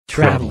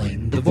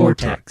Traveling the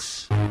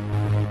Vortex.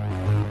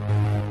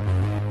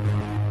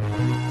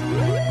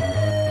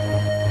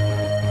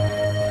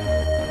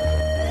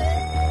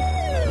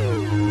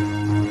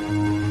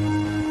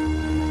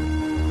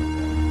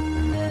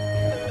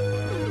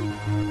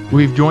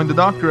 We've joined the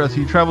Doctor as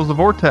he travels the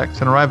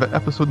Vortex and arrive at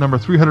episode number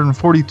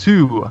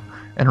 342.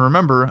 And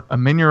remember, a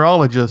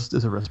meteorologist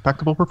is a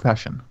respectable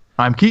profession.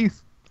 I'm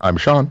Keith. I'm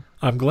Sean.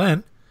 I'm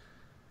Glenn.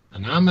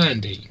 And I'm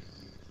Andy.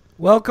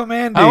 Welcome,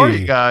 Andy. How are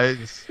you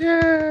guys?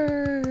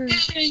 Yay!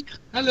 Hey,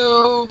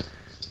 hello.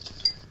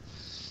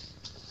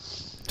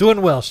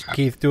 Doing well,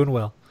 Keith. Doing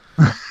well.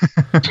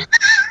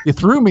 You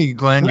threw me,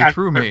 Glenn. You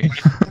threw me.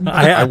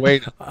 I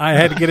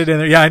had to get it in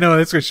there. Yeah, I know.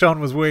 That's what Sean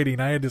was waiting.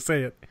 I had to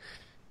say it.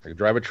 I could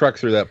drive a truck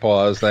through that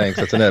pause. Thanks.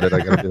 That's an edit. I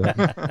gotta do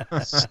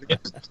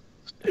that.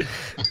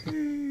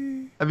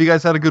 Have you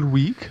guys had a good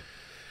week?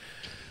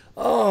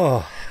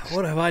 Oh,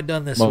 what have I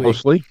done this week?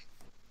 Mostly.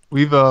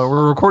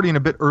 We're recording a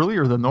bit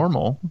earlier than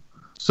normal,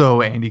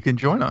 so Andy can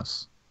join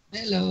us.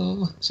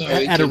 Hello.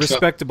 Sorry, At a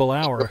respectable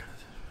hour.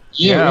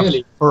 Yeah,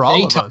 really. For all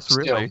Daytime of us,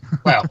 really. still.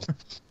 Well,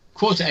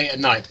 7:45 at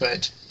night,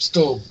 but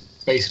still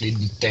basically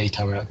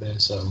daytime out there,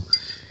 so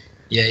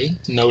yay.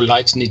 No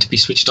lights need to be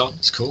switched on.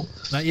 It's cool.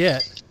 Not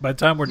yet. By the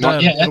time we're Not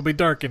done, yet. it'll be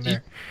dark in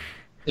there.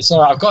 It's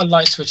all right. I've got a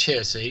light switch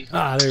here, see?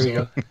 Ah, there you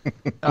go.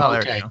 Oh, there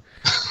Okay. you go.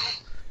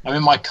 I'm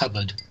in my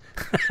cupboard.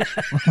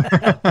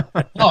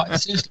 Oh,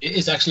 seriously, it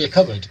is actually a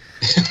cupboard.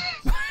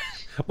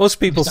 Most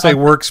people say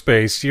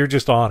workspace. You're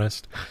just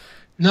honest.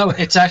 No,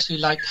 it's actually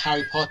like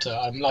Harry Potter.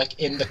 I'm like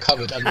in the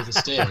cupboard under the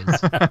stairs.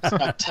 It's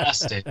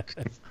fantastic.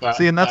 But,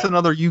 See, and that's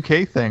another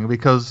UK thing,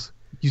 because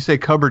you say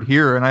cupboard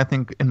here, and I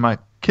think in my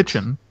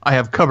kitchen, I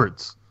have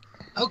cupboards.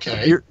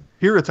 okay.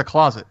 Here it's a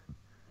closet.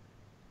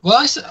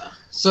 Well,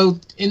 so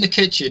in the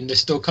kitchen, there's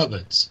still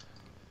cupboards.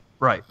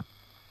 Right.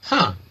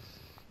 Huh.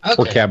 Okay.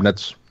 Or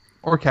cabinets.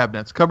 Or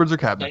cabinets. Cupboards or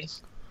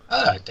cabinets.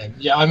 All right, then.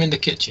 Yeah, I'm in the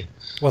kitchen.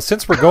 Well,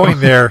 since we're going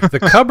there, the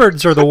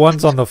cupboards are the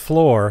ones on the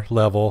floor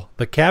level.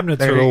 The cabinets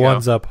There are the you go.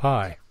 ones up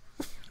high.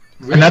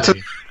 Really?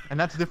 And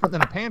that's different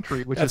than a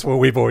pantry, which That's is what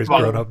we've always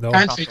grown up knowing.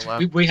 Pantry, Top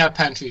left. we have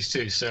pantries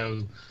too,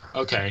 so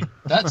okay,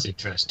 that's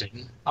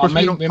interesting. Of course,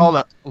 we don't call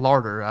that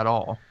larder at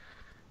all.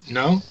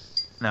 No?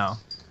 No.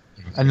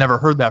 I never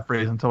heard that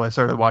phrase until I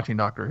started watching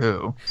Doctor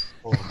Who.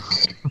 Oh,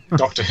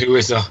 Doctor Who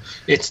is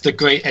it's the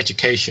great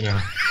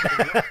educationer,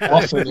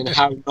 often in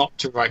how not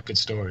to write good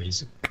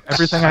stories.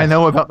 Everything I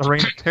know about the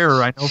Reign of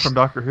Terror, I know from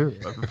Doctor Who. Do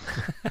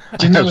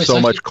I you know, have it's so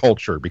like- much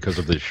culture because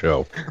of this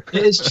show.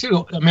 It is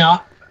true. I mean,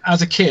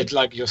 as a kid,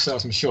 like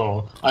yourself, I'm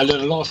sure, I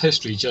learned a lot of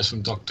history just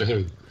from Doctor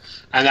Who.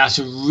 And I had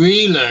to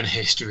relearn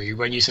history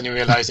when you suddenly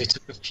realise they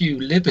took a few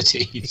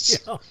liberties.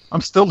 Yeah. I'm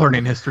still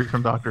learning history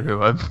from Doctor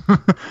Who,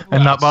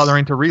 and not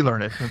bothering to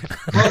relearn it.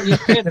 Well, you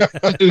know,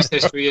 Doctor Who's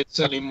history is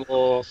certainly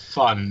more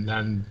fun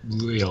than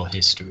real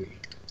history.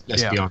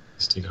 Let's be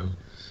honest, you know.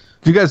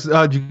 Did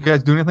you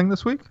guys do anything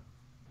this week?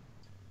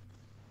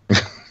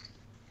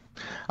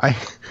 How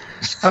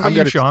about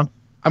you, Sean?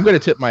 I'm going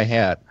to tip my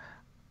hat.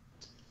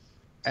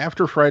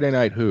 After Friday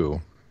Night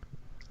Who,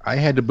 I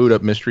had to boot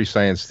up Mystery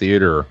Science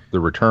Theater: The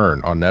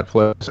Return on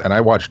Netflix, and I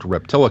watched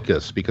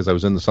Reptilicus because I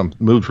was in the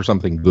mood for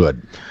something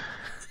good.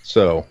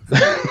 So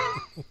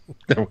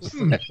that was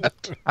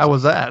that. How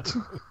was that?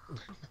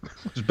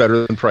 It was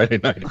better than Friday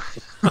Night,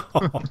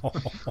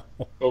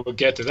 Well, we'll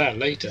get to that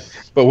later.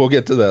 but we'll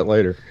get to that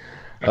later.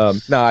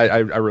 No, I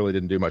really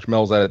didn't do much.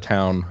 Mel's out of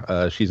town.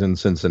 She's in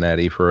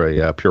Cincinnati for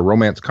a pure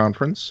romance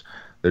conference.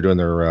 They're doing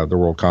their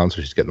World Con,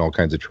 so she's getting all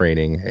kinds of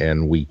training,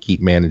 and we keep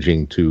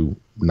managing to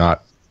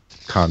not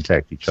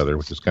contact each other,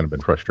 which has kind of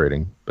been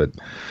frustrating. But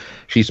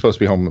she's supposed to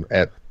be home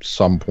at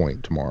some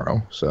point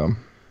tomorrow. So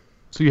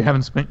You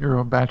haven't spent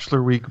your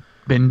bachelor week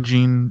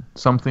binging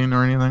something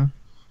or anything?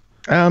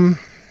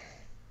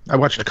 I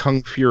watched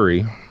Kung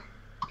Fury,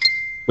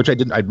 which I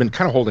didn't. I'd been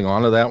kind of holding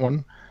on to that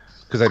one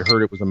because I'd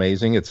heard it was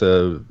amazing. It's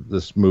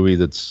this movie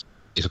that's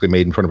basically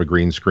made in front of a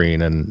green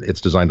screen, and it's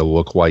designed to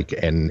look like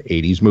an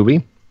 80s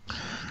movie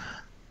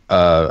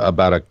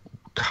about a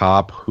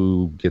cop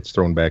who gets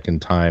thrown back in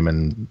time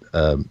and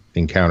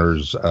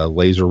encounters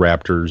laser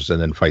raptors and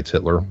then fights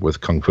Hitler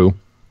with kung fu.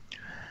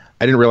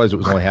 I didn't realize it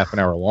was only half an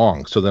hour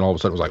long, so then all of a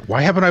sudden it was like,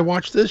 why haven't I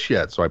watched this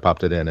yet? So I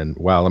popped it in, and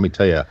wow, let me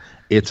tell you,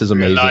 it's as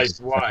amazing.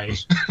 Realised why.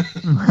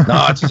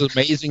 No, it's as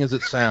amazing as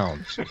it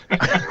sounds.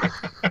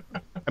 I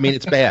mean,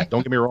 it's bad.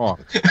 Don't get me wrong.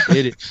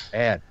 It is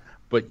bad.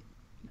 But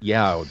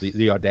yeah,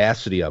 the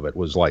audacity of it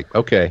was like,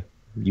 okay,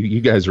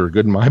 you guys are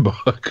good in my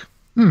book.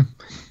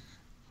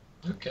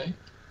 Okay.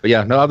 But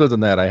yeah, no. Other than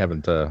that, I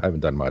haven't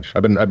done much.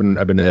 I've been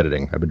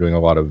editing. I've been doing a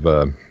lot of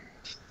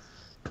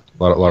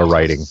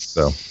writing.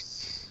 So.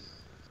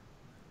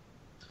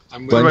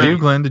 What about you,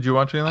 Glenn? Did you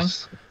watch anything?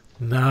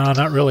 No,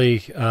 not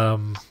really.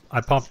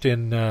 I popped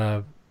in,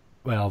 on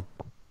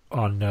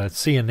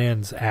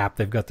CNN's app.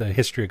 They've got the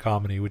History of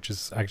Comedy, which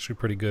is actually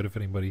pretty good if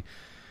anybody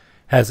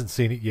hasn't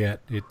seen it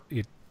yet.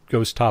 It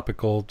goes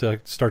topical,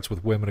 starts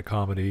with women of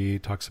comedy,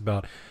 talks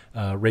about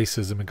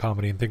racism in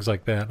comedy and things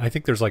like that. I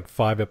think there's like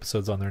 5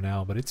 episodes on there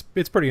now, but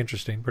it's pretty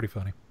interesting, pretty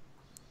funny.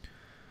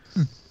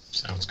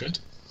 Sounds good.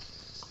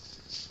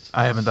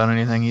 I haven't done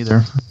anything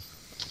either.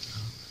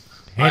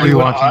 Handy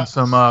Rewatching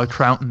some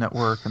Trouton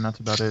Network, and that's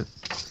about it.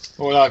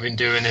 All I've been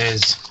doing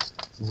is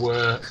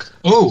work.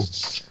 Oh,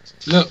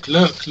 look.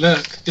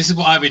 This is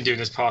what I've been doing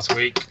this past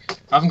week.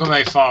 I haven't gone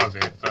very far of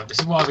it, but this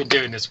is what I've been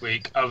doing this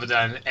week, other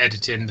than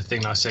editing the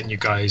thing I sent you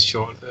guys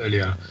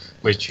earlier,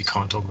 which we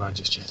can't talk about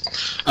just yet.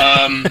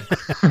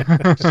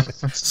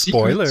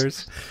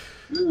 Spoilers.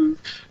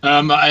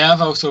 I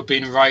have also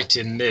been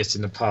writing this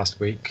in the past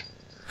week.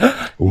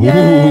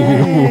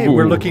 Yay!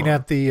 We're looking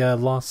at the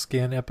Lost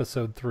Skin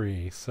episode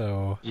 3,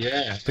 so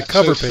yeah, the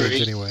cover episode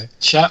page 3, anyway.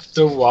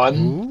 Chapter 1.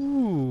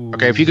 Ooh.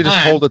 Okay, if you could just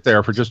hold it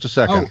there for just a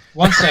second. Oh,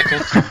 1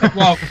 second.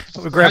 Well,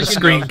 We'll grab a as you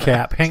screen know,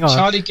 cap. Hang on.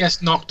 Charlie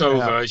gets knocked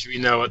over, as we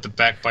know, at the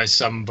back by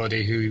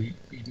somebody who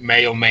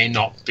may or may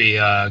not be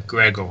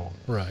Gregor.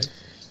 Right.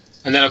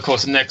 And then, of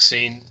course, the next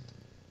scene,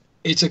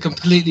 it's a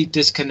completely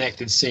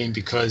disconnected scene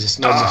because it's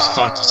not as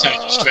fun to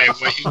tell you straight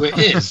away who it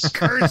is.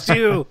 Curse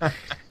you!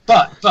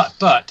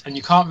 But, and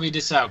you can't read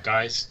this out,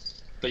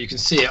 guys, but you can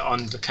see it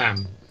on the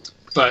cam.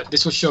 But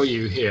this will show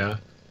you here.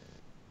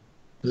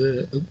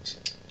 Oops.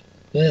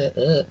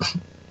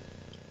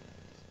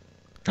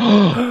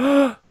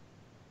 Oh.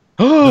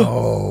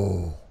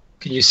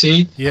 Can you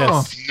see?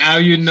 Yes. Now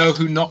you know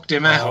who knocked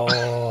him out.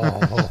 Oh.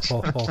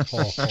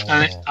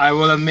 And I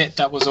will admit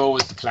that was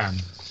always the plan.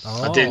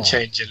 I didn't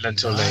change it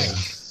until later.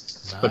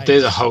 But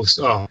there's a host.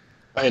 Oh,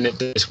 in it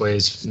this way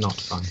is not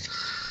fun.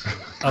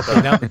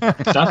 Okay, now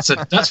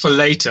That's for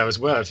later as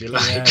well, if you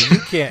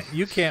like. yeah,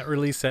 you can't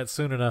release that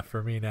soon enough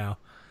for me now.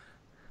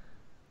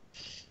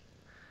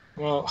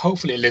 Well,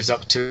 hopefully it lives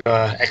up to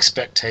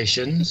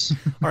expectations.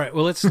 All right,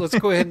 well let's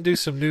go ahead and do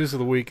some news of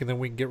the week, and then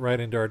we can get right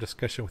into our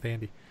discussion with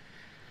Andy.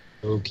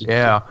 Okay.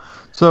 Yeah.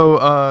 So,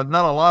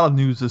 not a lot of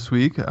news this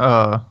week.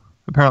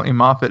 Apparently,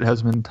 Moffat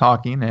has been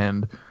talking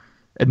and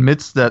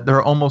admits that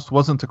there almost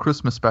wasn't a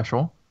Christmas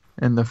special,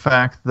 and the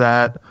fact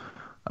that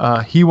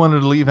he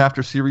wanted to leave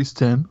after Series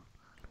 10,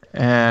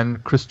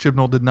 and Chris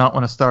Chibnall did not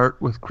want to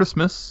start with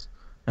Christmas,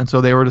 and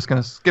so they were just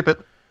going to skip it,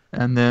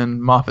 and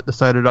then Moffat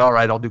decided, all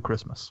right, I'll do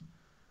Christmas.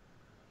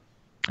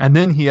 And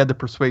then he had to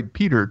persuade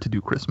Peter to do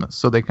Christmas,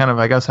 so they kind of,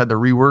 I guess, had to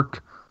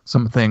rework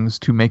some things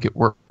to make it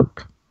work.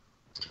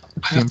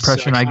 That's the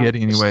impression I get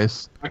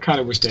anyways. I kind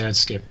of wish they had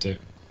skipped it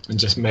and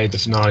just made the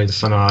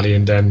finale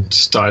and then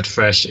started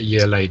fresh a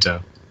year later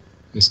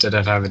instead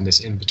of having this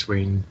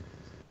in-between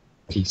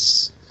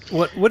piece.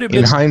 What would have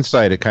In been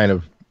hindsight, it kind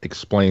of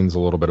explains a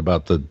little bit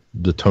about the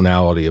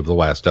tonality of the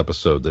last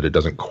episode, that it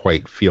doesn't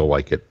quite feel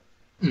like it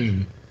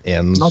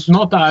ends.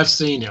 Not that I've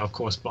seen it, of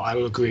course, but I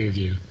will agree with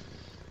you.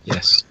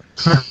 Yes.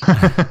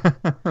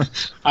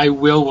 I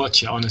will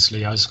watch it,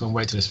 honestly. I was going to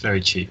wait till it's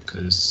very cheap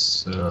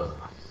because...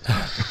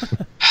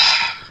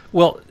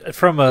 well,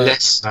 from a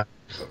Less,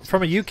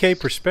 UK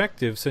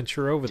perspective, since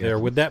you're over there,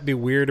 would that be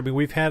weird? I mean,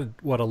 we've had,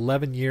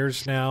 11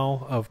 years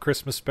now of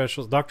Christmas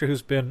specials. Doctor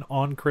Who's been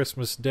on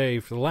Christmas Day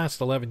for the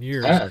last 11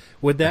 years.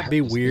 Would that be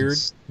weird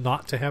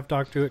not to have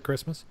Doctor Who at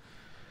Christmas?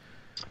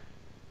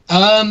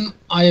 I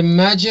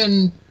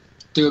imagine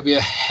there would be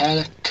a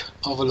heck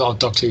of a lot of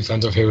Doctor Who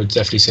fans over here would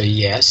definitely say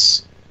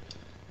yes.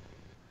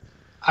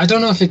 I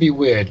don't know if it'd be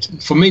weird.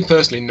 For me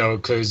personally, no,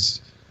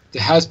 because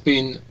there has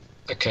been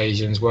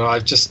occasions where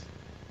I've just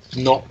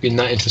not been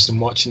that interested in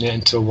watching it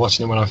until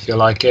watching it when I feel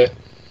like it.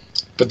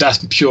 But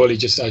that's purely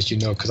just, as you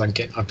know, because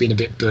I've been a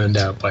bit burned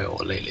out by it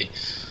all lately.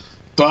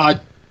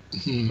 But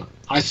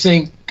I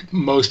think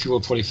most people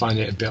probably find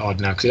it a bit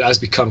odd now because it has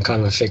become kind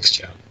of a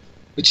fixture,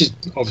 which is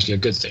obviously a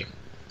good thing.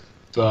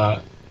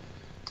 But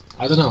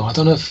I don't know. I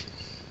don't know if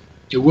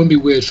it wouldn't be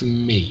weird for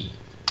me.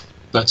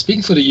 But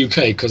speaking for the UK,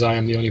 because I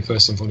am the only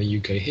person from the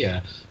UK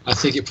here, I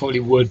think it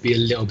probably would be a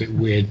little bit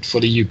weird for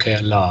the UK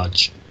at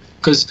large.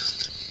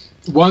 Because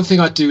one thing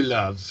I do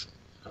love,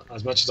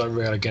 as much as I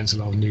rail against a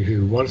lot of New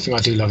Who, one thing I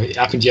do love, it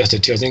happened yesterday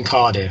too. I was in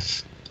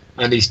Cardiff,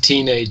 and these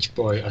teenage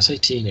boys, I say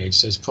teenage,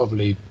 so it's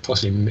possibly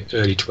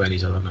early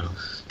 20s, I don't know.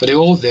 But they're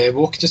all there,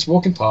 just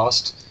walking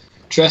past,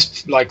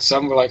 dressed like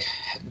some were like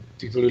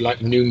people who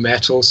like new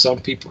metal, some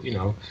people,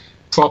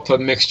 proper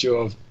mixture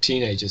of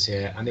teenagers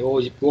here, and they're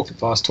all walking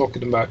past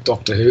talking about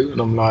Doctor Who,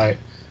 and I'm like,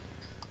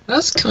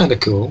 that's kind of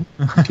cool,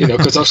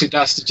 because obviously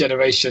that's the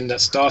generation that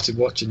started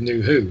watching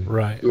New Who,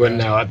 right? Who are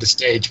now at the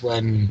stage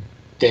when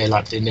they're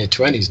like in their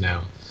 20s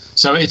now.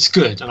 So it's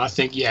good, and I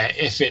think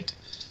if it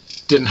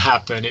didn't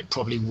happen, it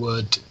probably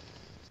would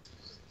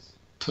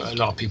put a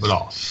lot of people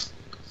off.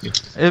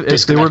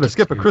 If they were to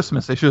skip a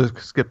Christmas, they should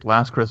have skipped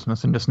last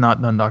Christmas and just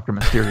not done Dr.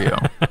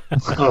 Mysterio.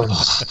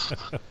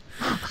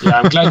 Yeah,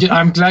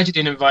 I'm glad you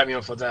didn't invite me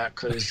on for that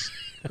because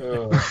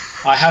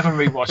I haven't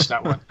rewatched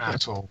that one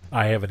at all.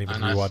 I haven't even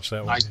rewatched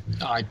that one.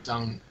 I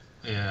don't.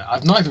 Yeah,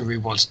 I've not even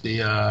rewatched the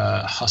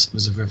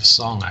Husbands of River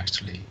Song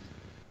actually.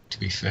 To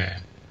be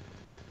fair,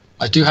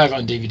 I do have it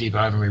on DVD, but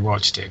I haven't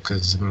rewatched it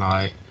because I'm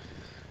like,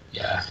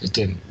 it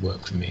didn't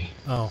work for me.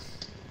 Oh,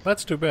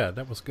 that's too bad.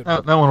 That was good.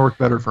 That one worked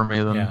better for me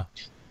than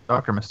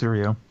Dr.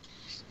 Mysterio.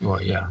 Well,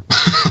 yeah.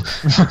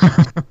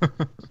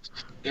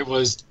 It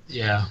was,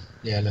 yeah.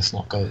 Let's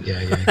not go.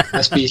 Yeah.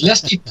 Let's be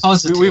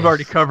positive. We've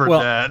already covered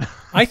that.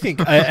 I think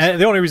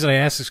the only reason I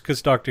ask is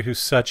because Doctor Who's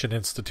such an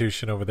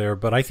institution over there.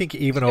 But I think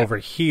even over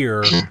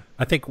here,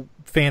 I think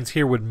fans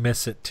here would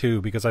miss it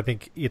too, because I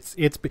think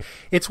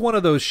it's one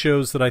of those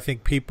shows that I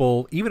think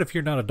people, even if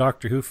you're not a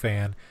Doctor Who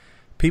fan,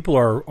 people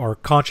are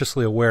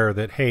consciously aware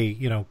that, hey,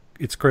 you know,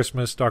 it's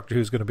Christmas, Doctor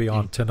Who's going to be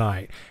on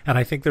tonight. And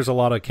I think there's a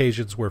lot of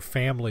occasions where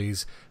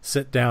families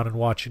sit down and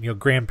watch, you know,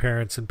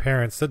 grandparents and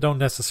parents that don't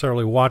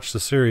necessarily watch the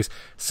series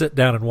sit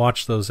down and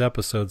watch those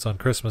episodes on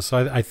Christmas.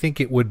 So I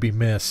think it would be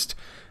missed,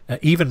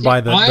 even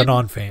by the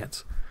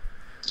non-fans.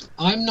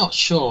 I'm not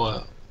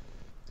sure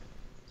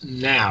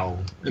now.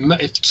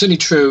 It's certainly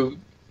true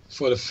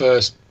for the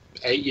first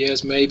 8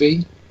 years,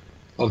 maybe,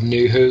 of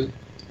New Who.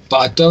 But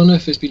I don't know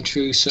if it's been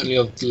true certainly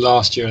of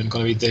last year and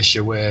going to be this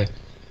year, where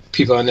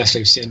people are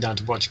necessarily sitting down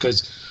to watch.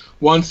 Because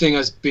one thing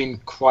has been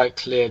quite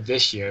clear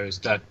this year is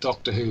that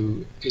Doctor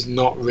Who is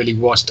not really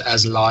watched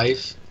as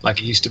live like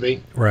it used to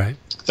be. Right.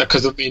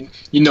 Because, I mean,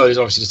 you know, there's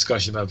obviously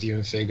discussion about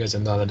viewing figures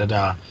and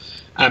da-da-da-da.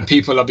 And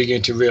people are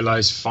beginning to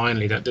realise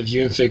finally that the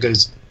viewing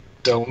figures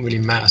don't really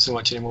matter so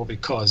much anymore,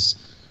 because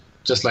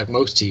just like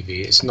most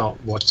TV, it's not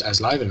watched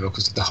as live anymore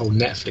because of the whole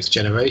Netflix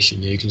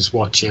generation. You can just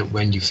watch it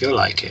when you feel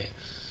like it.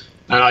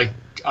 And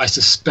I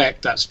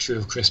suspect that's true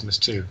of Christmas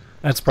too.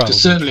 That's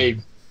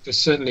probably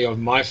certainly of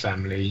my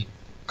family,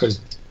 because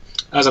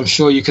as I'm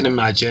sure you can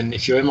imagine,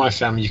 if you're in my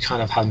family, you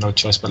kind of have no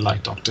choice but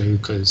like Doctor Who,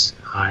 because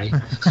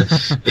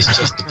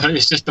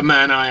it's just the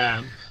man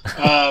I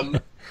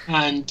am.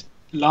 And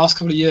last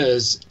couple of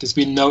years, there's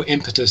been no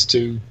impetus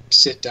to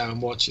sit down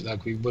and watch it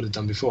like we would have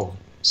done before.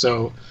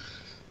 So,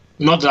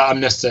 not that I'm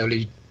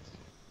necessarily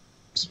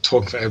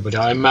talking for everybody.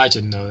 I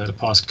imagine though that the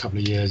past couple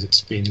of years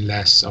it's been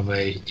less of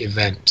a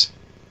event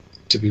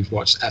to be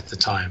watched at the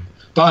time.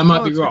 But I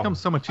might be wrong. It's become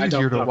so much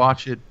easier to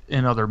watch it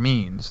in other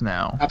means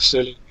now.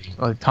 Absolutely.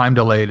 Like time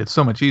delayed, it's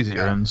so much easier.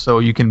 Yeah. And so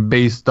you can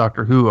base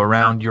Doctor Who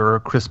around your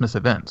Christmas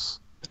events.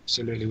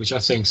 Absolutely, which I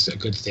think is a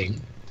good thing.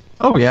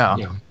 Oh, yeah.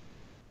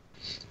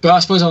 But I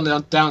suppose on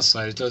the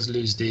downside, it does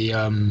lose the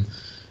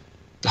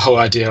whole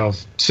idea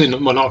of,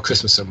 well, not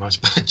Christmas so much,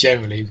 but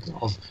generally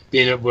of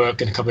being at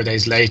work and a couple of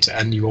days later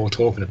and you all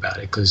talking about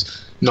it,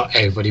 because not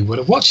everybody would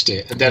have watched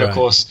it. And then, of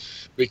course,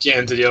 we get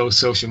into the old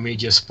social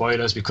media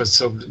spoilers because,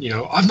 so, you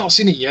know, I've not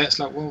seen it yet. It's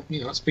like, well,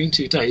 you know, it's been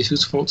 2 days.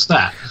 Whose fault's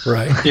that?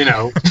 Right. You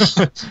know?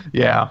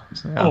 Yeah.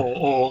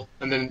 Or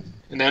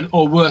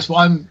worse,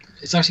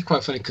 it's actually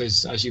quite funny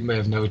because, as you may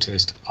have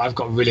noticed, I've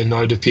got really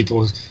annoyed with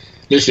people.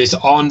 Literally, it's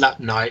on that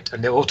night,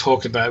 and they're all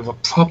talking about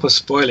it, proper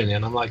spoiling it.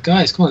 And I'm like,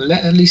 guys, come on,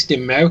 let at least the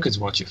Americans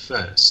watch it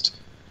first.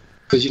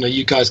 Because, you know,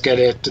 you guys get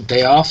it the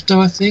day after,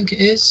 I think it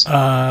is.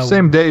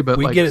 Same day, but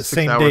we like get it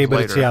same day, but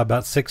later. it's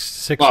about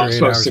six or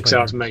 8 hours. 6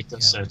 hours make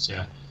that sense,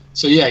 yeah.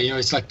 So, yeah, you know,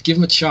 it's like, give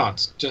them a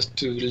chance just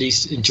to at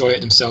least enjoy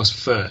it themselves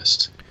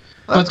first.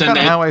 That's kind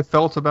of how I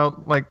felt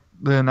about, like,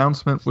 the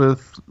announcement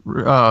with,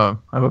 I'm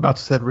about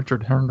to say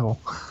Richard Herndl,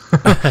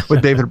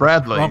 with David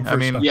Bradley. I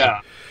mean, yeah.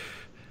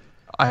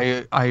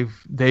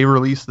 They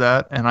released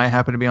that, and I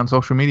happened to be on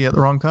social media at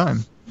the wrong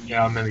time.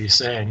 Yeah, I remember you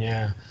saying,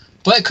 yeah.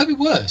 But it could be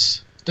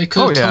worse. They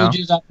could have told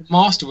you that the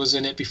Master was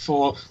in it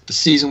before the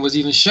season was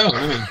even shown.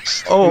 I mean,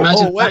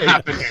 imagine that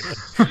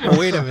happening.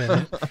 Wait a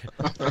minute.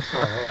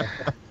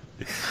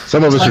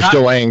 Some of us are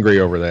still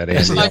angry over that,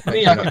 Andy. It's like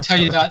me. I can tell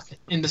you that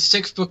in the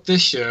 6th book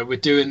this year, we're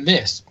doing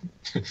this.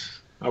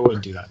 I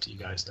wouldn't do that to you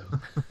guys,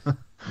 though.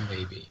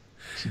 Maybe.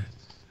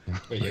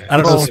 But yeah, I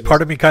don't know.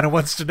 Part of me kind of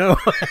wants to know.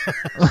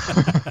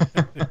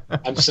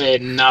 I'm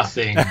saying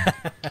nothing.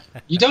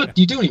 You don't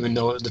even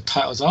know what the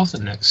titles are for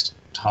the next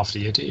half of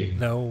the year, do you?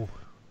 No.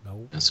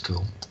 That's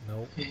cool.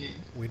 No,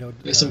 we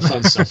don't. There's some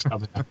fun stuff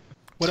coming up.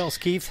 What else,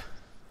 Keith?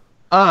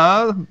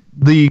 The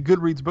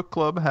Goodreads Book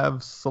Club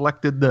have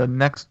selected the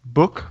next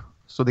book.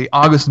 So the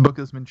August book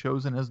has been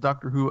chosen as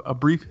Doctor Who: A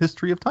Brief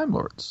History of Time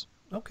Lords.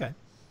 Okay.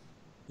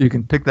 You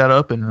can pick that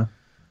up and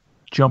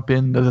jump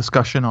in the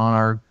discussion on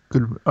our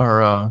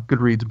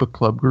Goodreads Book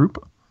Club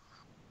group.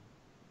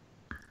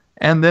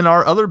 And then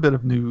our other bit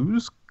of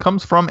news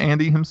comes from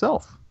Andy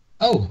himself.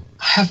 Oh,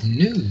 I have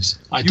news.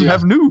 I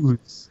have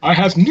news. I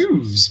have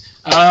news.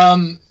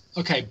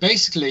 Okay,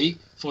 basically,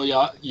 for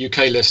your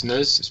UK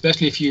listeners,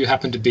 especially if you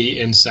happen to be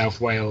in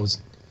South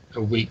Wales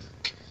a week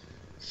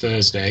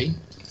Thursday,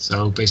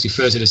 so basically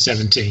Thursday the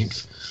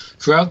 17th,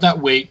 throughout that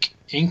week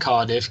in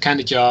Cardiff,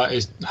 Candy Jar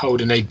is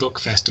holding a book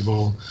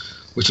festival,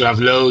 which will have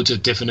loads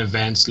of different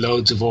events,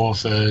 loads of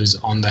authors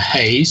on the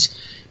Haze.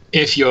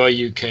 If you're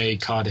a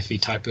UK Cardiff-y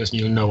type person,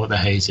 you'll know what the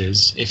Haze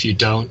is. If you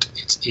don't,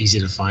 it's easy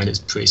to find. It's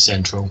pretty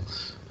central.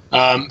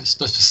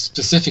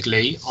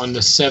 Specifically, on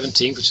the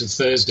 17th, which is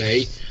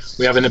Thursday,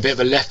 we're having a bit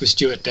of a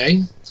Lethbridge-Stewart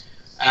day.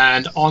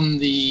 And on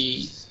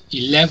the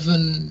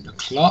 11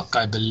 o'clock,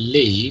 I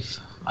believe,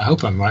 I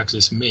hope I'm right because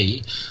it's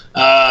me,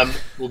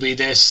 will be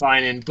there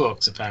signing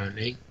books,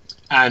 apparently.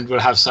 And we'll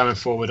have Simon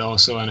Forward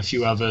also and a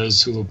few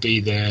others who will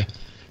be there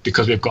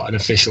because we've got an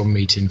official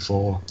meeting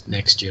for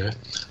next year,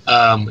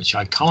 which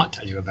I can't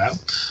tell you about.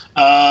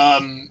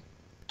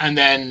 And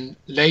then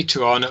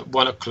later on at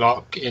 1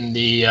 o'clock in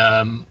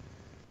the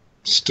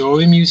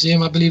Story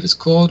Museum, I believe it's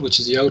called, which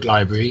is the old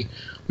library,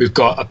 we've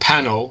got a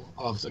panel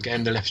of,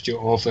 again, the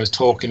Lethbridge-Stewart authors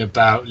talking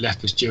about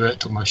Lethbridge-Stewart,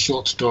 talking about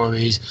short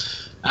stories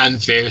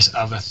and various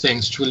other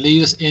things, which will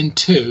lead us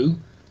into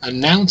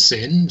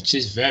announcing, which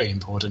is very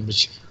important,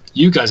 which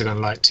you guys are going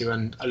to like too,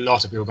 and a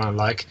lot of people are going to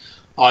like,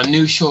 our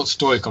new short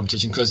story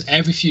competition, because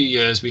every few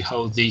years we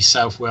hold the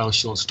South Wales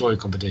short story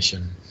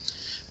competition.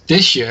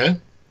 This year,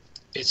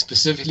 it's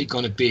specifically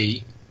going to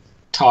be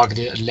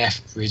targeted at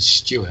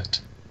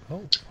Lethbridge-Stewart.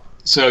 Oh.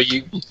 So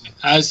you,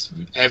 as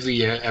every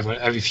year,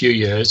 every few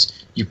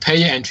years, you pay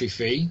your entry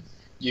fee,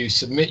 you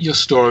submit your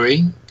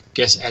story,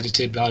 gets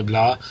edited, blah,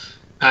 blah,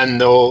 and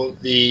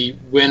the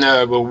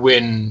winner will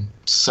win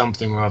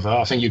something or other.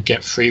 I think you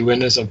get 3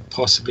 winners, or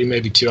possibly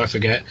maybe 2, I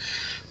forget.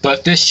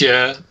 But this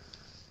year,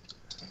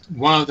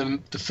 one of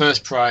them, the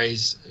first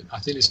prize, I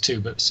think it's 2,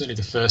 but certainly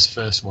the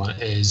first one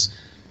is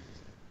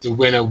the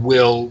winner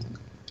will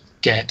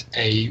get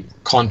a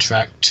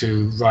contract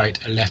to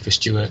write a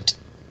Lethbridge-Stewart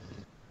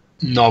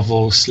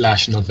novel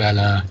 /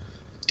 novella,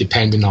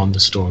 depending on the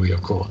story,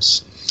 of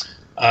course.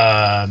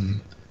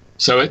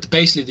 So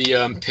basically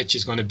the pitch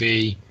is going to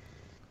be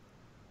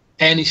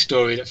any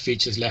story that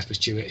features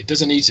Lethbridge-Stewart. It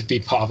doesn't need to be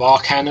part of our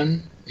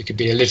canon. It could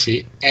be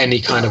literally any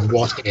kind of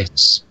what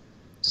ifs.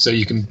 So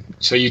you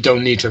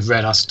don't need to have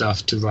read our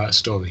stuff to write a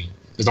story,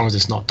 as long as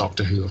it's not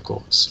Doctor Who, of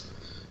course.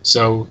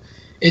 So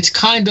it's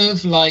kind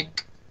of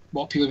like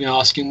what people have been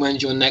asking,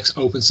 when's your next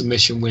open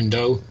submission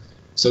window?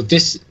 So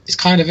this is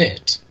kind of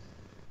it.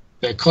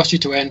 But it costs you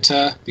to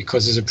enter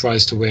because there's a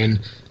prize to win,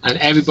 and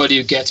everybody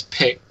who gets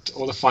picked,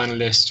 all the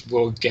finalists,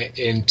 will get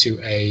into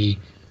I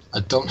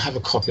don't have a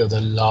copy of the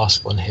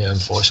last one here,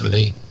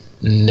 unfortunately.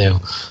 No.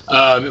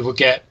 It will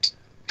get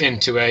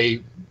into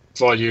a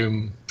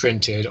volume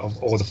printed of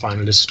all the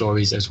finalist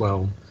stories as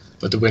well.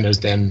 But the winner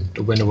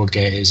will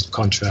get his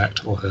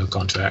contract or her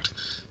contract.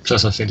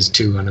 Plus, I think there's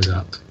 2 runners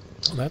up.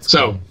 Oh, that's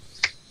so cool.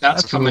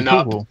 that's coming really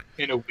up cool.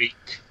 in a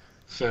week,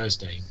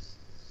 Thursday.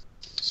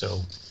 So,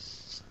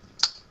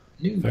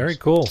 news. Very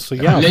cool. So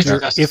yeah, if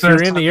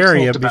you're in the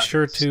area, be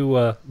sure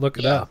to look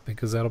it up,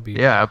 because that'll be.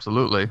 Yeah,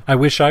 absolutely. I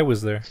wish I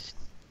was there.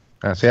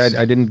 See,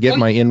 I didn't get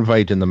my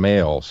invite in the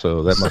mail,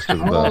 so that must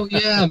have. Oh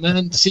yeah,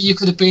 man. See, you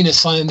could have been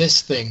signing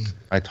this thing.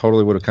 I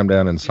totally would have come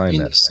down and signed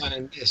that.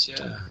 Signing this,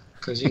 yeah,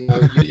 because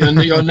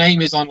your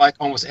name is on like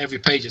almost every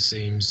page, it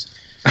seems.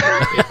 No,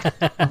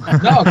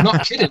 I'm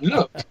not kidding.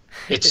 Look,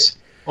 it's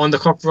on the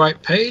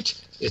copyright page.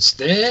 It's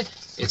there.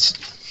 It's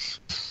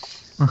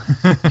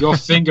your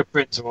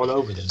fingerprints are all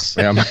over this.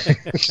 Yeah.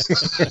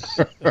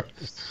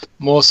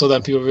 More so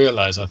than people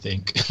realize, I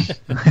think.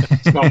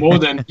 It's not more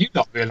than you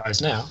don't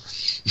realize now.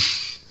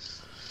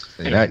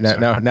 Anyway,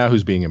 now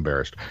who's being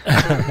embarrassed?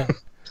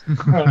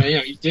 Well,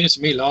 you did it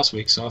to me last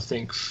week, so I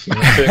think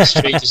fair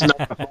exchange is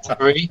not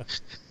free,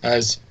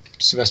 as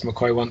Sylvester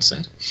McCoy once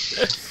said.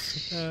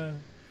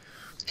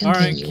 All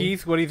right,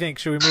 Keith, what do you think?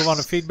 Should we move on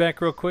to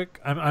feedback real quick?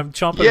 I'm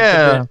chomping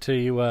at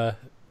the bit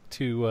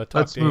to talk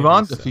Let's to move Andy,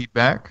 on to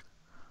feedback.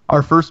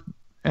 Our first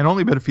and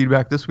only bit of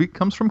feedback this week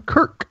comes from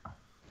Kirk.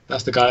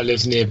 That's the guy that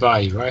lives nearby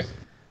you, right?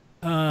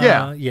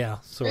 Yeah.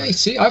 Sorry. Hey,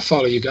 see, I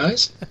follow you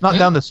guys. Not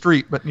down the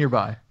street, but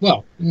nearby.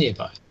 Well,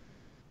 nearby.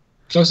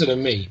 Closer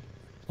than me.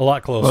 A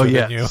lot closer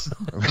than you.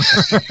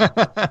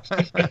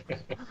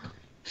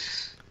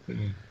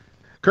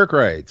 Kirk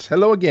writes,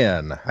 hello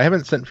again. I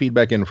haven't sent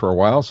feedback in for a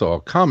while, so I'll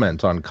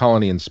comment on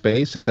Colony in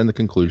Space and the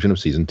conclusion of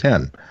Season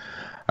 10.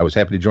 I was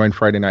happy to join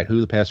Friday Night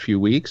Who the past few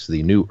weeks.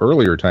 The new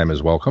earlier time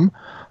is welcome.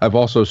 I've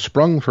also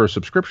sprung for a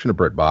subscription to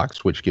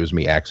BritBox, which gives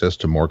me access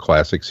to more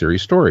classic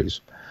series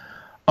stories.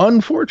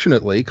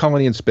 Unfortunately,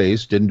 Colony in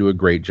Space didn't do a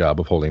great job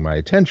of holding my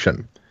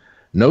attention.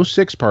 No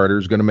 6-parter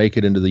is going to make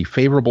it into the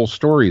favorable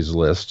stories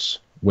lists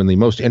when the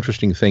most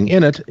interesting thing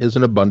in it is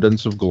an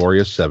abundance of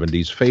glorious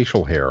 70s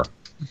facial hair.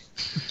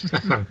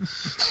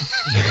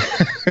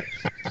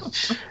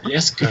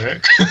 Yes,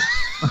 Kirk.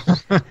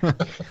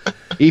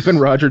 Even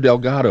Roger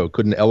Delgado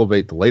couldn't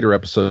elevate the later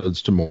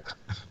episodes to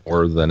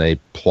more than a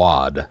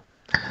plod.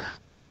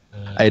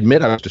 I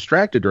admit I was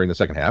distracted during the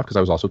second half because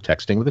I was also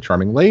texting with a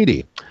charming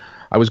lady.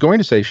 I was going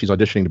to say she's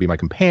auditioning to be my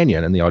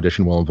companion, and the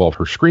audition will involve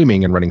her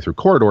screaming and running through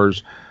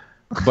corridors,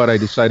 but I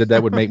decided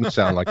that would make me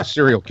sound like a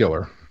serial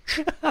killer.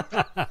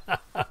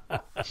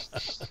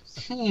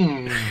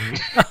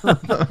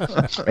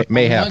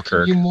 May have,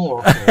 Kirk. You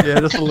more. Yeah,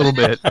 just a little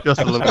bit. Just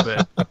a little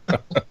bit.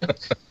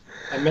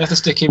 I may have to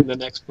stick him in the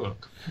next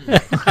book.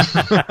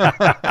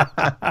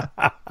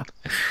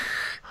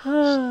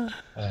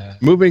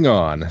 Moving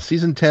on.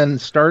 Season 10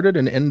 started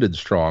and ended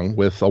strong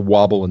with a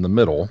wobble in the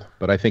middle,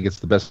 but I think it's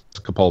the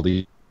best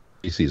Capaldi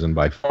season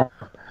by far.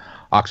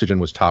 Oxygen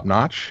was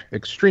top-notch.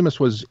 Extremis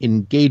was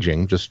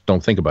engaging, just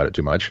don't think about it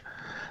too much.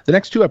 The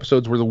next 2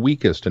 episodes were the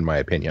weakest, in my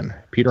opinion.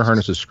 Peter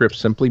Harness's script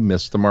simply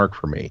missed the mark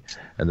for me,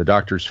 and the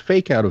Doctor's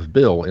fake-out of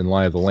Bill in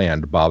Lie of the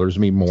Land bothers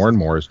me more and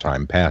more as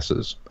time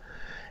passes.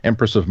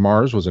 Empress of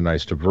Mars was a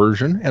nice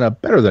diversion and a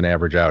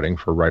better-than-average outing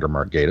for writer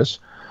Mark Gatiss.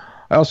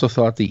 I also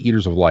thought The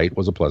Eaters of Light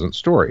was a pleasant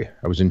story.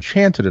 I was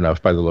enchanted enough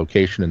by the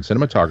location and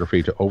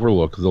cinematography to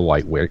overlook the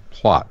lightweight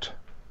plot.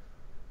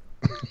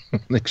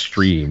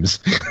 Extremes.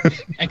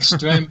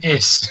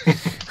 Extremis.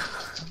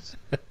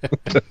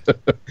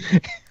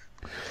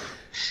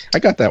 I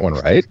got that one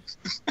right.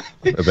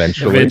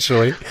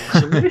 Eventually.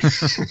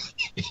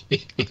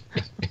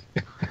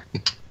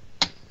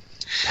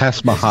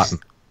 Pass Manhattan.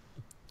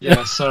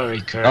 Yeah, sorry,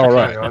 Kurt. All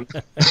right. Carry on.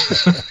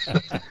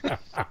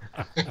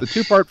 The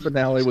two-part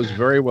finale was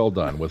very well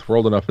done, with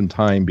World Enough in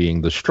Time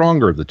being the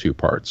stronger of the two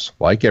parts.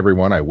 Like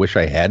everyone, I wish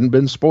I hadn't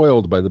been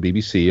spoiled by the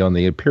BBC on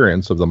the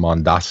appearance of the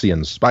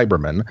Mondasian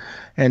Spiberman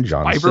and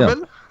John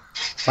Sim.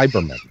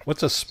 Spiberman?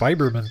 What's a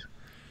Spiberman?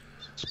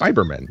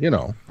 Spiberman, you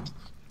know.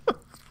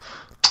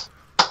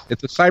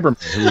 It's a Cyberman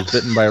who was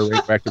bitten by a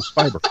radioactive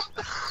spider.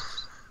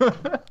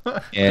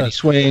 And he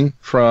swing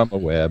from a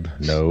web.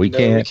 No, he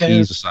can't.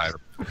 He's a Cyberman.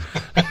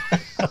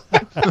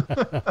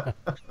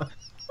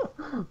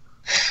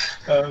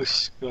 Oh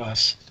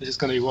gosh, this is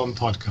going to be one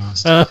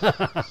podcast.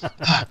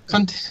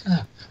 I'm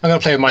going to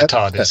play with my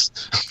TARDIS.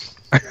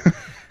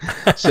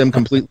 Sim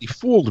completely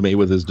fooled me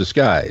with his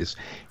disguise.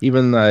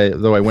 Even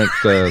though I went,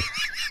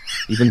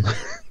 even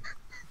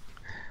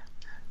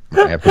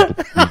I have to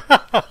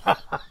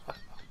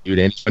mute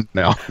anyone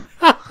now.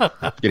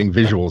 Getting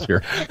visuals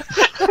here.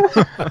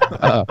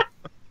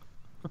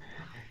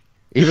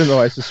 Even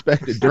though I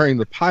suspected during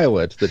the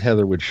pilot that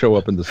Heather would show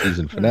up in the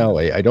season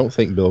finale, I don't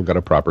think Bill got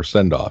a proper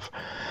send-off.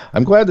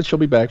 I'm glad that she'll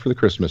be back for the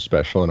Christmas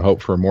special and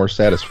hope for a more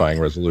satisfying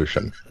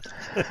resolution.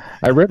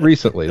 I read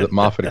recently that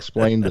Moffat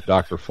explained that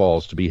Dr.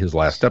 Falls to be his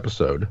last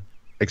episode,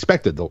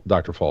 expected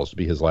Dr. Falls to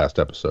be his last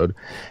episode,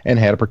 and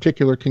had a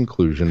particular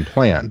conclusion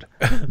planned.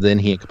 Then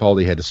he and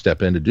Capaldi had to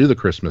step in to do the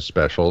Christmas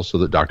special so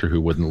that Doctor Who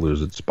wouldn't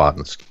lose its spot in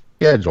the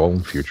schedule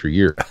in future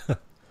years.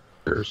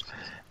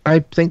 I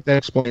think that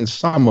explains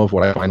some of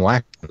what I find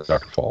lacking in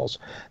Dr. Falls.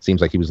 Seems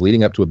like he was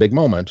leading up to a big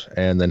moment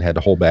and then had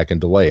to hold back and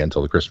delay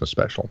until the Christmas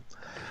special.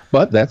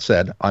 But that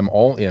said, I'm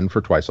all in for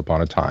Twice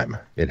Upon a Time.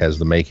 It has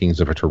the makings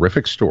of a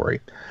terrific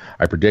story.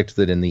 I predict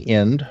that in the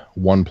end,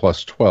 1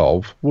 +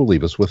 12 will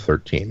leave us with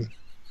 13.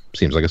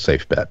 Seems like a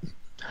safe bet.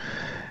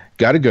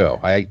 Gotta go.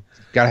 I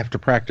gotta have to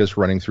practice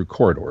running through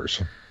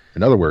corridors.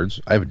 In other words,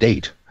 I have a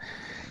date.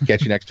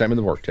 Catch you next time in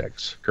the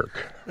Vortex,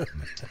 Kirk.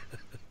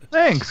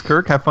 Thanks,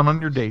 Kirk. Have fun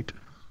on your date.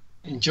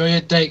 Enjoy your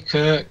date,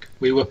 Kirk.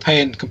 We were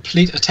paying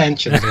complete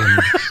attention to him.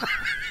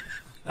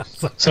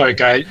 Sorry,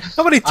 guys.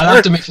 How many I'll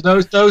have to make for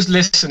those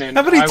listening.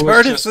 How many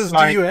TARDISes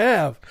do you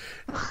have?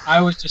 I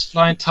was just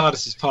flying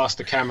TARDISes past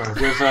the camera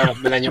with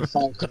Millennium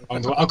Falcon.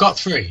 I've got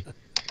 3.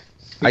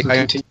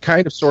 I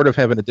kind of sort of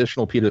have an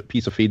additional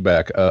piece of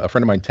feedback. A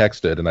friend of mine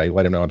texted, and I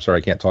let him know, I'm sorry,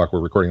 I can't talk. We're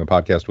recording a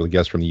podcast with a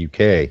guest from the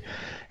UK.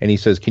 And he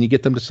says, can you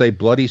get them to say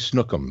bloody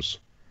snookums?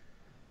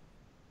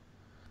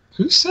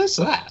 Who says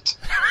that?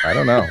 I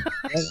don't know.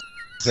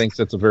 Thinks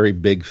that's a very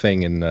big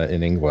thing in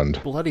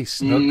England. Bloody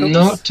snookums?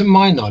 Not to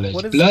my knowledge.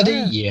 What is Bloody,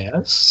 that?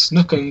 yes.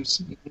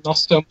 Snookums, not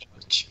so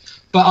much.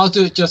 But I'll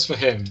do it just for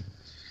him.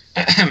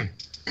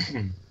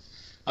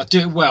 I'll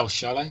do it well,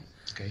 shall I?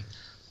 Okay.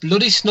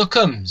 Bloody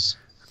snookums.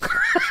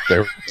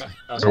 There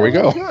we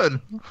go. Good.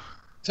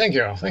 Thank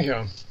you.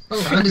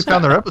 Oh, I just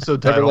found their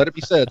episode title. Never let it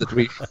be said that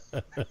we...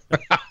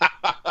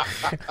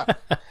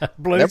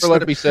 Bloody Never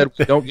let it be said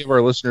we don't give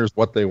our listeners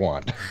what they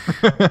want.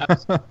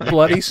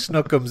 Bloody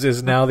Snookums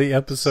is now the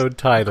episode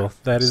title.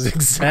 That is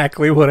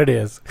exactly what it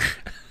is.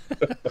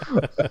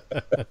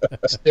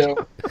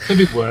 Still, could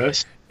be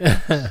worse.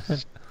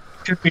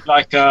 Could be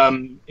like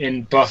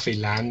in Buffy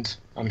land.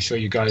 I'm sure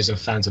you guys are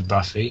fans of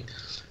Buffy,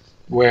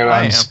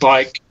 where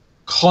Spike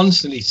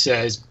constantly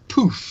says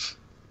 "poof."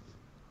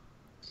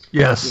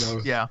 Yes. You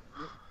know, yeah.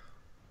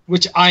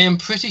 Which I am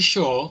pretty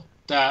sure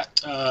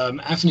that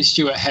Anthony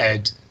Stewart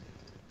Head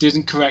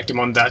didn't correct him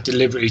on that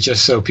deliberately,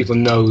 just so people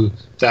know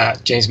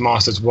that James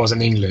Masters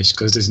wasn't English,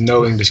 because there's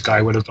no English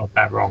guy would have got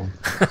that wrong.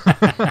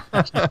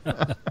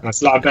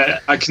 That's like,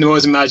 I can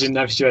always imagine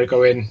Anthony Stewart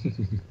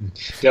going,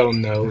 "They'll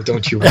know,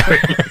 don't you worry."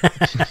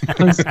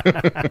 When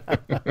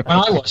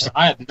I watched it,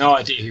 I had no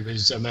idea he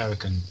was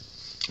American.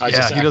 He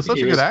does such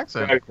a good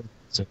accent.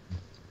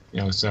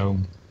 So.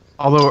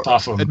 Although,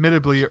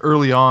 admittedly,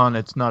 early on,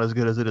 it's not as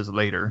good as it is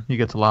later. He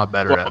gets a lot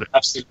better at it.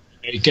 Absolutely.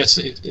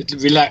 It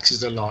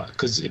relaxes a lot,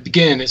 because at the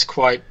beginning it's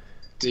quite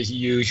the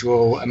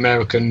usual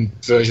American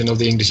version of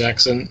the English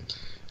accent,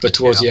 but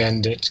towards the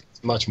end it's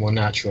much more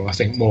natural. I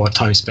think more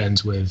time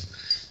spent with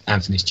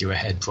Anthony Stewart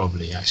Head,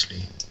 probably,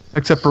 actually.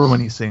 Except for when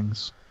he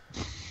sings.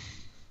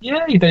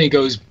 Yeah, then he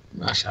goes...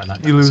 Actually, I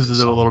like that. He loses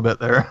it a little bit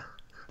there.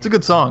 It's a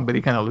good song, but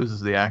he kind of loses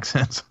the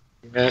accents.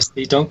 Yes,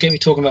 don't get me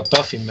talking about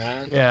Buffy,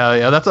 man.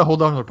 Yeah, that's a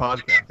whole other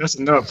podcast. That's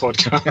another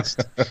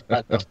podcast.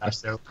 I love that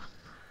show.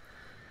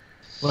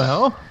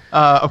 Well,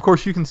 of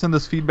course, you can send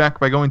us feedback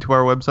by going to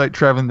our website,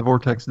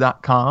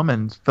 travelingthevortex.com,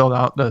 and fill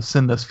out the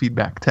Send Us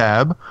Feedback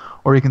tab,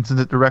 or you can send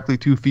it directly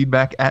to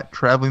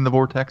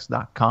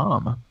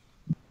feedback@travelingthevortex.com.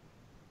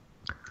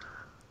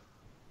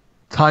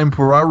 Time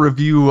for our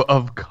review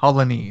of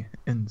Colony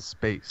in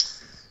Space.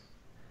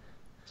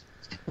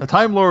 The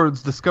Time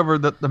Lords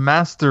discovered that the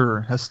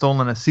Master has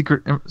stolen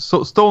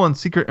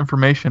secret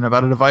information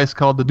about a device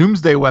called the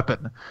Doomsday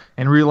Weapon,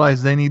 and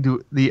realize they need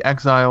the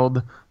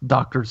exiled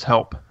Doctor's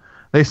help.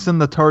 They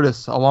send the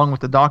TARDIS, along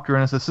with the Doctor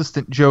and his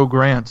assistant Joe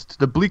Grant, to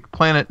the bleak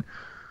planet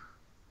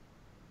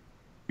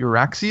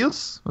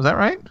Euraxius? Was that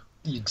right?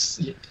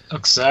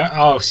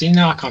 Oh, see,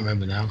 now I can't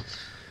remember now.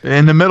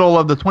 In the middle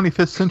of the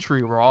 25th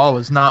century, where all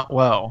is not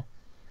well.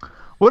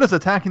 What is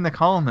attacking the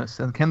colonists,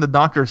 and can the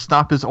Doctor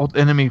stop his old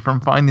enemy from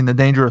finding the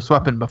dangerous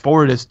weapon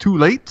before it is too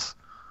late?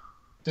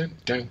 Dun,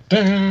 dun,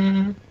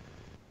 dun.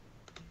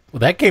 Well,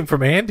 that came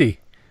from Andy.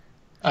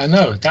 I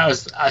know. That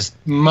was as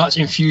much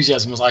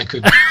enthusiasm as I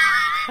could.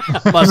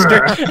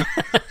 Muster.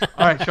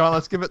 All right, Sean,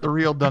 let's give it the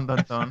real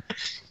dun-dun-dun.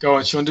 Go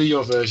on, Sean, do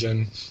your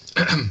version.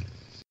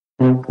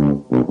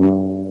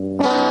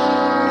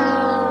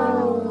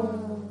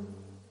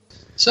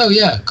 So,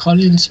 yeah, Colin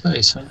in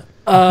space, huh?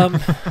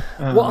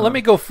 Well, let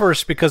me go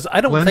first because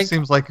I don't Glenn think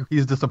seems like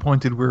he's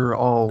disappointed we're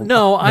all.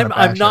 No,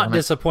 I'm not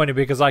disappointed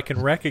because I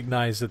can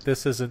recognize that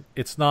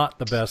it's not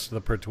the best of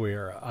the Pertwee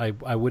era.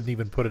 I wouldn't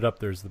even put it up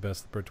there as the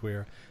best of the Pertwee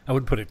era. I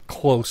wouldn't put it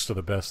close to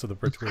the best of the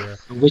Pertwee era.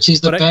 Which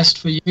is the best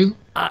for you?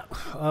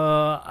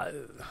 I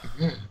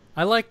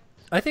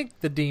think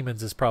the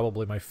Demons is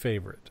probably my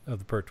favorite of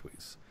the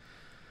Pertwees.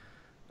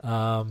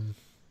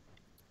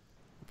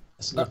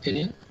 That's an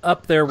opinion.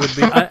 Up there would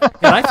be, and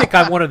I think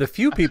I'm one of the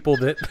few people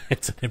that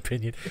it's an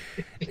opinion.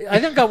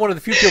 I think I'm one of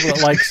the few people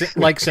that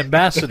likes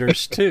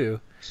Ambassadors too.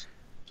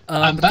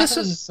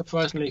 Ambassadors is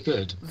surprisingly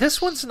good.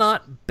 This one's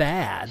not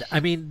bad. I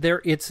mean,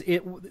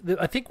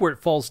 I think where it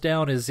falls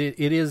down is it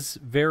is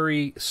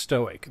very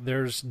stoic.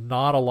 There's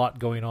not a lot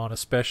going on,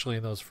 especially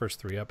in those first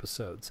 3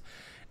 episodes.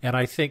 And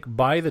I think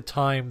by the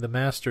time the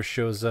Master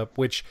shows up,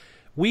 which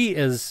we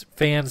as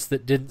fans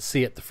that didn't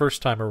see it the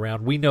first time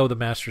around, we know the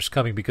Master's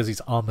coming because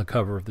he's on the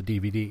cover of the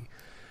DVD.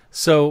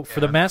 So for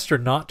the Master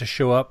not to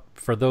show up,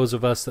 for those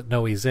of us that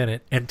know he's in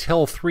it,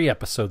 until 3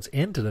 episodes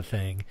into the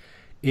thing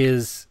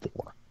is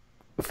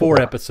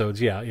 4 episodes.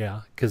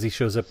 Yeah, because he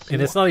shows up,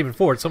 and it's not even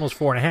 4; it's almost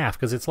 4.5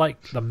 because it's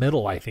like the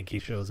middle. I think he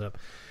shows up,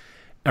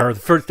 or the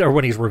first, or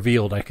when he's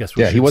revealed. I guess.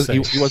 He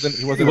wasn't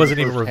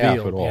even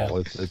revealed at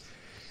all. Yeah.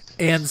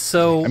 And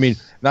so, I mean,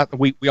 not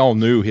we all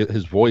knew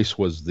his voice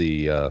was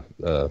the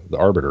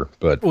Arbiter,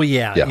 but well,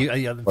 yeah.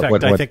 In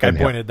fact, I think I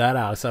pointed that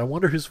out. I said, I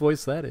wonder whose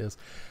voice that is.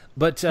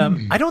 But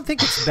I don't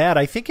think it's bad.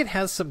 I think it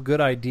has some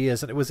good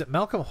ideas. And was it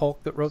Malcolm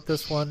Hulke that wrote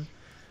this one?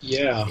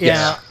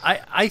 Yeah.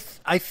 I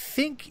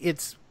think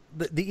it's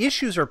the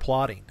issues are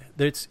plotting.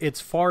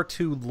 It's far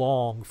too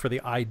long for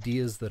the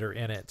ideas that are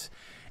in it.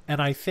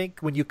 And I think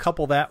when you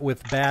couple that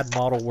with bad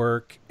model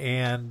work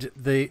and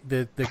the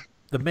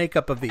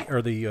makeup of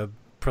the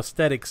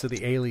prosthetics of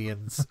the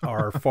aliens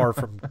are far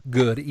from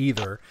good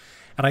either.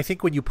 And I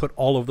think when you put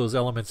all of those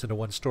elements into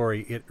one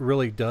story, it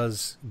really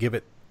does give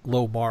it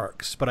low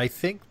marks. But I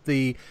think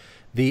the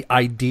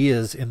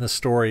ideas in the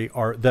story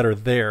are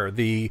there.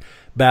 The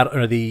battle,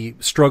 or the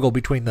struggle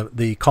between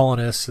the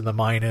colonists and the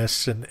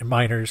miners.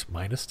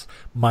 I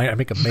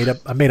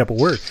made up a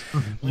word.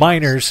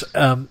 Miners.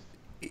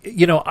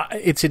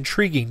 It's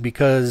intriguing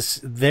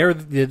because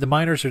the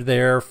miners are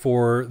there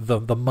for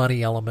the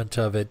money element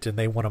of it, and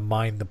they want to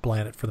mine the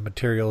planet for the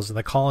materials. And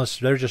the colonists,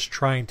 they're just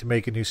trying to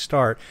make a new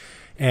start.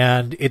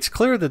 And it's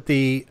clear that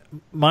the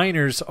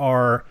miners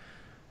are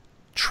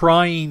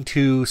trying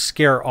to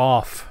scare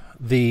off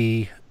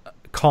the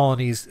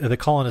colonists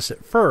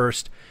at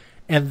first,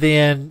 and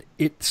then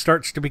it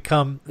starts to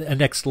become a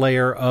next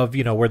layer of,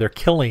 where they're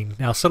killing.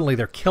 Now suddenly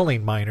they're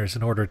killing miners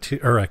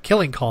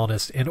killing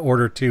colonists in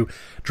order to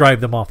drive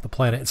them off the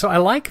planet. And so I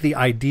like the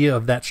idea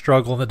of that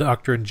struggle, and the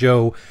Doctor and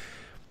Joe.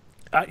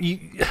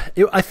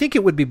 I think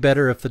it would be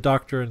better if the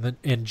Doctor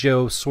and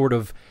Joe sort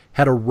of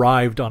had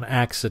arrived on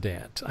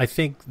accident. I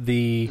think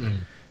the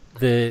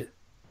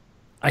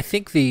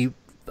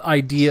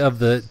idea of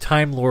the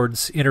Time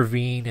Lords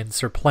intervene and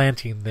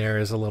supplanting there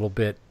is a little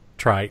bit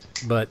trite,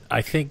 but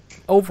I think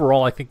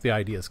overall, the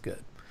idea is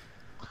good.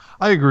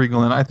 I agree,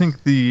 Glenn. I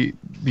think the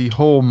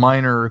whole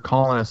minor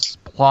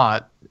colonist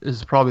plot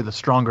is probably the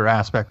stronger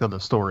aspect of the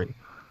story.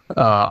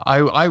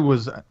 I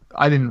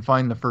didn't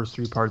find the first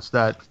 3 parts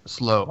that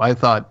slow. I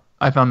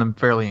found them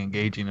fairly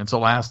engaging. It's the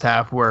last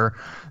half where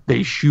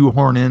they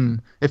shoehorn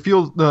in.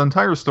 The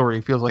entire story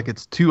feels like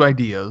it's 2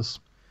 ideas.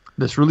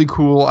 This really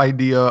cool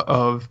idea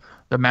of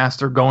the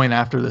Master going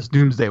after this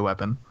doomsday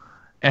weapon,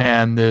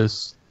 and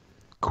this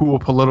cool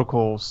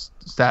political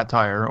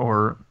satire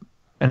or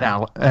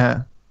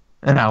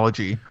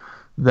analogy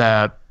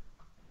that,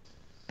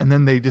 and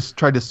then they just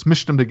tried to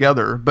smish them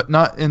together, but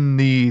not in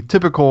the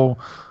typical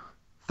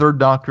Third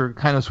Doctor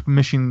kind of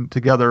smishing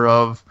together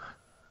of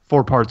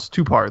 4 parts,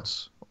 2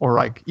 parts, or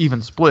like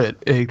even split.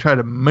 They try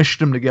to mush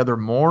them together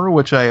more,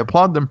 which I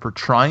applaud them for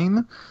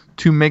trying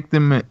to make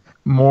them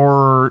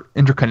more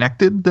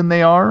interconnected than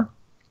they are.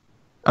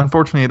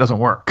 Unfortunately, it doesn't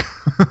work.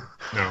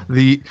 No.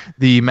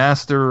 The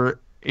Master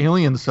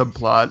alien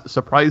subplot,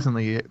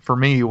 surprisingly for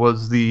me,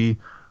 was the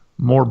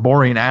more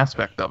boring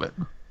aspect of it.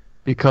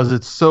 because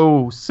it's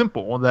so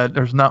simple that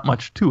there's not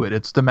much to it.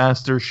 It's the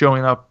Master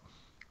showing up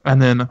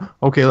and then,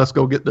 okay, let's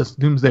go get this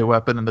doomsday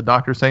weapon, and the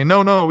Doctor saying,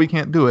 no, we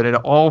can't do it. It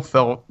all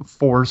felt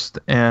forced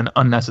and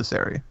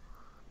unnecessary.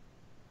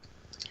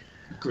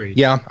 Agreed.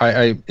 Yeah,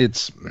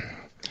 it's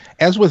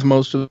as with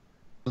most of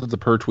the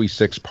Pertwee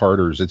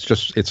 6-parters,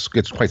 it's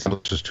quite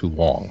simply just too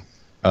long.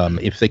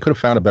 If they could have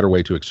found a better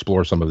way to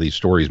explore some of these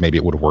stories, maybe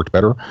it would have worked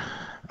better.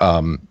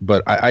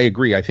 But I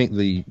agree. I think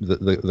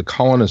the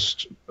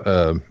colonist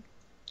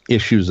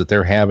issues that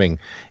they're having,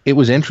 it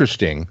was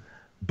interesting,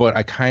 but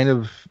I kind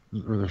of,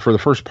 for the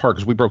first part,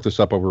 because we broke this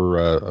up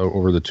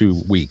over the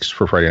 2 weeks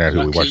for Friday Night Who,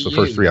 we watched the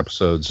first 3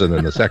 episodes and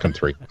then the second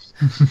 3.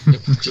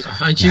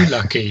 Aren't you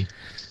lucky?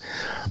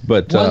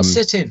 But one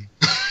sitting.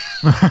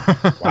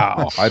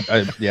 Wow. I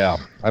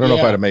don't know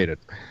if I'd have made it.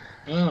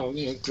 Oh,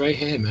 grey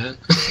hair, man.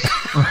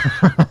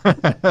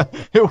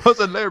 It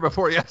wasn't there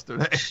before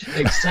yesterday.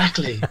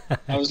 Exactly.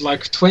 I was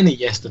like 20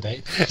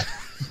 yesterday.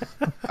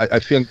 I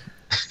think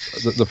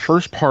the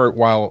first part,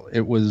 while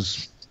it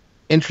was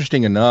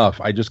interesting enough,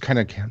 I just kind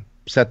of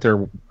sat there,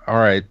 all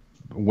right,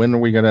 when are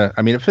we going to...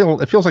 I mean, it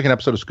feels like an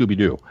episode of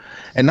Scooby-Doo.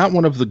 And not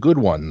one of the good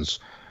ones,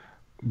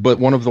 but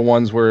one of the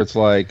ones where it's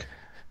like,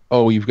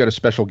 oh, you've got a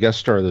special guest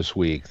star this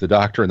week. The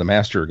Doctor and the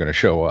Master are going to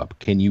show up.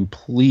 Can you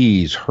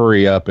please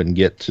hurry up and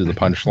get to the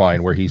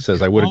punchline where he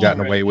says, I would have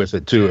gotten away with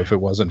it too if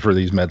it wasn't for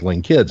these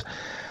meddling kids.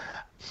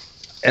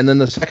 And then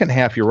the second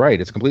half, you're right.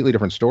 It's a completely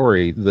different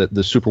story.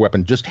 The super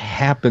weapon just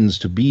happens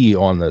to be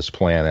on this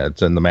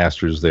planet, and the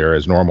Master's there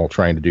as normal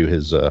trying to do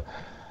his...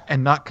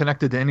 and not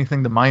connected to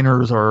anything the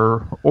miners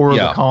or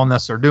the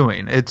colonists are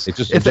doing. If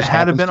it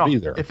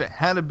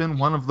had been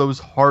one of those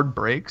hard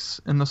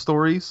breaks in the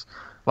stories,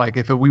 like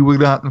if we would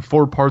have gotten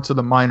 4 parts of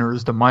the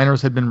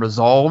miners had been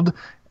resolved,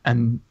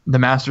 and the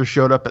Master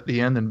showed up at the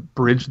end and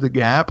bridged the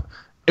gap,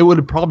 it would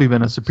have probably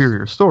been a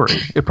superior story.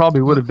 It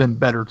probably would have been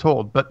better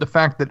told. But the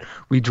fact that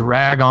we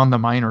drag on the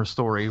miner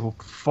story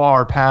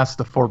far past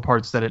the 4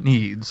 parts that it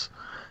needs.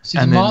 See,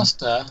 the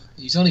Master,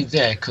 he's only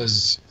there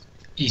because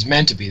he's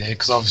meant to be there,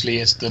 because obviously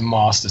it's the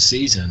Master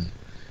season.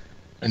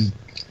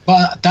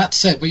 But that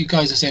said, what you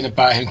guys are saying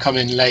about him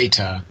coming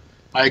later,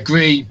 I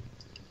agree.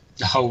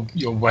 The whole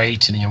you're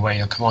waiting and you're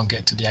waiting, come on,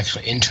 get to the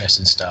actual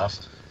interesting stuff,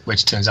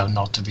 which turns out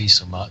not to be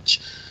so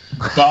much.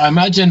 But I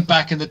imagine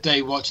back in the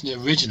day watching it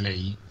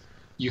originally,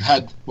 you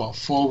had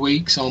 4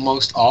 weeks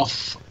almost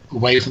off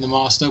away from the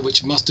Master,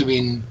 which must have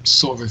been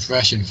sort of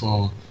refreshing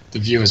for the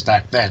viewers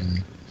back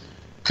then,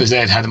 because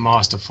they had a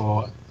Master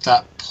for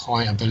that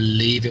point. I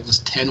believe it was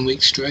 10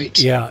 weeks straight.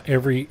 Yeah,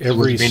 every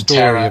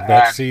story of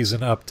that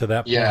season up to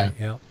that point.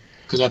 Yeah.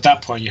 Because at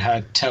that point you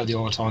had Tell the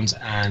Autons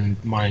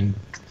and Mind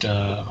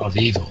of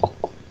Evil,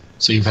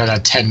 so you've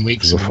had 10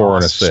 weeks. A 4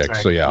 and a 6,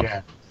 straight. So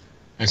yeah.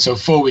 And so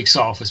 4 weeks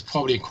off was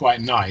probably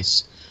quite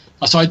nice.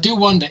 So I do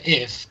wonder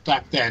if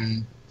back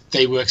then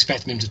they were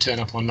expecting him to turn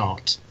up or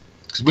not,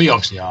 because we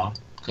obviously are,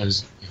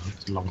 because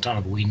it's a long time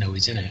ago, we know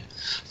he's in it.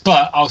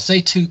 But I'll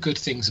say 2 good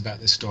things about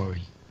this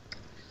story,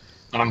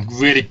 and I'm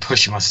really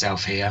pushing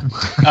myself here.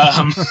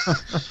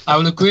 I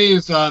will agree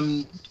with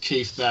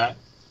Keith that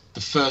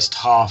the first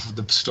half of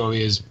the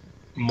story is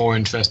more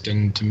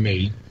interesting to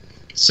me.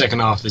 Second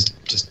half is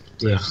just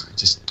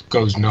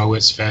goes nowhere.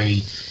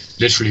 It's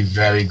literally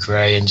very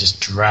grey and just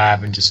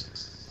drab and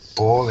just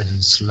boring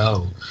and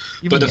slow.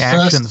 Even the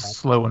action's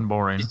slow and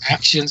boring. The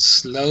action's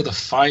slow. The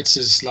fights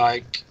is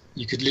like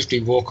you could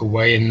literally walk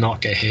away and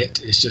not get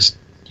hit. It's just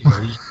you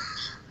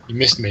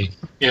missed me.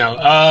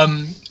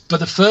 But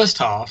the first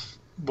half,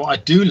 what I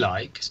do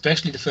like,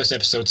 especially the first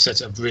episode,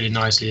 sets up really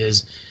nicely.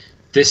 Is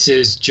this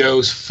is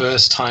Jo's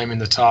first time in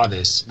the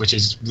TARDIS, which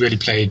is really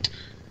played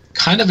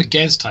kind of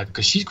against type,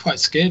 because she's quite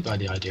scared by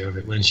the idea of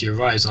it when she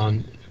arrives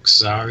on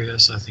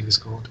Xarius, I think it's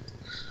called.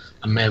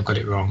 I may have got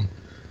it wrong.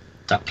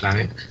 That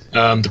planet.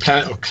 The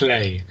planet of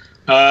clay.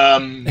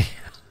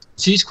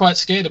 She's quite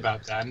scared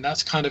about that, and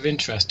that's kind of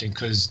interesting,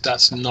 because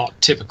that's not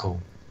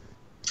typical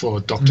for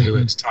Doctor Who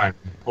at the time,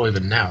 or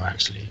even now,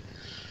 actually.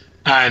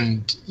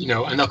 And,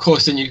 and of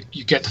course then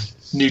you get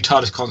the new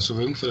TARDIS console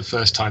room for the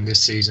first time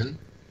this season,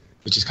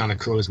 which is kind of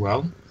cool as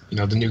well.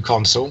 The new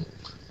console,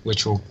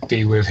 which will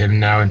be with him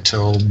now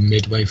until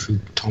midway through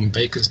Tom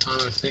Baker's time,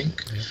 I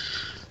think.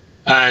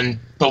 Yeah.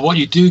 But what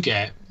you do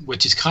get,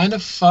 which is kind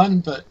of fun,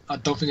 but I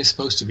don't think it's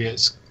supposed to be,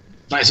 it's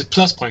a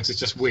plus point, 'cause it's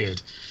just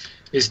weird,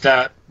 is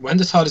that when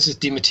the TARDIS is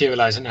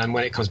dematerializing and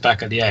when it comes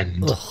back at the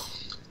end,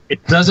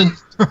 it doesn't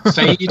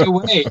fade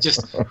away. It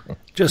just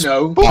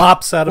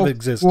pops out of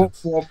existence.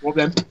 What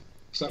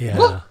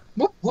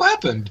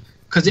happened?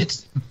 Because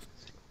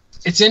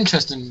it's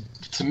interesting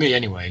to me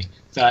anyway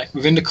that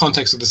within the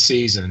context of the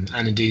season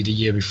and indeed the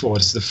year before,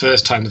 this is the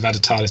first time they've had a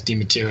TARDIS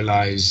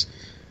dematerialize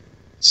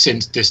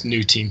since this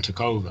new team took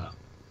over.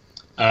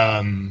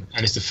 And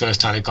it's the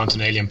first time they've gone to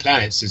an alien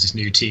planet since this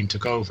new team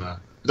took over.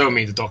 I don't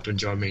mean the Doctor and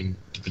Joe, I mean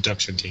the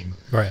production team.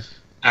 Right.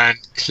 And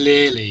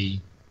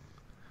clearly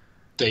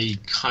they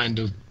kind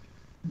of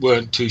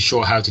weren't too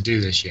sure how to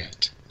do this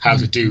yet. How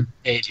to do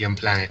alien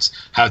planets,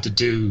 how to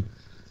do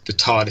the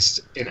TARDIS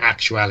in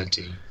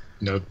actuality.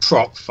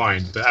 prop,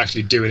 fine, but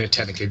actually doing it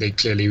technically, they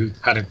clearly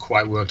hadn't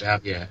quite worked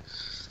out yet.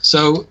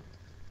 So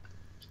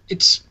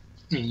it's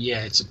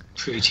a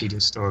pretty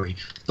tedious story.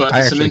 But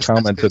I actually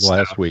commented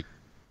last week.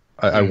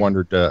 I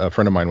wondered, a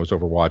friend of mine was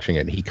over watching it,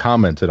 and he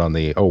commented on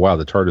oh, wow,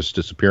 the TARDIS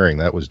disappearing.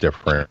 That was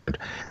different.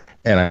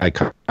 And I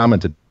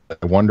commented,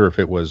 I wonder if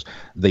it was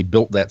they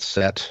built that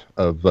set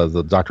of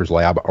the doctor's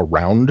lab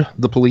around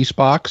the police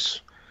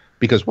box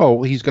because,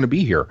 well, he's going to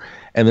be here.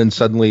 And then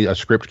suddenly a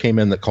script came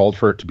in that called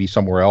for it to be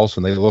somewhere else,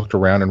 and they looked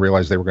around and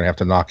realized they were going to have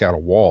to knock out a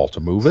wall to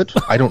move it.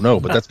 I don't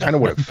know, but that's kind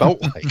of what it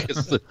felt like.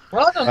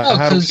 Well, I don't know.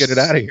 How do we get it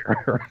out of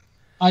here?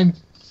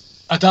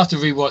 I'd have to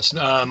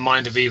rewatch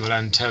Mind of Evil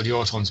and Tell the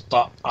Autons,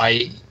 but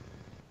I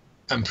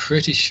am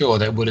pretty sure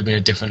there would have been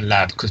a different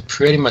lab because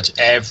pretty much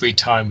every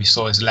time we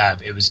saw his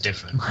lab, it was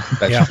different.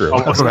 That's true.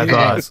 That's what I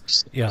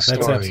thought. Yeah, that's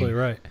absolutely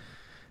right.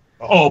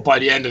 Oh, by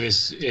the end of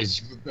his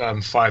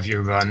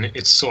 5-year run,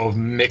 it's sort of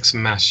mix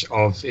mash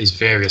of his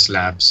various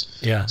labs.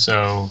 Yeah.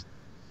 So,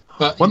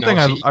 but one thing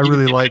I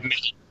really like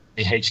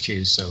the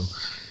HQs. So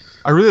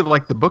I really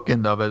like the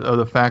bookend of it, of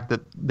the fact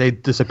that they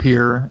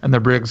disappear and the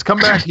Briggs come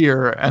back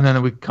here, and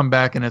then we come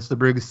back and it's the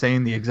Briggs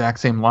saying the exact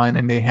same line,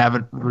 and they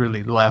haven't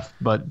really left,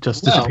 but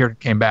just disappeared and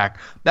came back.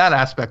 That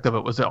aspect of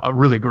it was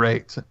really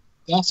great.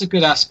 That's a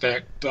good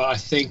aspect, but I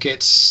think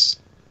it's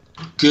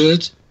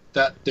good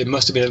that there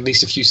must have been at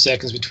least a few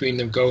seconds between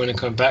them going and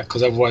coming back,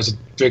 because otherwise the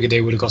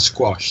Brigadier would have got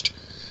squashed.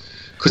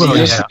 Because he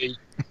literally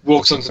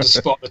walks onto the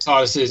spot the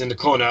TARDIS is in the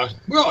corner.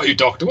 Where are you,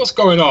 Doctor? What's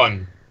going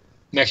on?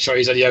 Next shot,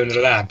 he's at the owner of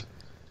the lab.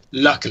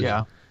 Luckily.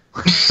 Yeah.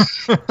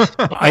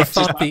 I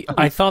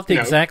thought the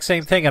exact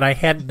same thing, and I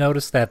hadn't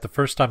noticed that the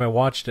first time I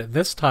watched it.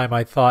 This time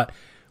I thought,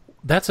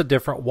 that's a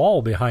different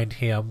wall behind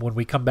him when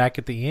we come back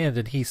at the end,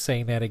 and he's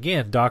saying that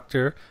again,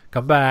 Doctor,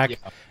 come back. Yeah.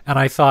 And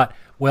I thought,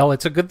 well,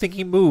 it's a good thing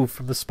he moved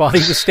from the spot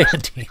he was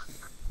standing.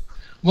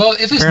 Well,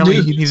 if it's apparently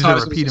new, he needed to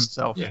repeat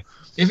himself. Yeah.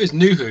 If it's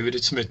new who, it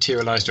had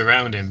materialized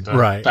around him,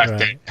 but back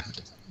then,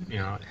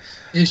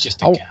 it was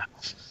just a gap.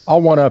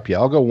 I'll one up you.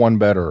 I'll go one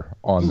better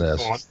on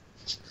this.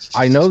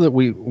 I know that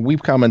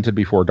we've commented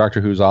before,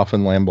 Doctor Who's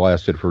often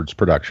lambasted for its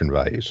production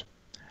values.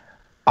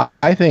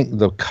 I think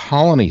the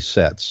colony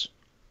sets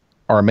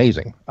are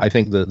amazing. I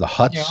think the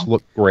huts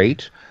look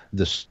great.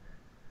 The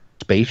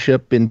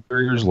spaceship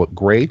interiors look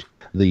great.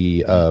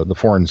 The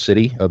foreign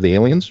city of the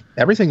aliens,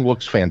 everything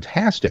looks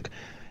fantastic.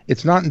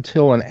 It's not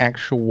until an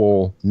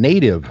actual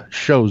native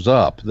shows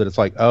up that it's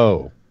like,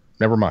 oh,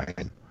 never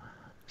mind.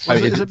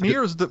 Is it me,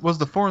 or was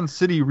the foreign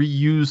city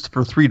reused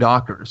for 3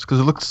 Doctors? Because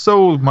it looks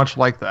so much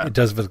like that. It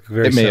does look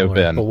very similar. It may have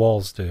been. The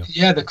walls do.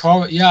 Yeah,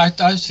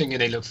 I was thinking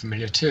they look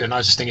familiar too, and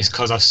I just think it's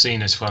because I've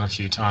seen this one a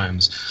few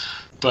times.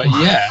 But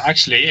yeah,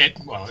 actually,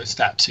 it's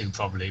that too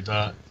probably.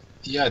 But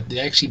yeah, they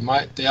are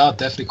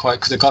definitely quite,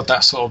 because they've got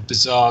that sort of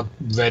bizarre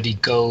ready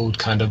gold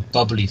kind of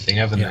bubbly thing,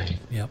 haven't they?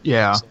 Yep.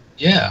 Yeah. So,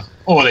 yeah.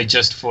 Or they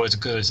just thought it's a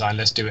good design,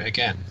 let's do it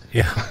again.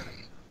 Yeah.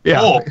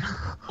 Yeah. Or it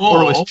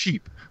was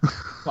cheap.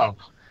 Well.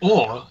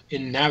 Or,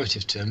 in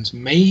narrative terms,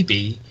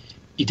 maybe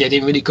they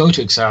didn't really go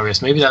to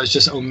Xarius. Maybe that was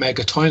just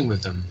Omega toying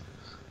with them.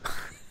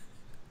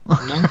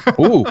 No?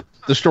 Ooh,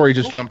 the story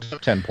just jumped up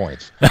 10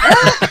 points.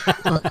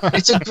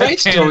 It's a great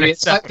story.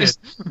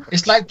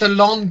 It's like the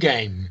long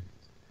game.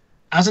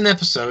 As an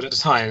episode at the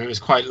time, it was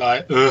quite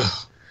like, ugh.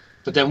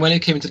 But then when it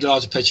came into the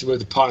larger picture with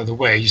the part of the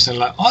way, you sound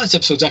like, oh, this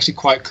episode's actually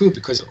quite cool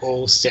because it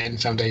all set in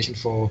foundation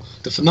for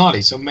the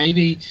finale. So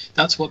maybe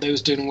that's what they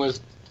was doing with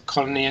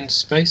Colony in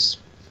Space.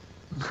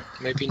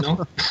 Maybe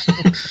not.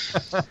 I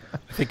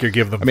think you're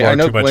giving them far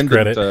too much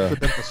credit. It's a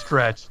bit of a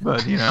stretch,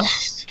 but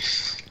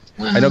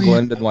I know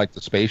Glenn didn't like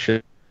the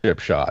spaceship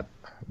shot,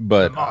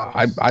 but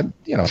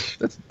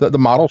that's the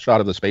model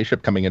shot of the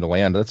spaceship coming into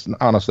land. That's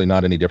honestly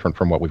not any different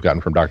from what we've gotten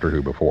from Doctor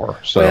Who before.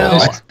 So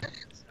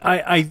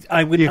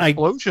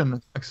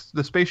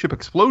the spaceship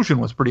explosion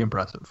was pretty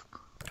impressive.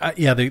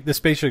 The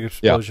spaceship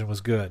explosion was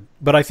good.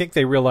 But I think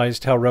they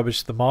realized how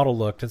rubbish the model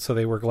looked, and so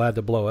they were glad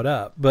to blow it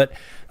up. But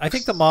I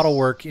think the model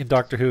work in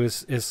Doctor Who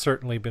has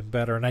certainly been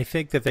better, and I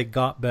think that they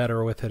got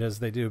better with it as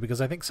they do, because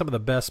I think some of the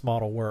best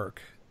model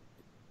work,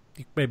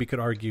 you maybe could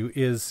argue,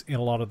 is in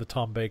a lot of the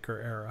Tom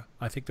Baker era.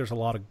 I think there's a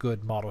lot of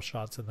good model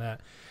shots in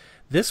that.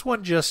 This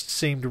one just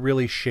seemed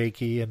really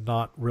shaky and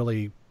not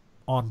really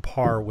on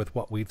par with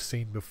what we've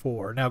seen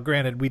before. Now,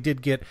 granted, we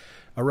did get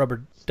a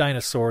rubber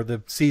dinosaur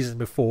the season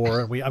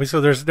before, and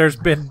so there's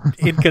been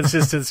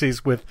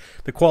inconsistencies with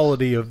the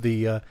quality of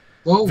the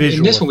visual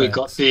in this effects. one we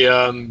got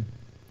the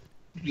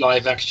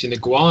live action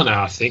iguana,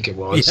 I think it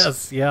was.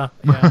 Yes, yeah.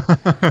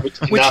 Which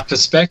that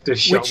perspective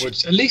shot,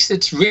 which at least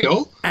it's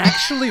real.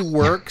 Actually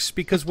works,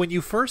 because when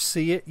you first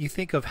see it, you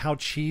think of how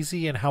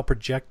cheesy and how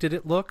projected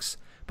it looks.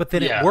 But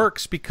then it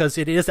works because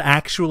it is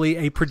actually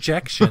a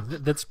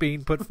projection that's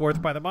being put forth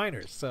by the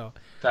miners. So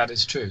that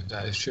is true.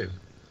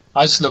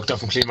 I just looked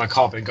up and cleaned my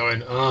carpet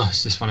going, oh,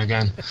 it's this one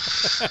again.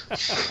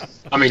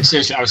 I mean,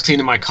 seriously, I was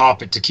cleaning my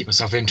carpet to keep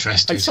myself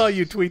interested. I saw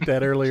you tweet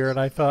that earlier, and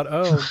I thought,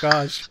 oh,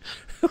 gosh.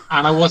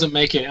 And I wasn't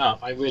making it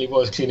up. I really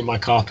was cleaning my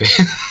carpet.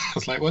 I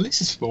was like, well,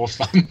 this is more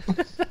fun.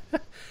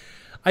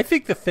 I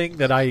think the thing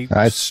that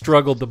I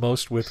struggled the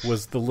most with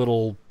was the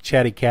little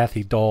Chatty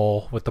Cathy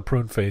doll with the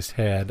prune-faced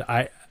head.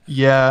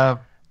 Yeah.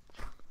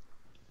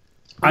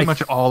 Pretty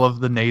much all of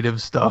the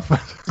native stuff I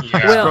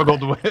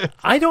struggled with.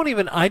 I don't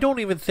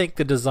even think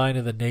the design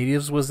of the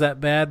natives was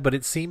that bad, but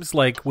it seems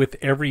like with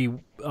every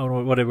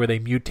whatever they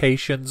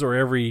mutations or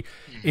every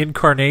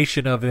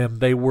incarnation of them,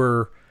 they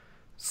were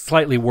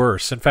slightly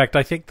worse. In fact,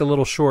 I think the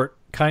little shorter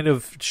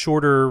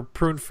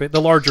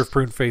the larger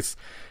prune face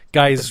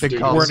guys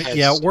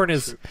weren't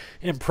as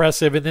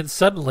impressive. And then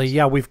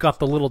suddenly, we've got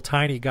the little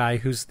tiny guy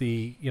who's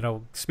the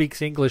speaks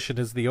English and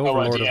is the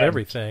overlord of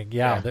everything.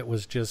 That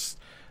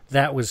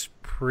was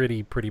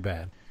pretty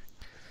bad.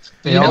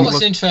 You know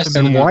what's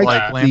interesting? And why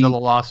like Land of the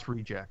Lost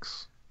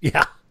Rejects?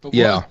 Yeah.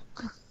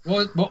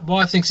 What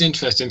I think is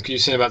interesting, because you're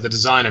saying about the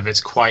design of it's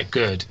quite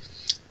good.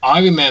 I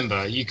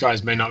remember, you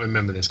guys may not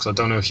remember this, because I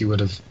don't know if you would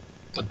have.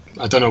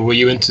 I don't know, were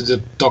you into the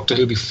Doctor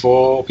Who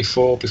before?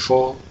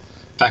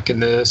 Back in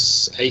the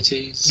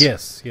 80s?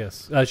 Yes.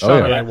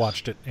 Sean and I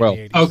watched it in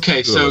the 80s.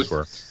 Okay,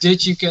 so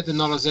did you get the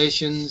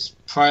novelizations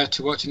prior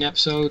to watching the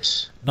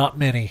episodes? Not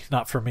many,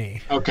 not for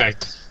me. Okay,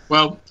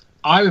 well,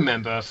 I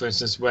remember, for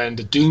instance, when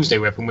the Doomsday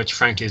Weapon, which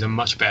frankly is a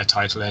much better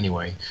title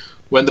anyway,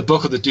 when the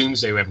book of the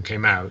Doomsday Weapon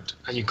came out,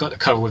 and you got the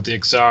cover with the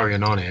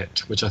Exarian on it,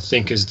 which I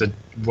think is the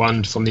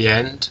one from the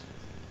end.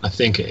 I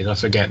think it is, I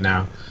forget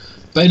now.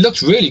 But it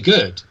looks really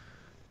good.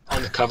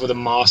 On the cover, the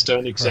Master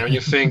and the Exarian,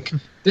 you think,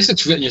 this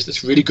looks really,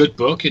 it's a really good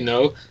book, And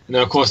then,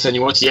 of course, then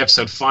you watch the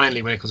episode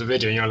finally when it comes to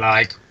video, and you're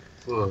like,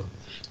 oh,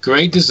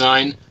 great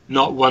design,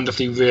 not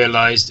wonderfully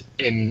realized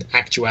in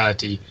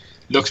actuality.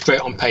 Looks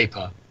great on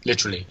paper.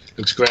 Literally,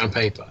 looks great on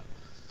paper.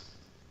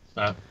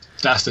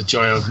 That's the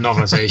joy of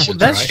novelization. Well,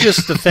 that's right?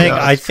 just the thing.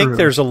 I think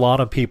there's a lot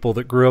of people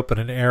that grew up in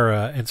an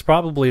era, and it's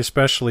probably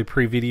especially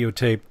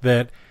pre-videotape,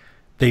 that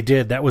they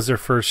did. That was their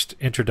first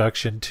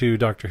introduction to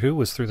Doctor Who,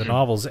 was through the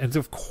novels. And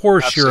of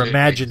course, your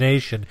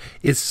imagination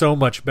is so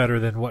much better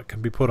than what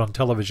can be put on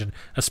television,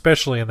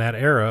 especially in that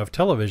era of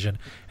television.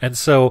 And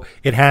so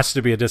it has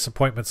to be a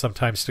disappointment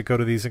sometimes to go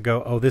to these and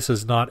go, oh, this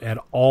is not at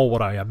all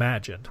what I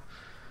imagined.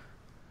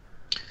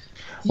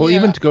 Well,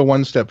 even to go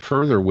one step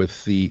further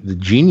with the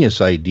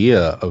genius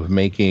idea of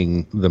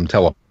making them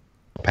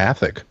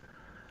telepathic.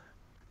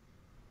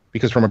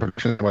 Because from a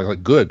production, I was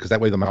like, good, because that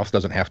way the mouth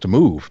doesn't have to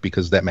move,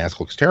 because that mask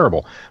looks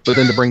terrible. But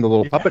then to bring the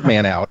little puppet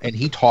man out, and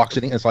he talks,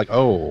 and it's like,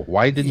 oh,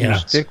 why didn't you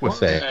stick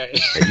with that?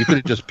 You could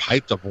have just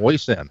piped a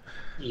voice in.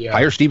 Yeah.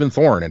 Hire Stephen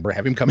Thorne and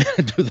have him come in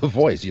and do the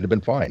voice. You'd have been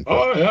fine.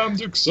 I am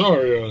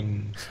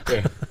Dixarian.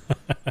 Yeah.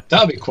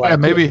 That would be quite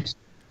maybe. good.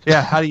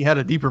 Yeah, had he had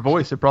a deeper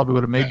voice, it probably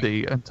would have made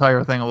the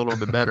entire thing a little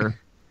bit better.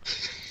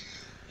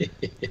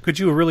 Could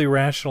you have really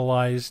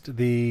rationalized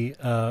the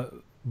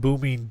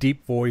booming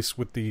deep voice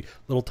with the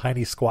little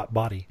tiny squat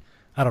body?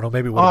 I don't know,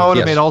 maybe. It would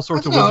have made all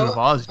sorts of Wizard of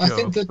Oz jokes. I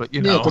think that, but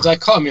the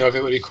dichotomy of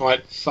it would be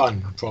quite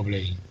fun,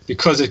 probably,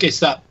 because it's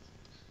that.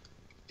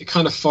 It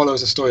kind of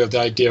follows the story of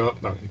the idea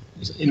of, well,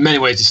 in many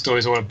ways, the story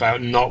is all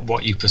about not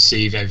what you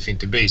perceive everything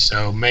to be.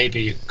 So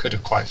maybe it could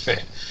have quite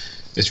fit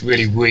this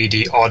really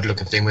weedy,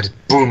 odd-looking thing with a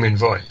booming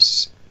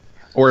voice.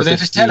 But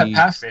if it's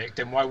telepathic,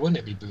 then why wouldn't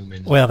it be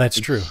booming? Well, that's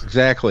true.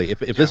 Exactly. If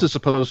this is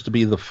supposed to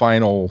be the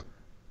final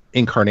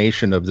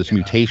incarnation of this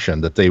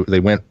mutation that they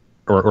went,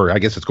 or I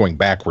guess it's going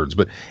backwards,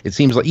 but it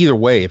seems like either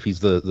way, if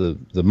he's the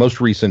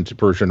most recent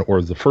version or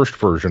the first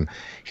version,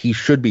 he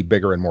should be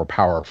bigger and more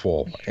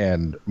powerful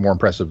and more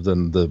impressive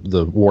than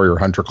the warrior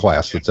hunter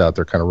class that's out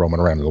there kind of roaming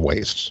around in the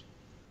wastes.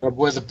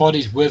 Where the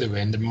body's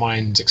withering, the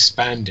mind's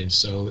expanding,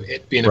 so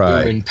it being a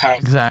booming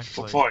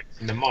powerful voice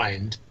in the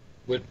mind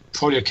would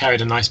probably have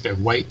carried a nice bit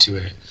of weight to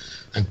it,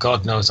 and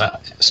God knows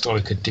that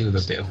story could do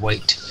with a bit of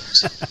weight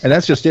to it. And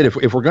that's just it.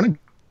 If we're going to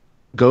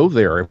go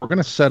there, if we're going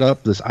to set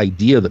up this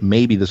idea that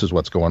maybe this is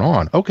what's going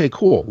on, okay,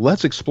 cool,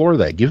 let's explore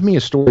that. Give me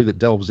a story that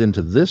delves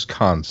into this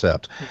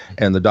concept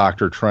and the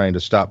Doctor trying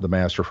to stop the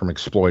Master from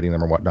exploiting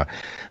them or whatnot.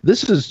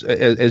 This is,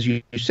 as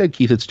you said,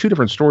 Keith, it's two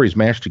different stories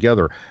mashed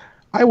together.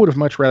 I would have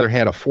much rather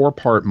had a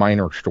 4-part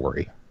minor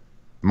story.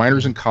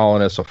 Miners and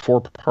colonists, a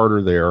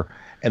 4-parter there,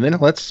 and then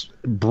let's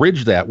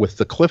bridge that with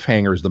the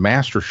cliffhangers, the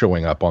Master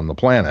showing up on the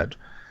planet,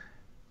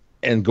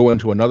 and go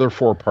into another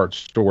 4-part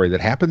story that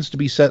happens to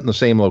be set in the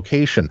same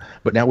location,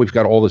 but now we've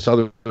got all this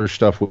other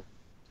stuff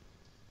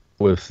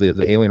with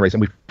the alien race,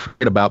 and we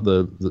forget about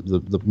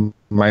the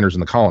miners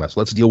and the colonists.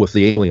 Let's deal with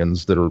the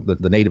aliens that are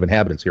the native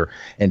inhabitants here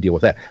and deal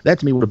with that. That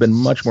to me would have been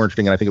much more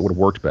interesting, and I think it would have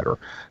worked better.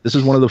 This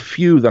is one of the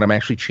few that I'm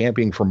actually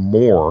championing for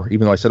more,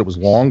 even though I said it was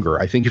longer.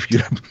 I think if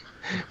you'd have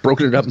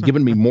broken it up and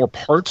given me more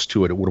parts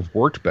to it, it would have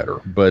worked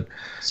better. But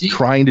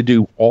trying to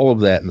do all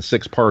of that in the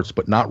 6 parts,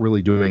 but not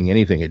really doing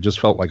anything, it just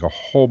felt like a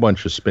whole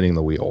bunch of spinning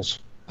the wheels.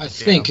 I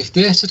think if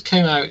this had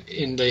came out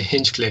in the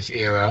Hinchcliffe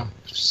era,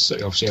 so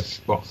obviously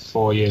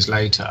 4 years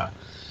later,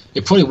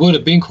 it probably would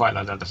have been quite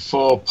like that. The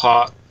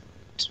 4-part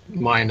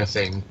minor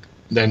thing,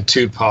 then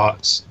 2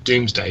 parts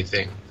Doomsday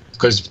thing.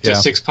 Because the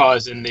 6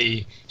 parts in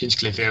the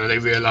Hinchcliffe era, they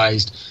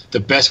realised the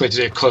best way to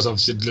do it, because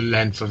obviously the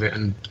length of it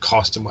and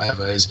cost and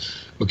whatever, is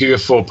we'll give you a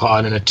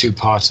 4-part and then a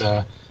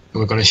 2-parter and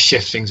we're going to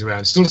shift things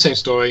around. Still the same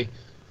story,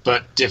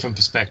 but different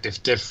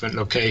perspective, different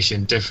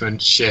location,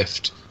 different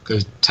shift.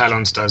 Because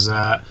Talons does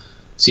that,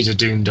 Seeds of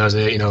Doom does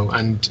it,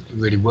 and it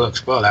really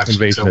works well. Actually,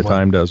 Invasion of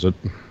Time does it.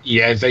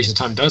 Yeah, Invasion of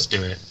Time does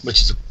do it,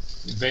 which is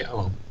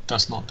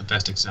that's not the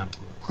best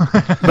example.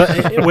 But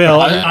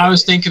I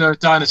was thinking of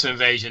Dinosaur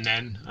Invasion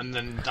then, and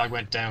then I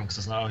went down because I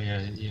was like,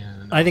 oh yeah.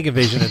 No. I think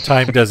Invasion of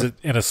Time does it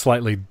in a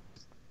slightly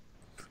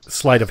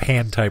sleight of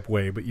hand type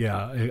way, but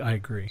yeah, I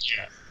agree.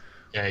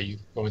 Yeah, you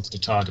go into the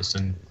TARDIS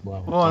and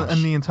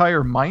and the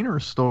entire Minor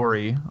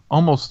story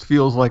almost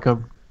feels like a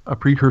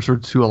precursor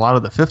to a lot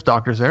of the Fifth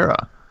Doctor's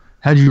era.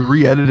 Had you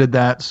re-edited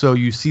that so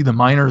you see the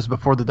Minors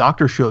before the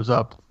Doctor shows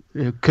up,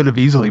 it could have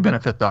easily been a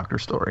Fifth Doctor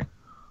story.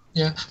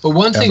 Yeah, but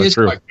one thing is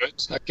true. quite good.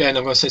 Again,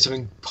 I'm going to say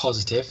something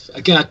positive.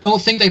 Again, I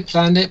don't think they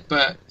planned it,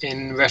 but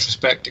in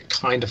retrospect, it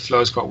kind of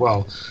flows quite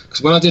well.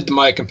 Because when I did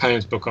My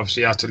Companions book,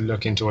 obviously I had to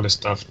look into all this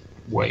stuff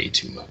way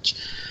too much,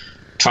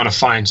 trying to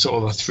find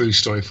sort of a through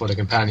story for the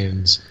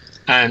companions.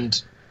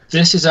 And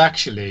this is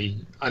actually,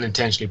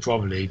 unintentionally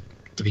probably,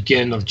 the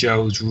beginning of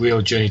Jo's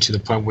real journey to the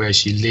point where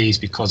she leaves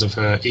because of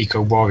her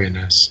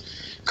eco-warriorness.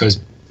 Because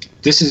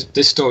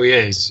this story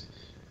is,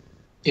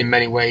 in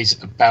many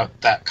ways, about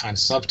that kind of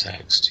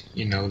subtext.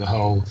 The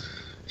whole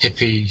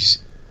hippies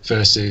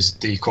versus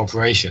the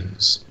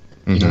corporations.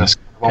 Mm-hmm. That's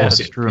almost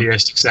the true.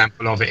 clearest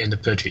example of it in the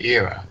Poetry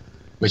era,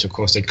 which of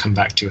course they come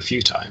back to a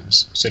few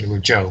times. So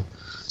with Jo.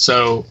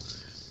 So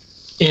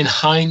in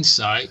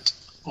hindsight,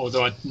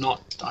 although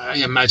I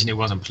imagine it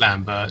wasn't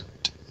planned, but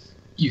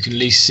you can at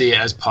least see it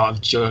as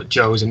part of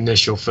Jo's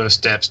initial first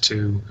steps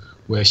to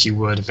where she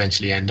would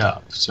eventually end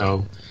up.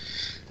 So,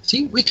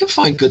 see, we can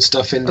find good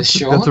stuff in this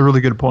show. That's a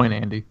really good point,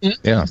 Andy.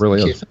 Yeah, it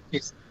really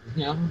is.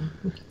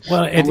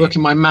 Well, I'm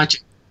working my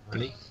magic,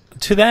 really.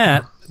 To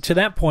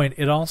that point,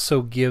 it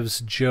also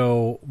gives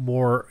Jo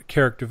more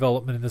character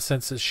development in the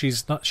sense that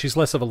she's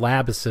less of a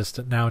lab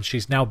assistant now, and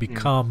she's now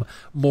become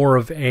more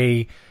of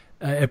a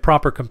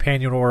proper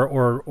companion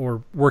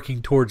or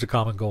working towards a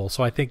common goal.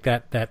 So I think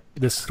that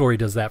this story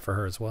does that for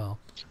her as well.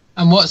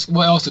 And what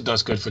also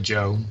does good for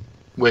Jo,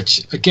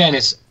 which again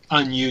is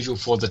unusual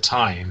for the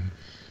time.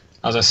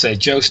 As I said,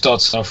 Jo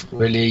starts off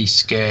really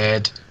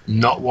scared,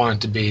 not wanting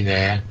to be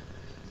there,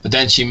 but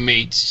then she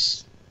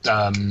meets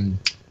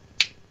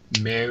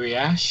Mary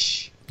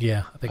Ash.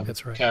 Yeah, I think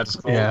that's right.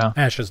 Yeah.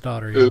 Ash's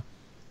daughter.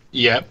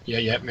 Yeah.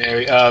 Yep,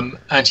 Mary.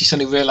 And she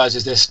suddenly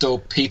realizes there's still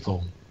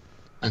people,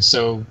 and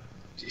so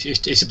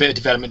it's a bit of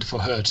development for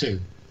her too.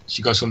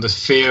 She goes from the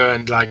fear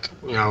and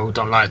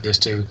don't like this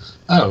to,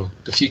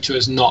 the future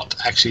is not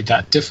actually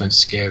that different,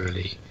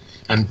 scarily,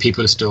 and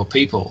people are still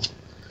people.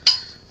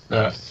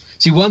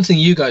 See, one thing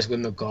you guys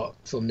wouldn't have got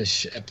from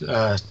this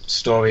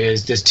story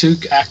is there's two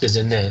actors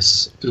in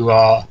this who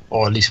are,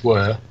 or at least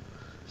were,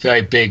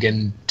 very big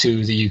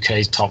into the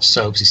UK's top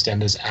soaps,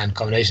 EastEnders, and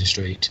Coronation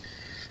Street.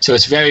 So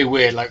it's very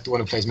weird, like the one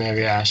who plays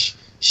Mary Ash,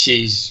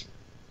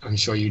 I'm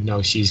sure you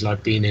know she's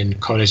been in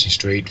Coronation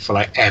Street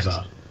for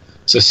ever.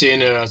 So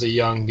seeing her as a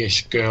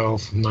youngish girl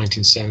from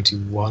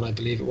 1971, I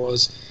believe it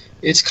was,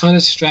 it's kind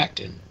of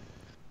distracting.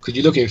 Because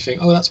you look at it and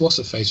think, that's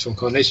what's-her-face from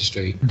Coronation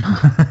Street.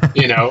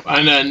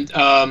 And then,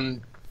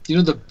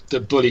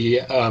 the bully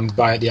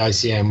guy at the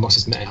ICM, what's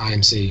his name,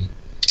 IMC?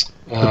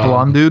 The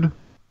blonde dude?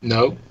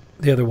 No.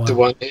 The other one. The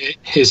one,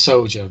 his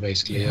soldier,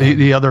 basically.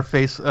 The other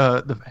face,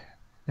 the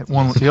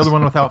other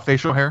one without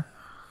facial hair?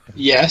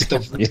 Yes,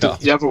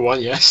 the other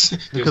one, yes.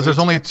 Because there's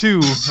only two,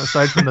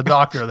 aside from the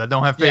Doctor, that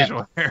don't have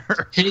facial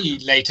hair. He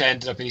later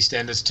ended up in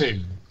EastEnders too.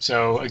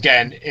 So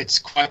again,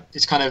 it's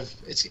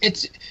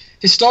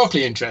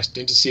historically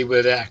interesting to see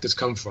where the actors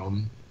come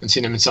from and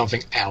seeing them in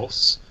something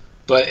else.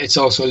 But it's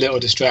also a little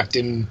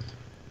distracting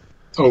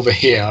over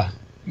here,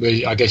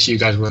 where I guess you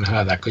guys wouldn't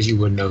have that because you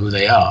wouldn't know who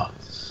they are.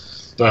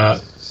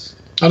 But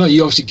I know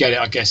you obviously get it,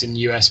 I guess, in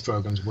US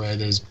programs where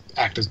there's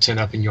actors turn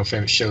up in your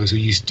favorite shows who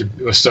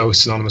were so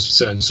synonymous with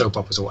certain soap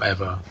operas or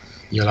whatever.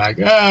 You're like,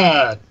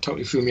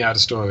 totally threw me out of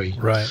the story.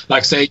 Right.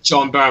 Like, say,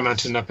 John Barrowman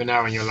turned up in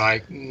Arrow, and you're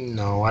like,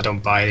 no, I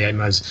don't buy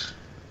him as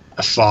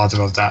a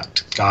father of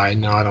that guy.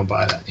 No, I don't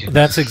buy that.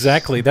 That's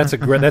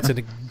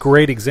a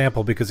great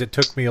example, because it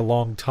took me a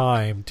long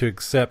time to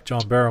accept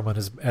John Barrowman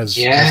as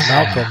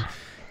Malcolm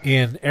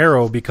in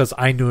Arrow, because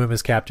I knew him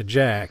as Captain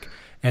Jack.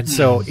 And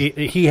so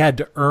he had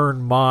to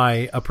earn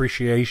my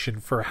appreciation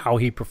for how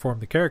he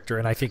performed the character,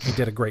 and I think he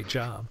did a great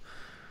job.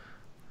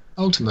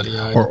 Ultimately,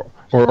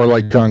 or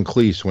like John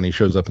Cleese when he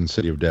shows up in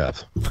City of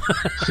Death.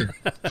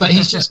 But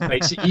he's just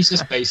playing John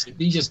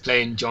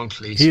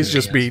Cleese. He's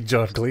just being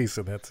John Cleese,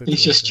 and that's it.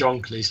 He's just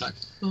John Cleese,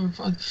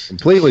 fine.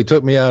 Completely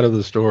took me out of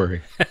the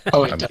story.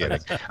 I'm kidding.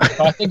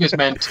 I think it's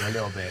meant to a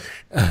little bit.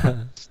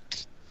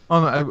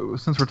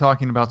 Since we're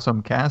talking about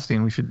some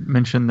casting, we should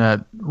mention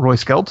that Roy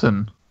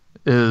Skelton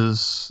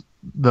is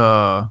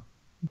the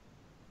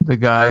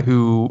guy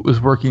who was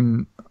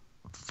working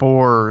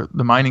for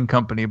the mining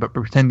company but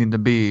pretending to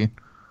be.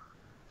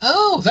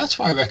 Oh, that's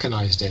why I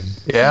recognized him.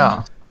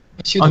 Yeah.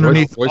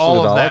 Underneath Voice all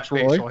of of that Daleks,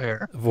 Roy? facial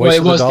hair. Voice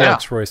of the Daleks,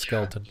 that. Roy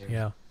Skelton.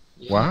 Yeah.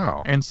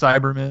 Wow. And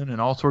Cybermen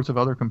and all sorts of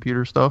other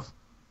computer stuff.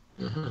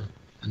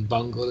 And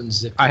bungle and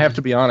zip. I have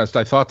to be honest.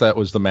 I thought that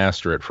was the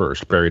master at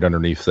first, buried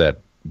underneath that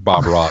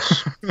Bob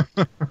Ross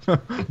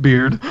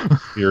beard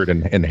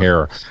and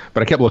hair.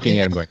 But I kept looking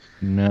at him, going,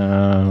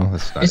 "No,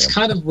 that's not It's him."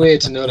 kind of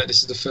weird to know that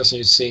this is the first time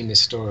you've seen this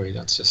story.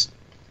 That's just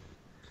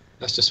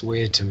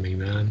weird to me,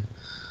 man.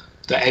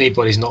 That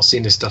anybody's not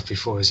seen this stuff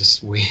before is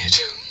just weird.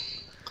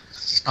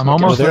 I'm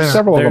almost there. There's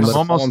several of them that I'm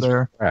have almost fallen through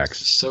there. the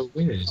cracks. It's so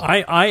weird.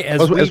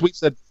 As we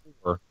said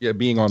before,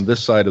 being on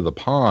this side of the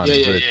pond,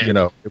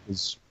 it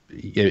was.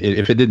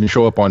 If it didn't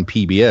show up on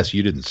PBS,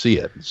 you didn't see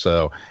it.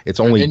 So it's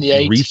only in the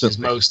 80s, recently. it's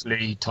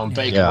mostly Tom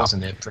Baker,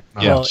 wasn't it? Pretty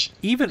much. Well,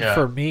 even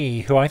for me,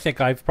 who I think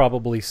I've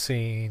probably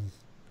seen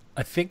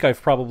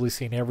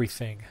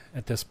everything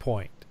at this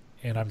point,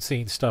 and I'm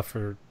seeing stuff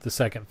for the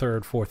second,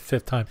 third, fourth,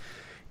 fifth time.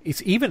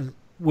 It's even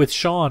with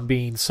Sean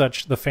being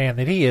such the fan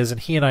that he is,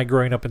 and he and I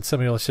growing up in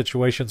similar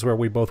situations where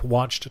we both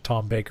watched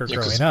Tom Baker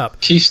growing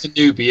up. Keith's the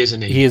newbie,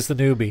 isn't he? He is the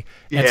newbie.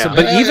 Yeah. And so,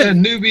 but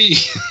even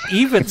newbie.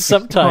 even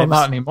sometimes, well,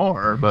 not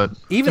anymore, but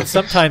even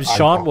sometimes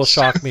Sean will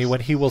shock me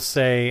when he will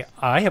say,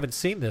 "I haven't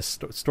seen this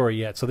story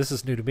yet, so this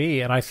is new to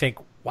me," and I think,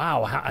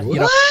 "Wow,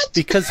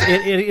 because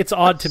it's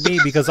odd to me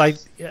because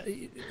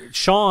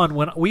Sean,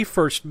 when we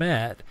first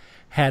met,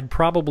 had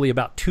probably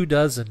about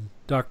 24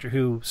 Doctor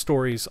Who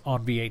stories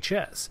on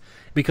VHS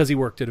because he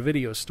worked at a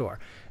video store,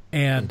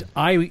 and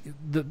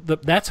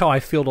that's how I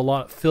filled a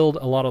lot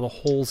of the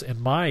holes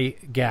in my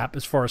gap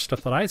as far as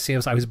stuff that I'd seen.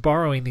 Was I was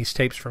borrowing these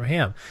tapes from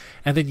him,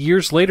 and then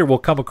years later we'll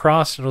come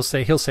across and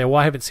he'll say, "Well,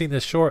 I haven't seen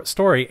this short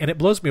story," and it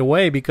blows me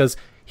away because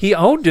he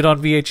owned it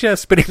on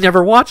VHS, but he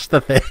never watched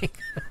the thing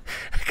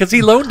because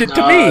he loaned it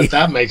to me.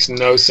 That makes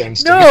no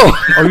sense. No. To me.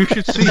 Oh, you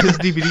should see his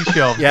DVD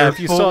shelf. Yeah, They're if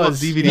you full saw of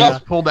his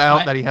DVDs pulled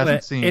out that he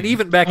hasn't seen. And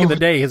even back in the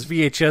day, his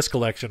VHS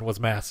collection was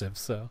massive.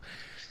 So,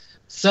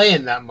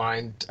 saying that,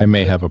 mind, I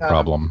may have a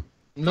problem.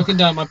 I'm looking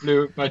down my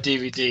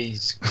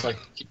DVDs because I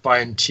keep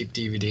buying cheap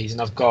DVDs,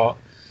 and I've got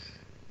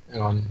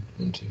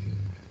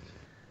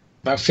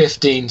about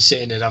 15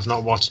 sitting there that I've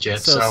not watched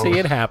yet. So see,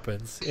 it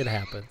happens. It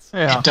happens.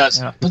 Yeah, it does.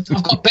 yeah. But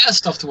I've got better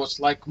stuff to watch,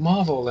 like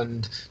Marvel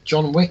and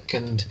John Wick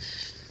and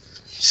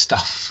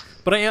stuff.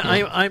 But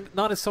I'm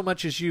not as so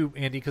much as you,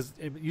 Andy, because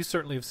you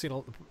certainly have seen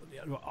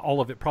all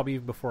of it, probably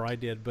even before I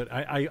did. But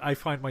I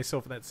find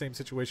myself in that same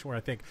situation where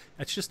I think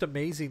it's just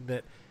amazing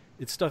that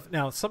it's stuff.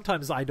 Now,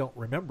 sometimes I don't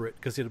remember it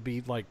because it'll be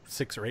like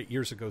 6 or 8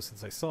 years ago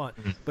since I saw it.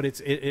 But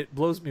it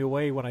blows me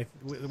away when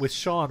with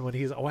Sean when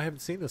he's, I haven't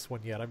seen this one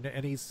yet,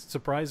 and he's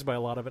surprised by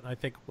a lot of it. And I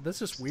think, well,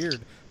 this is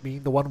weird,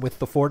 being the one with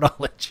the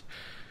foreknowledge.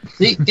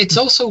 It's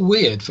also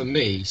weird for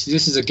me. See,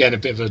 this is again a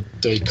bit of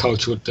the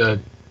cultural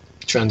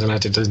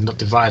transatlantic does not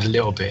divide a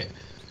little bit.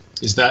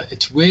 Is that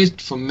it's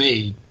weird for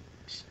me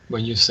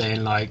when you're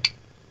saying like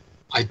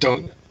I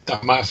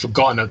might have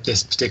forgotten of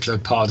this particular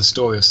part of the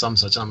story or some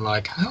such. I'm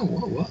like,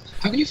 what?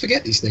 How can you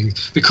forget these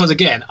things? Because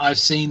again, I've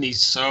seen these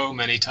so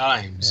many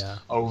times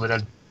over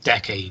the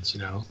decades,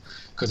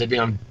 because they've been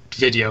on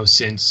video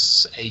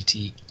since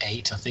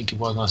 '88, I think it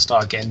was when I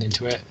started getting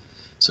into it.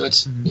 So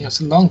it's it's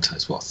a long time.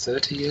 It's what,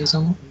 30 years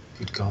old?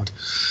 Good God.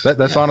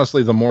 That's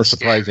honestly the more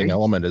surprising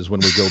element is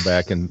when we go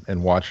back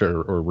and watch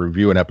or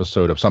review an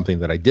episode of something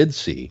that I did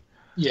see.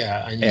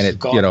 Yeah, and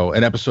it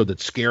an episode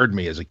that scared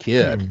me as a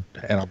kid,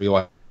 and I'll be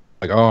like,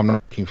 oh, I'm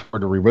not looking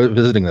forward to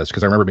revisiting this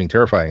because I remember being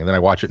terrifying, and then I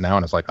watch it now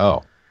and it's like,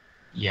 oh,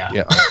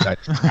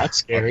 that's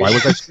scary. Why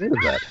was I scared of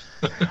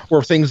that?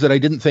 Or things that I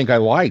didn't think I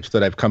liked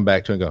that I've come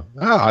back to and go,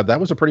 that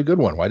was a pretty good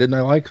one. Why didn't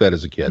I like that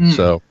as a kid?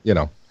 So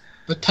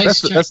but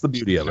that's the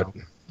beauty of it.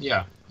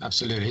 Yeah,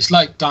 absolutely. It's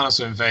like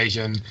Dinosaur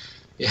Invasion.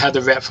 It had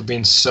the rep for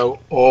being so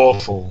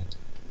awful.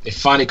 It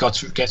finally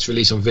gets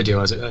released on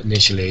video as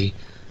initially,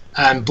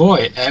 and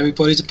boy,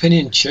 everybody's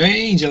opinion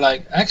changed. You're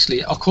like,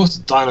 actually, of course,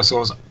 the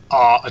dinosaurs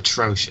are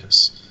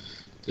atrocious.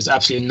 There's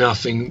absolutely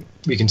nothing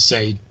we can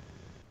say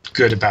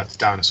good about the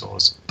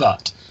dinosaurs,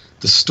 but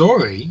the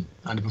story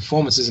and the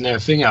performances and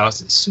everything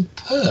else is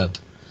superb,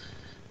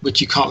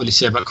 which you can't really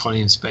say about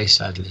Colony in Space,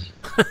 sadly.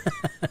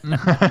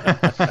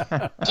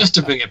 Just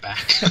to bring it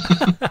back.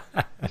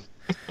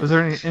 Was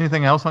there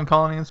anything else on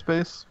Colony in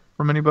Space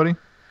from anybody?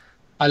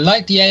 I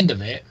like the end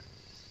of it.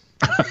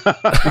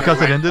 Because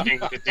it ended?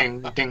 Ding,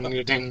 ding,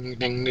 ding,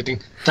 ding,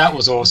 ding. That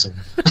was awesome.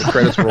 The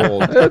credits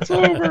rolled. It's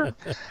over.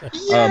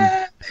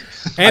 Yeah.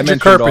 And your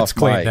carpet's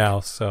clean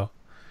now, so.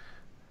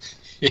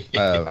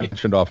 I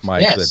mentioned off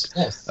mic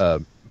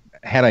that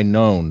had I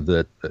known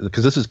that,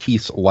 because this is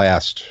Keith's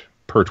last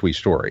Pertwee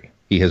story,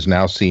 he has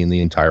now seen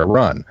the entire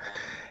run.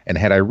 And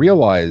had I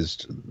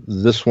realized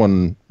this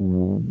one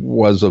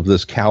was of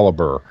this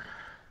caliber,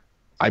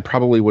 I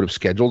probably would have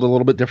scheduled a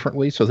little bit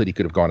differently so that he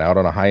could have gone out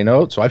on a high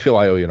note. So I feel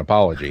I owe you an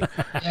apology.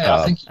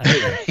 Yeah, I think you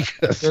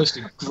do. Just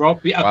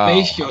grab me,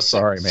 base yourself.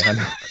 Sorry, man.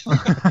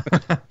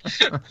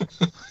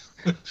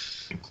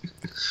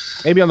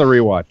 Maybe on the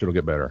rewatch it'll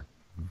get better.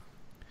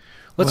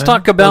 Let's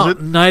talk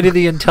about Night of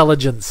the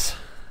Intelligence.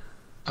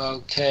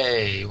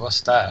 Okay,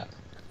 what's that?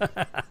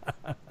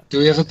 Do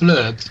we have a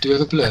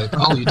blurb?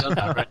 Oh, you done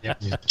that, right?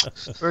 Yeah.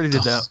 Already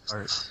did that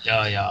part.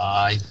 Yeah,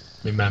 I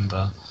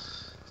remember.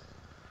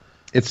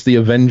 It's the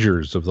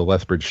Avengers of the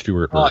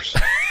Lethbridge-Stewart verse.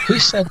 Who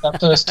said that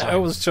first time?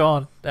 That was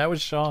Sean. That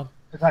was Sean.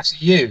 It's actually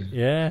you.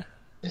 Yeah.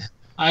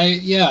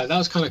 That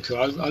was kind of cool.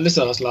 I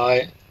listened. I was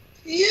like,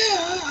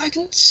 yeah, I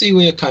can see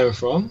where you're coming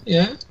from.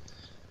 Yeah,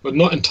 but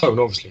not in tone,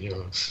 obviously.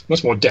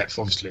 Much more depth,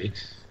 obviously.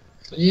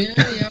 But yeah,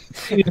 I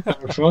see where you're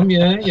coming from.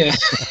 Yeah.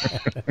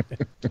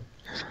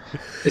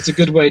 It's a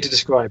good way to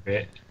describe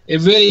it.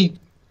 It really,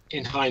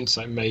 in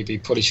hindsight, maybe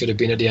probably should have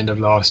been at the end of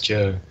last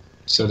year,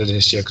 so that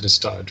this year could have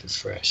started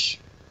fresh.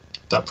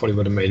 That probably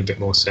would have made a bit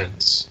more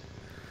sense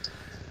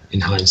in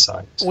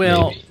hindsight.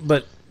 Well, maybe.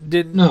 but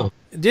didn't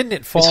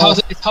it fall?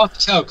 It's hard to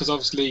tell because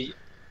obviously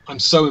I'm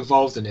so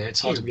involved in it.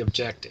 It's hard to be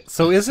objective.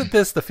 So isn't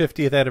this the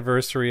 50th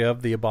anniversary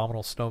of the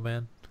Abominable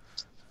Snowman?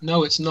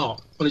 No, it's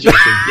not. What did you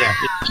think?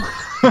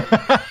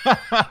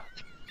 Yeah.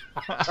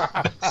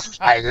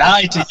 I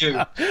lied to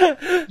you.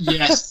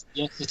 Yes,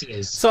 it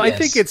is. So yes, I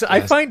think it's. Yes.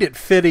 I find it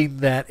fitting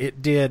that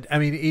it did. I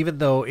mean, even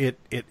though it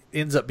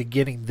ends up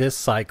beginning this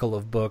cycle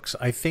of books,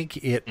 I think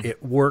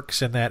it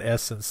works in that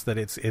essence that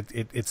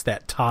it's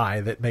that tie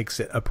that makes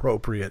it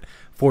appropriate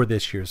for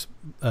this year's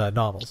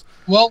novels.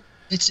 Well,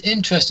 it's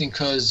interesting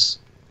because,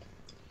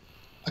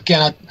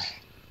 again, I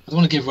don't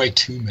want to give away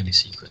too many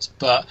secrets,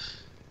 but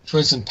for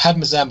instance,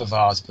 Padma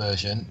Zambavar's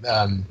version,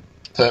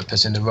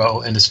 purpose in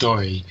the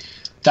story.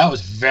 That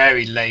was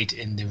very late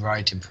in the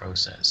writing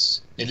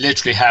process. It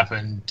literally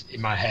happened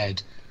in my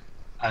head.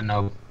 I don't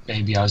know,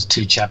 maybe I was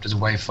 2 chapters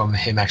away from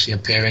him actually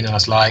appearing, and I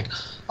was like,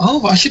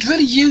 oh, I should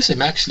really use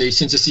him, actually,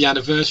 since it's the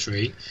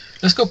anniversary.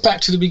 Let's go back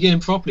to the beginning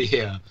properly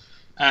here.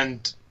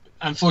 And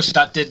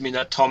unfortunately, that did mean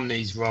that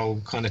Tomney's role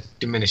kind of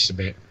diminished a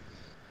bit.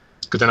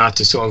 Because then I had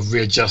to sort of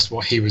readjust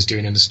what he was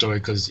doing in the story,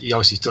 because he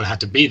obviously still had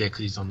to be there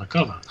because he's on the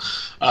cover.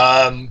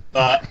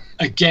 But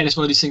again, it's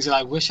one of these things that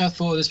I wish I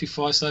thought of this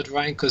before I started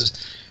writing, because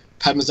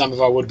Padma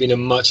Zambavar would have been a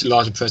much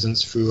larger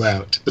presence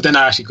throughout. But then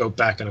I actually go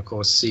back and, of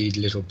course, see a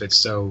little bit.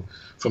 So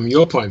from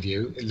your point of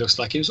view, it looks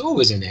like he was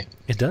always in it.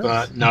 It does.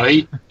 But no,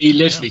 he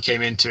literally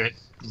came into it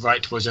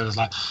right towards the end. I was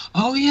like,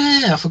 oh,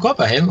 yeah, I forgot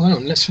about him. Well,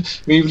 let's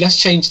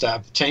change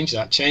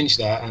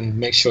that, and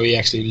make sure he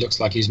actually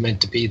looks like he's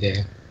meant to be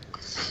there.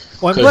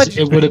 Well,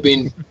 it would have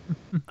been...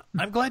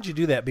 I'm glad you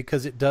do that,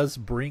 because it does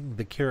bring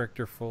the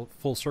character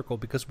full circle,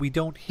 because we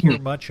don't hear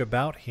much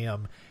about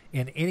him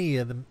in any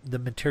of the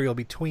material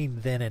between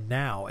then and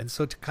now. And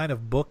so to kind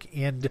of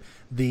bookend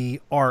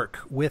the arc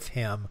with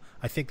him,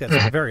 I think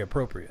that's very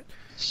appropriate.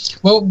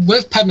 Well,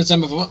 with Padma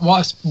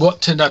Zambavar, what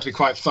turned out to be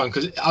quite fun,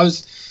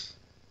 because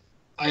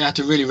I had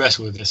to really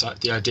wrestle with this,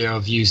 the idea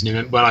of using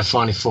him. When I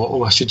finally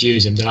thought, I should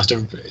use him, then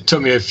it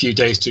took me a few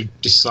days to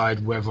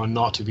decide whether or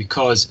not to,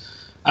 because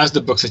as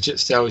the book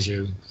tells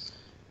you,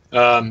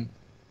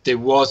 there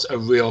was a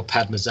real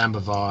Padma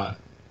Zambavar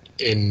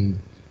in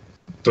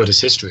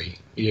Buddhist history.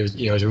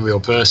 As a real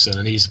person,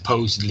 and he's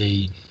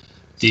supposedly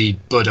the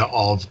Buddha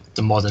of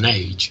the modern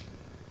age.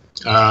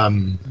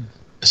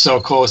 So,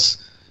 of course,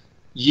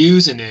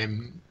 using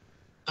him,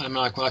 I'm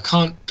like, well, I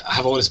can't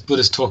have all this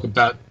Buddhist talk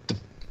about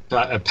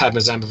Padma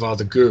Zambavar,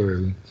 the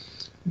guru,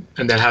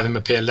 and then have him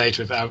appear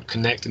later without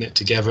connecting it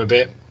together a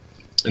bit.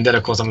 And then,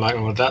 of course, I'm like,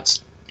 well,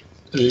 that's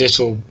a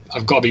little...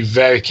 I've got to be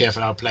very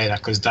careful how I play that,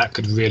 because that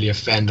could really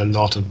offend a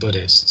lot of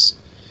Buddhists,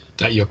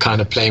 that you're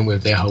kind of playing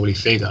with their holy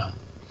figure.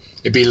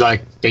 It'd be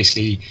like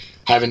basically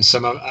having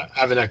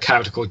a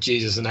character called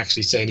Jesus and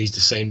actually saying he's the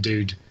same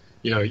dude.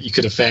 You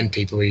could offend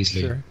people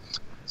easily. Sure.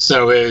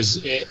 So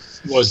it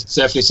was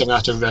definitely something I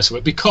had to wrestle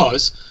with,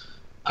 because,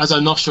 as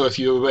I'm not sure if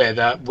you're aware,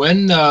 that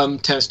when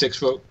Terence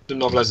Dicks wrote the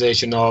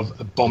novelization of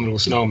Abominable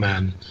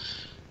Snowman,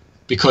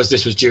 because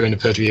this was during the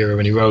Pertwee era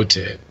when he wrote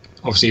it,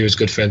 obviously he was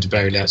good friends with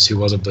Barry Letts, who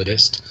was a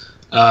Buddhist.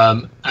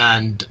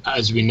 And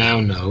as we now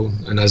know,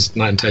 and as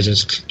Night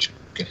Intelligence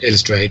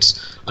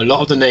illustrates, a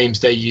lot of the names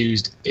they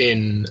used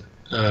in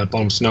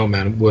Abominable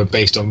Snowman were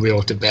based on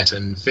real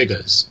Tibetan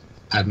figures.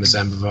 Padma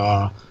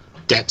Zambavar,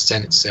 Det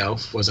Sen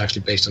itself was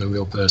actually based on a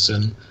real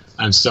person,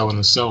 and so on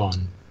and so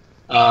on.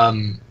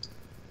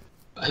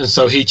 And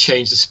so he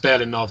changed the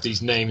spelling of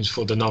these names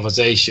for the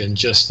novelization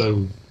just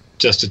to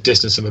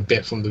distance them a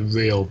bit from the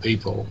real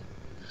people.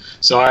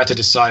 So I had to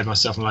decide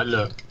myself, I'm like,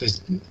 look,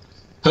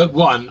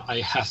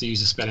 I have to use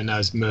the spelling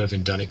as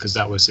Mervyn done it, because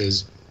that was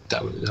his...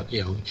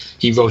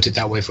 he wrote it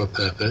that way for a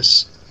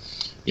purpose.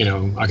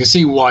 I can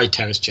see why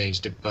Terence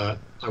changed it, but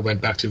I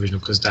went back to the original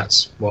because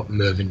that's what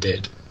Mervyn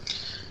did.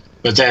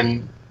 But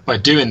then by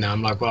doing that,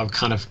 I'm like, well, I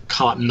kind of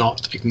can't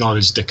not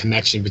acknowledge the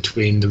connection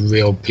between the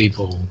real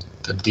people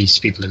that these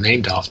people are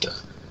named after.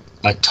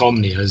 Like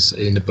Tomney, as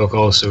in the book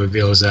also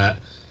reveals that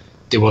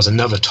there was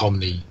another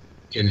Tomney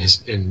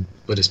in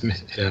Buddhist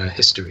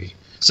history.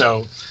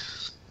 So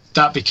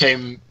that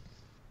became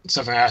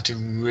something I had to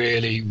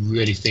really,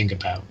 really think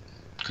about,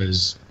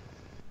 because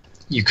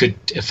you could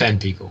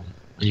offend people,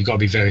 and you've got to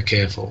be very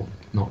careful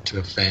not to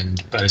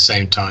offend, but at the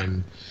same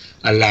time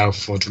allow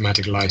for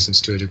dramatic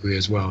license to a degree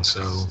as well.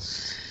 So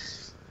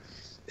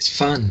it's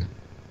fun.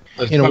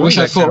 I wish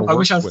I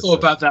thought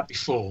about that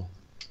before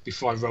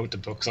I wrote the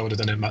book, because I would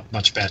have done it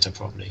much better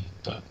probably.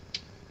 But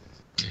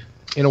yeah.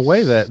 in a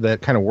way that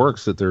kind of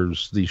works, that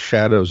there's these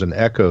shadows and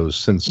echoes,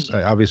 since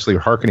obviously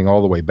hearkening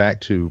all the way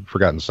back to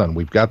Forgotten Son,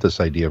 we've got this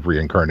idea of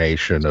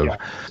reincarnation, of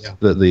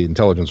the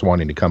intelligence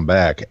wanting to come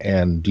back,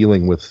 and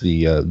dealing with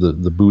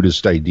the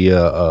Buddhist idea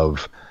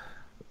of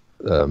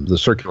the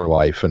circular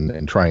life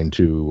and trying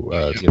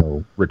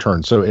to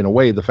return. So in a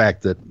way, the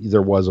fact that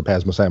there was a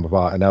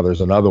Padmasambhava and now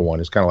there's another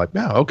one is kind of like,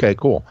 yeah, okay,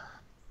 cool.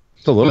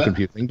 It's a little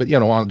confusing, but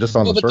just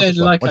on the surface,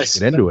 once you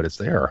get into it, it's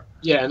there.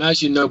 Yeah, and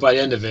as you know, by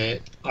the end of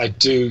it, I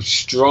do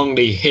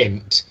strongly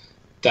hint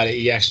that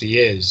he actually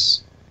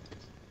is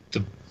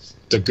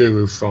the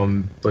guru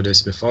from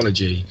Buddhist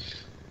mythology,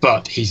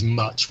 but he's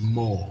much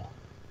more.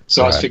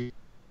 So I was thinking,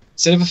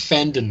 instead of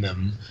offending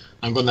them,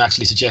 I'm going to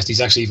actually suggest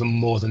he's actually even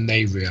more than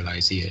they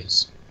realize he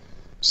is.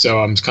 So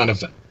I'm kind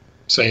of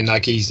saying,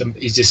 like, he's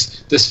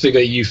just this figure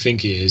you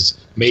think he is.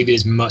 Maybe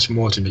there's much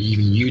more to him that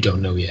even you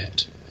don't know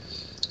yet.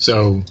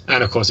 So,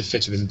 and of course it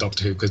fits within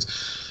Doctor Who, because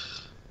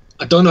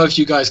I don't know if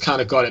you guys kind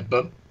of got it,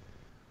 but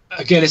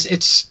again,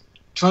 it's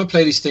trying to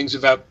play these things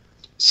without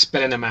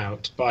spelling them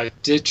out. But I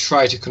did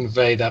try to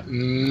convey that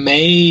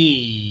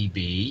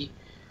maybe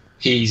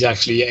he's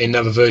actually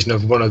another version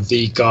of one of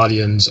the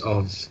Guardians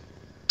of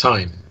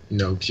Time.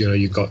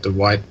 You've got the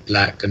White,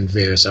 Black, and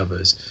various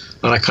others.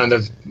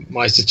 And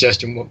my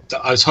suggestion,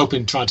 I was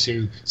trying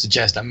to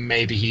suggest that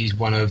maybe he's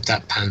one of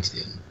that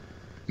pantheon.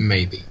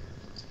 Maybe.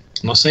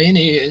 I'm not saying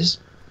he is,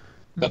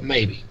 but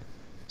maybe.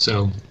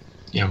 So,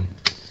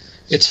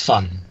 it's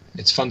fun.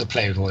 It's fun to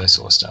play with all this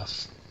sort of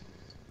stuff.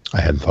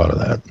 I hadn't thought of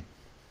that.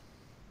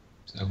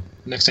 So,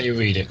 next time you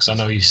read it, because I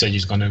know you said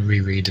you're going to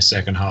reread the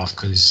second half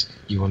because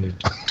you wanted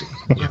to.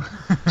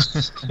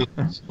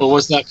 Or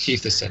was that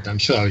Keith that said that? I'm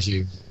sure that was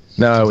you.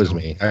 No, it was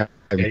me. Yeah.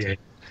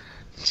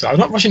 So I'm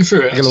not rushing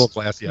through it. I get a little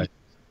classy.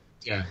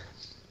 Yeah.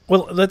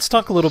 Well, let's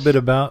talk a little bit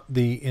about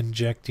the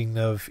injecting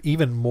of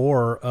even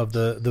more of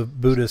the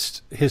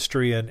Buddhist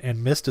history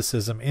and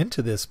mysticism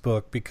into this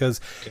book,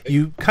 because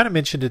you kind of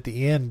mentioned at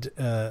the end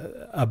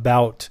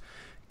about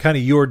kind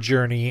of your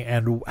journey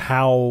and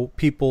how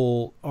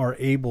people are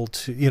able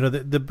to,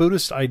 the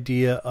Buddhist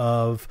idea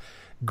of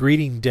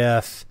greeting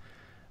death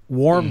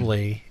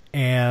warmly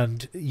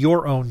and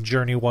your own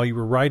journey while you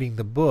were writing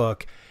the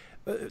book.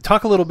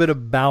 Talk a little bit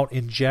about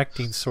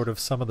injecting sort of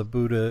some of the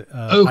Buddha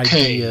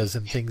ideas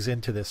and things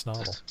into this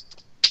novel.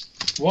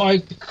 Why?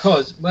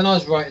 Because when I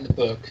was writing the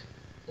book,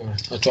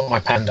 I dropped my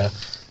panda.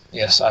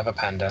 Yes, I have a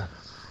panda.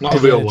 Not a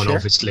real one,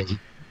 obviously.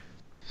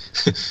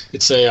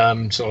 It's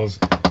a sort of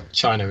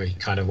China-y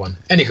kind of one.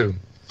 Anywho,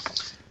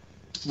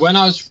 when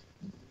I was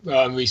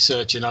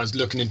researching, I was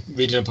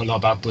reading up a lot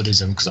about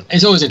Buddhism, because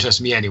it's always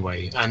interested me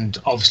anyway. And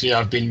obviously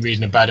I've been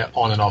reading about it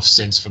on and off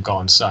since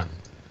Forgotten Son.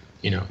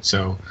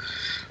 So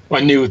I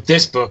knew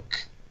this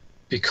book,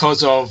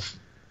 because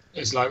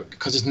it's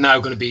now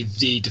going to be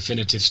the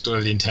definitive story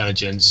of the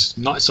intelligence,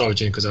 not its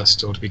origin, because that's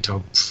still to be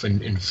told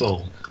in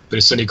full, but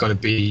it's certainly going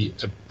to be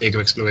a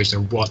bigger exploration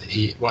of what it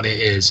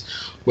is,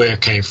 where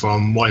it came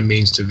from, what it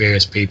means to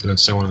various people, and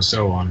so on and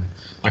so on.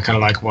 I kind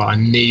of I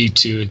need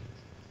to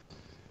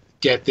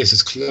get this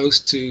as close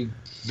to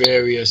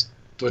various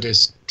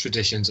Buddhist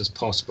traditions as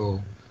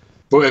possible,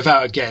 but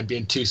without, again,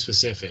 being too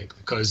specific,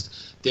 because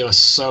there are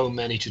so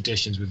many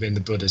traditions within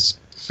the Buddhist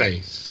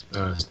faith,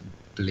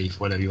 belief,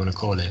 whatever you want to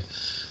call it.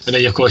 And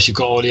then, of course, you've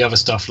got all the other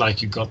stuff,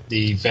 like you've got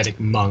the Vedic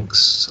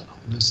monks.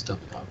 I've got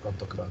a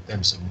book about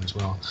them somewhere as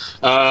well.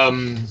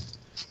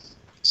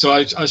 So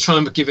I was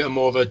trying to give it a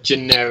more of a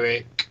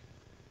generic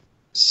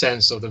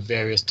sense of the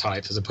various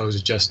types, as opposed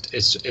to just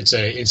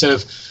instead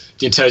of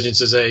the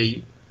intelligence as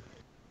a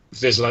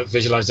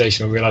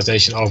visualization or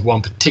realization of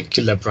one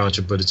particular branch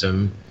of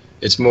Buddhism,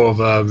 it's more of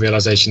a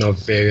realization of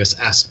various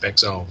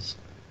aspects of.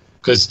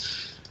 Because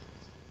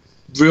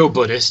real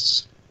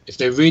Buddhists, if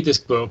they read this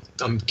book,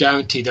 I'm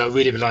guaranteed they'll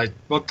really be like,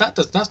 well,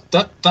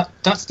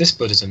 that's this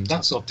Buddhism.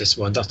 That's not this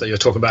one. That's that you're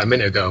talking about a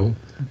minute ago.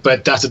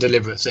 But that's a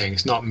deliberate thing.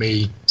 It's not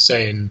me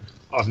saying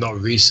I've not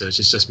researched.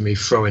 It's just me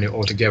throwing it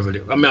all together.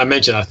 I mean, I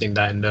mentioned, I think,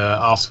 that in the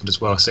afterward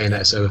as well, saying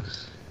that. So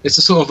it's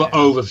a sort of an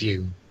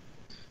overview.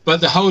 But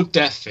the whole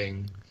death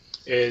thing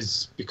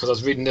is because I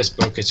was reading this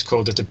book. It's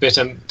called the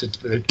Tibetan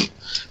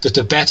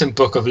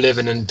Book of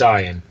Living and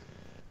Dying.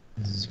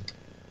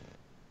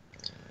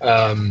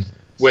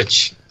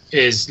 Which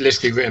is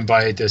literally written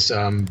by this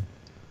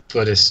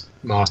Buddhist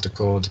master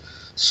called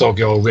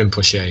Sogyal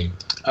Rinpoche,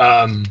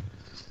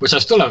 which I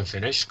still haven't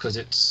finished because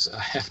it's a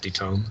hefty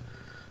tome.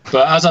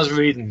 But as I was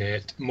reading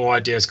it, more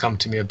ideas come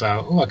to me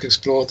about, I can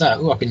explore that,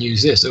 I can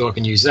use this, I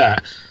can use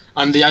that.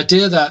 And the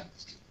idea that,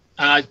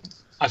 and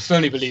I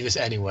firmly believe this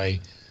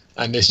anyway,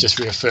 and this just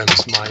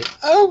reaffirms I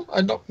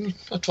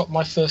dropped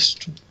my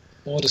first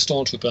Order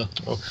Stormtrooper.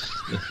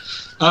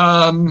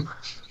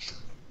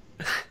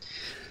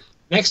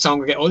 Next time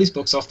we'll get all these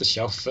books off the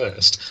shelf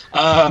first.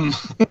 So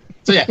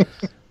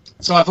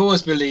I've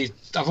always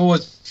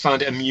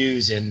found it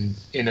amusing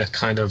in a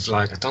kind of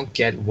I don't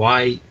get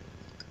why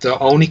the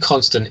only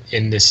constant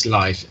in this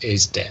life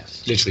is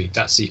death. Literally,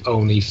 that's the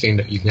only thing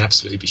that you can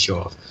absolutely be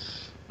sure of.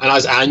 And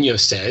as Anya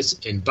says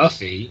in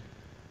Buffy,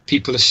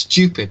 people are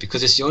stupid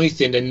because it's the only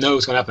thing they know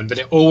is going to happen, but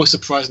they're always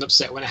surprised and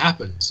upset when it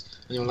happens.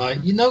 And you're like,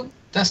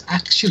 that's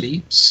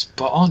actually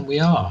spot on. We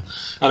are.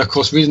 And of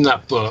course, reading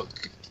that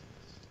book,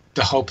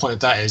 the whole point of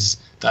that is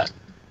that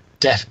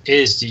death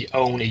is the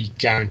only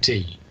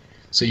guarantee.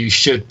 So you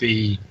should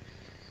be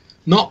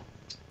not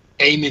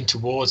aiming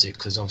towards it,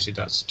 because obviously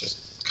that's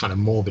just kind of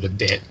morbid a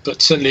bit,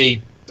 but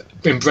certainly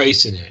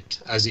embracing it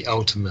as the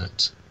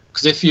ultimate.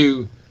 Because if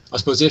you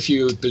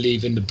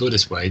believe in the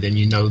Buddhist way, then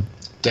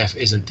death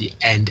isn't the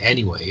end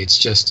anyway. It's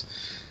just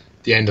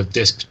the end of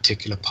this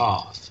particular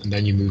path, and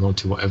then you move on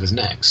to whatever's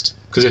next.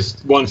 Because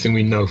if one thing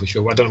we know for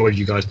sure, I don't know whether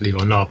you guys believe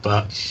or not,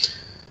 but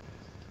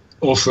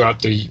all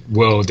throughout the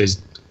world,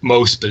 there's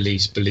most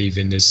beliefs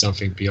believing there's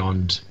something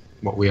beyond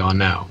what we are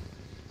now.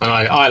 And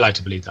I like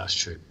to believe that's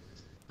true.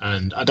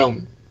 And I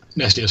don't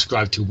necessarily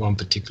ascribe to one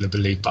particular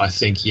belief, but I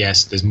think,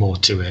 yes, there's more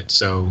to it.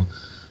 So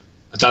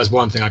that's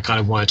one thing I kind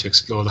of wanted to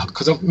explore.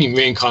 Because, I mean,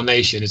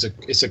 reincarnation is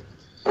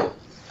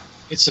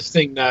it's a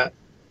thing that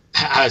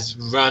has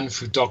run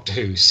through Doctor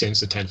Who since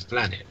the 10th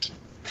Planet.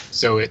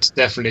 So it's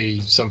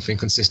definitely something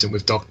consistent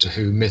with Doctor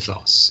Who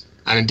mythos.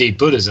 And indeed,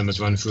 Buddhism has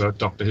run through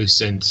Doctor Who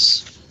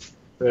since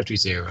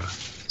Pertwee's era.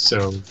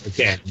 So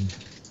again,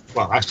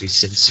 well, actually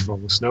since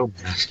Ronald Snowman,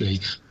 actually.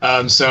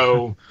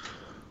 So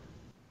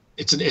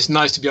it's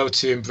nice to be able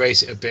to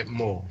embrace it a bit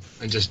more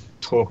and just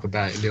talk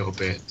about it a little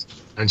bit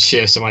and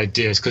share some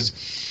ideas.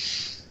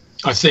 Because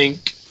I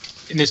think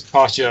in this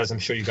past year, as I'm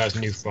sure you guys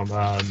knew from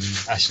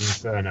Ashen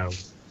Inferno,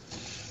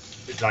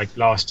 like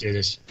last year,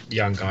 this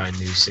young guy I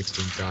knew,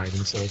 16, died,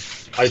 and so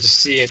I just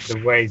see it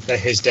the way that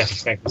his death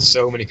affected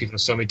so many people on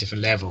so many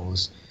different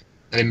levels,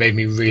 and it made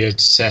me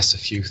reassess a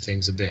few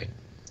things a bit.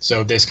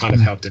 So this kind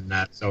of helped in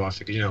that. So I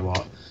figured, you know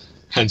what?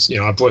 Hence,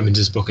 I brought him into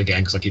this book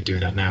again because I keep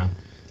doing that now,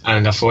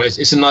 and I thought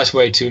it's a nice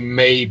way to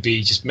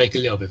maybe just make a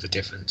little bit of a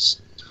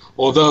difference.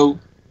 Although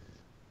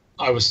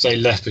I would say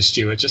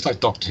Lethbridge-Stewart, just like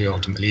Doctor Who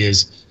ultimately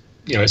is,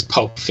 it's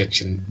pulp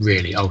fiction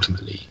really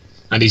ultimately,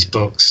 and these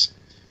books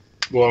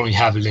will only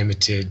have a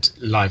limited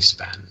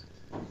lifespan,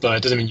 but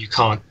it doesn't mean you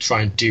can't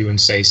try and do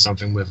and say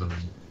something with them.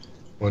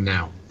 Or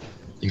now,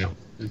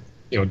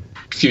 a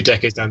few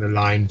decades down the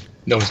line,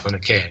 no one's going to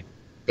care,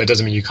 but it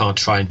doesn't mean you can't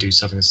try and do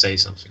something and say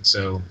something.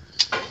 So,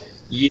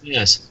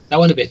 yes, that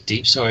went a bit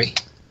deep. Sorry.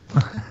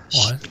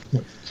 What?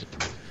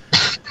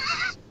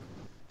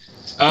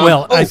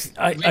 Well,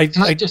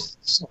 I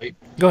just sorry.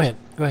 Go ahead.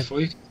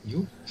 For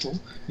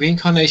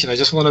reincarnation, I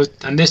just want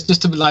to, and this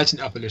just to lighten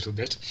it up a little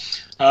bit.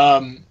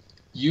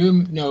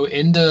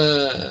 In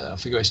the, I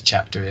forget which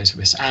chapter it is,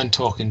 with Anne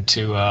talking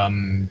to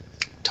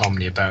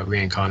Tomley about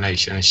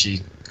reincarnation, and she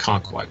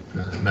can't quite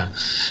remember.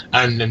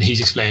 And then he's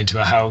explaining to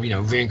her how,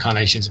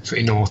 reincarnation is a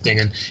pretty normal thing,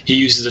 and he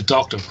uses the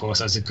Doctor, of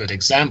course, as a good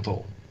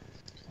example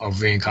of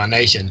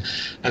reincarnation.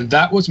 And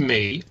that was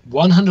me,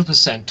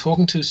 100%,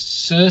 talking to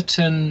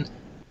certain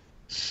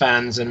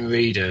fans and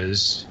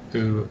readers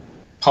who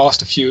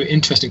passed a few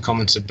interesting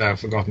comments about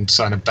Forgotten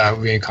Son about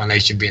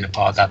reincarnation being a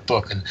part of that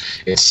book, and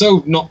it's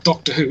so not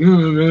Doctor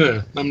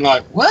Who. I'm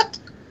like, what?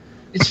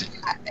 It's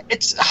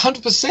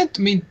 100%.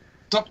 I mean,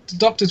 the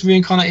Doctor's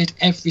reincarnated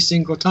every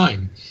single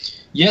time.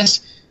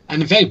 Yes,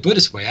 and in a very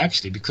Buddhist way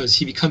actually, because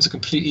he becomes a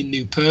completely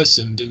new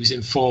person who's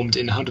informed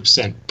in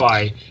 100%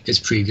 by his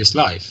previous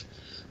life.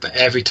 But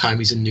every time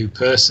he's a new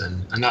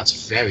person, and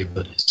that's very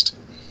Buddhist.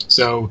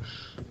 So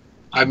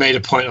I made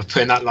a point of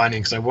putting that line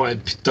in because I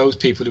wanted those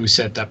people who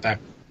said that back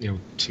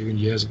 2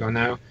 years ago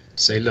now,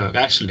 to say, look,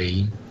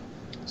 actually,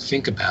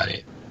 think about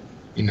it.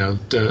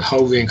 The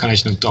whole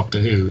reincarnation of Doctor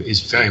Who is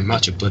very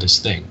much a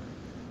Buddhist thing.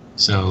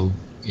 So,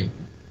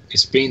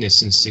 it's been there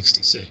since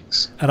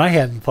 '66. And I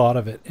hadn't thought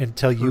of it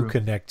until you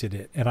connected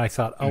it. And I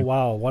thought, oh,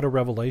 wow, what a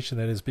revelation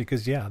that is,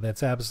 because, yeah,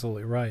 that's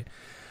absolutely right.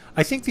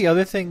 I think the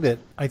other thing that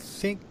I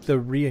think the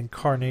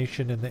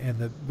reincarnation and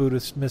the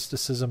Buddhist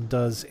mysticism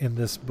does in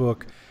this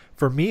book,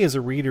 for me as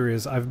a reader,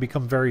 is I've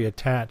become very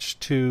attached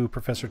to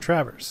Professor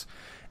Travers.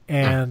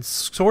 And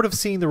sort of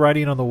seeing the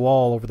writing on the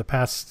wall over the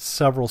past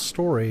several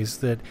stories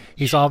that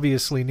he's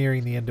obviously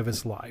nearing the end of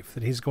his life,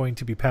 that he's going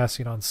to be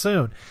passing on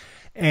soon.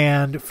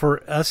 And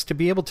for us to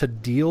be able to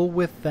deal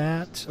with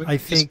that, I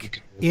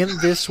think, in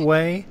this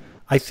way,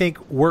 I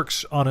think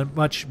works on a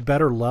much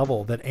better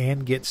level, that Anne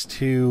gets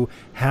to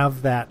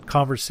have that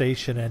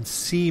conversation and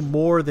see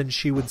more than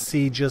she would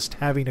see just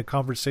having a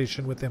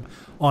conversation with him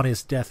on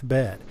his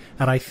deathbed.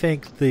 And I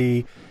think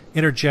the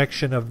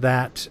interjection of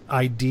that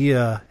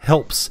idea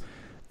helps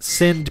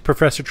send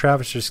Professor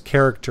Travis's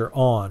character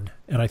on,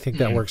 and I think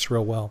that works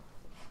real well.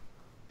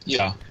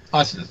 Yeah,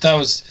 that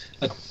was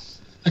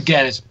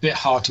again, it's a bit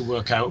hard to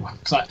work out,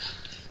 because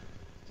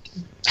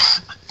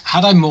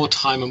had I more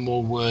time and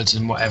more words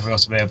and whatever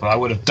else available, I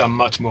would have done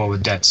much more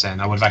with Death's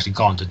End. I would have actually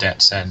gone to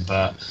Death's End,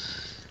 but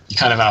you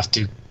kind of have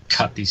to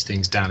cut these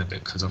things down a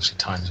bit because obviously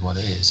time is what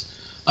it is.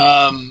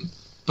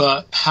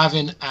 But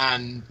having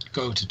Anne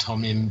go to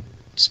Tommy and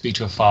speak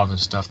to her father and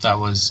stuff, that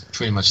was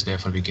pretty much there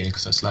from the beginning,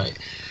 because that's like,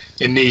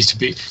 it needs to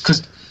be,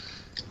 because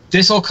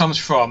this all comes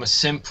from a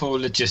simple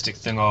logistic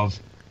thing of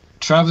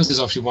Travers is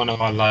obviously one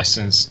of our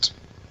licensed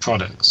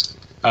products,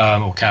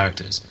 or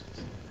characters.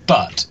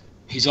 But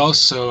he's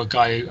also a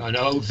guy, an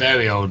old,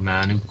 very old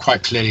man, who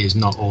quite clearly is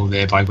not all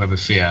there by web of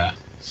fear.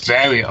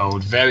 Very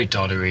old, very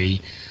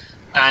doddery,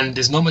 and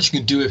there's not much you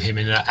can do with him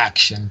in an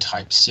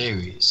action-type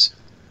series.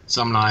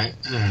 So I'm like,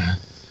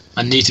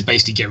 I need to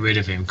basically get rid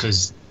of him,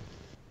 because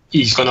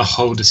he's going to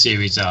hold the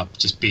series up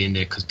just being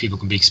there, because people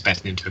can be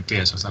expecting him to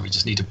appear. So it's like, we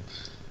just need to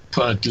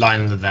put a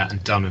line under that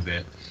and done with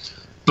it.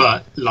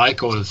 But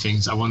like all the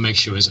things, I want to make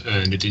sure it's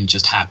earned. It didn't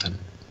just happen.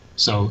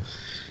 So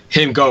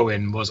him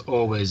going was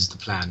always the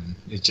plan.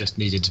 It just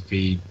needed to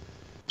be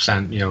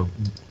planned,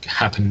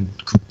 happen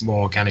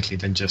more organically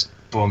than just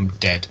boom,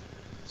 dead.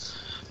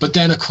 But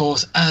then, of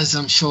course, as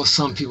I'm sure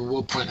some people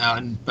will point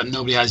out, but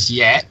nobody has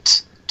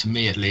yet, to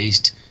me at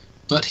least,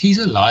 but he's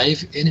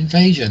alive in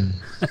Invasion.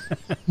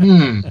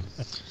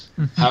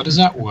 How does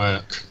that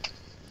work?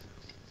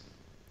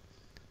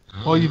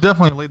 Well, you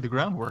definitely laid the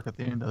groundwork at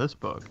the end of this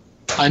book.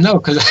 I know,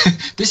 because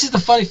this is the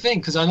funny thing,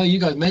 because I know you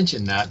guys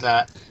mentioned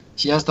that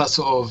she has that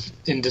sort of,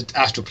 in the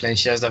astral plane,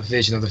 she has that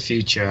vision of the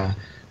future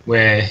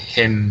where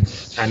him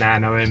and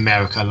Anne are in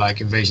America,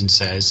 like Invasion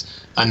says,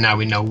 and now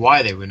we know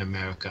why they were in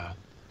America.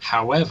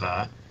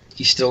 However,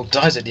 he still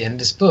dies at the end of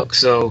this book,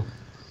 so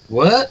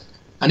what?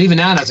 And even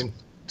Anne hasn't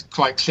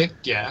quite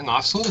clicked yet. Hang on,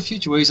 I saw the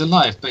future where he's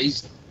alive, but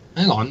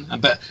hang on,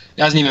 but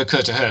it hasn't even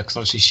occurred to her, because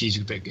obviously she's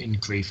a bit in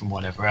grief and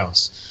whatever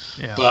else.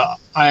 Yeah. But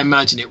I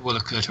imagine it will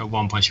occur to her at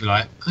one point. She'll be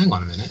like, hang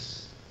on a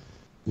minute,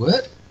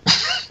 what?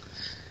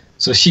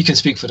 So she can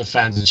speak for the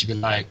fans, and she'll be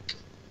like,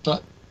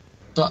 but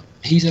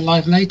he's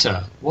alive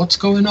later. What's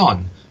going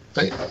on?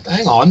 But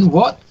hang on,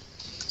 what?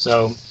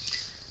 So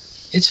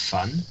it's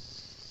fun.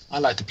 I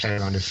like to play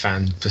around with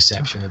fan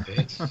perception a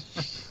bit.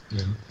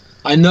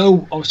 I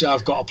know, obviously,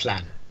 I've got a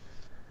plan.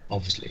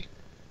 Obviously,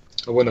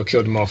 I wouldn't have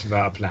killed him off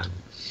without a plan.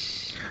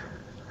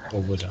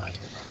 Or would I?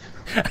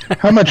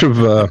 How much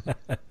of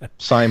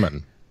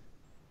Simon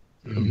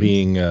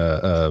being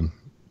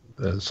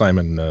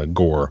Simon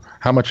Gore,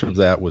 how much of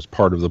that was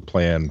part of the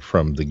plan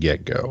from the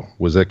get-go?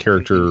 Was that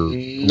character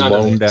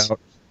loaned out?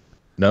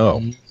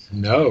 No.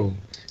 No.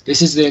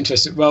 This is the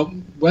interesting... Well,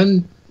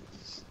 when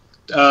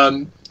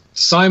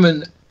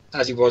Simon,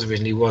 as he was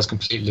originally, was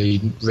completely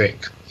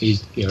Rick. He,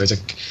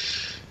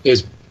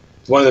 is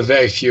one of the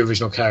very few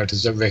original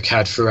characters that Rick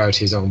had throughout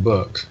his own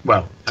book.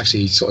 Well,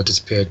 actually, he sort of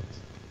disappeared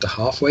the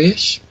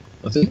halfway-ish,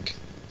 I think,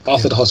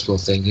 after the hospital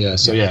thing. Yeah.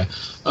 So yeah.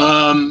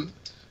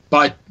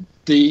 But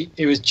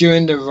it was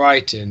during the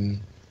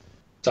writing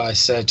that I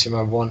said to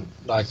him,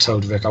 I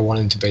told Rick I want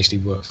him to basically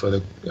work for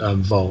the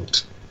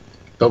Vault,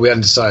 but we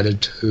hadn't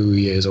decided who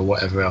he is or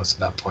whatever else at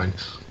that point.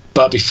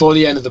 But before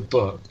the end of the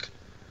book,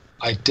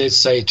 I did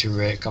say to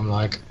Rick, I'm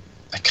like,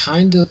 I've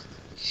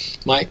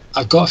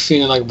got a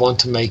feeling I want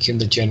to make him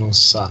the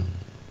General's son,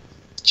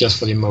 just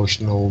for the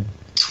emotional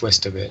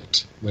twist of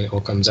it when it all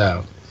comes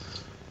out.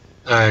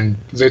 And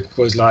Rick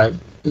was like,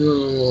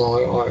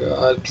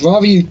 I'd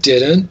rather you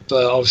didn't,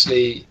 but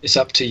obviously it's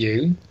up to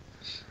you.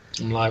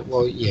 I'm like,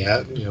 well, yeah,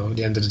 at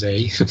the end of the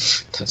day,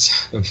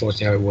 that's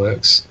unfortunately how it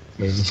works.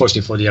 I mean,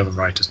 unfortunately for the other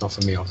writers, not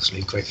for me,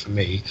 obviously, great for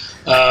me.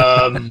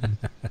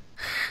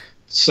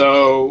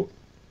 So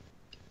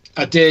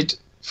I did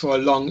for a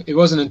long... It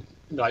wasn't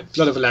like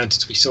Blood of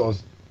Atlantis, we sort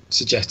of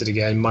suggested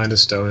again, Mind of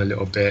Stone a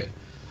little bit.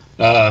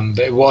 But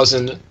it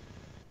wasn't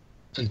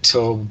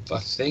until, I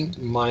think,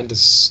 Mind of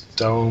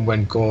Stone,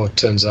 when Gore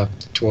turns up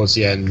towards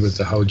the end with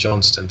the whole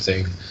Johnston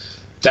thing.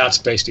 That's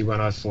basically when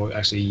I thought,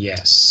 actually,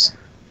 yes.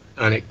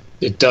 And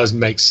it does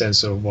make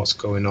sense of what's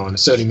going on. It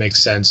certainly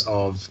makes sense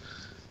of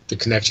the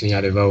connection he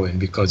had with Owen,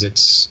 because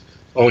it's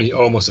only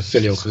almost a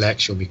filial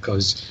connection,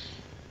 because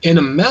in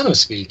a manner of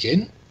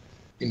speaking,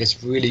 in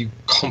this really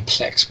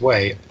complex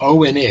way,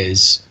 Owen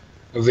is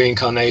a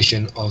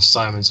reincarnation of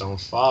Simon's own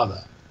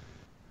father.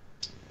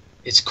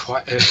 It's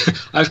quite...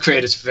 I've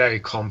created this very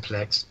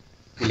complex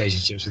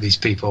relationships with these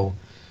people,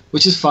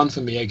 which is fun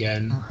for me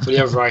again. For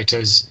the other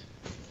writers,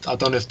 I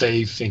don't know if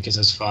they think it's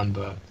as fun,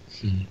 but...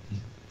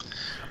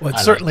 Well,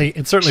 it's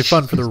certainly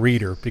fun for the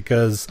reader,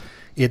 because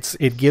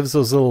it gives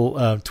those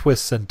little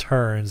twists and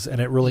turns, and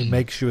it really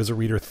makes you as a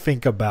reader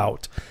think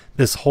about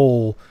this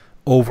whole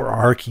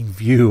overarching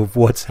view of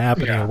what's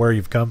happening and where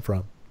you've come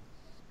from.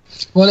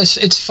 Well,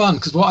 it's fun,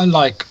 because what I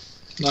like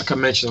I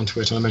mentioned on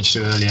Twitter, I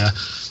mentioned it earlier,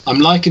 I'm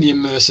liking the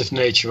immersive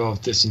nature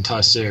of this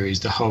entire series,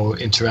 the whole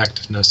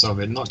interactiveness of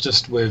it, not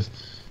just with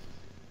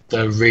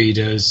the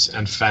readers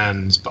and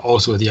fans, but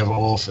also with the other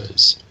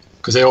authors,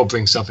 because they all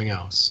bring something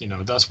else.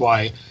 That's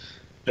why,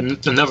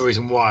 and another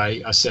reason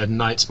why I said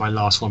Night's my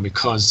last one,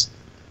 because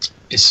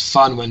it's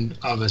fun when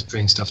others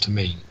bring stuff to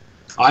me.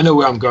 I know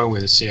where I'm going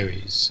with the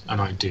series,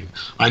 and I do.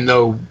 I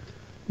know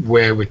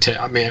where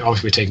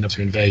obviously we're taking up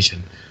to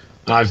Invasion,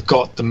 and I've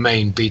got the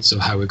main beats of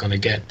how we're going to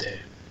get there.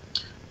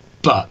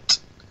 But,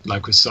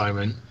 like with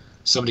Simon,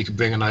 somebody could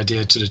bring an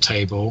idea to the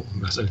table.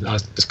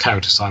 This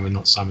character Simon,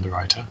 not Simon the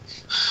writer.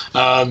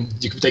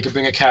 They could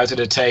bring a character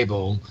to the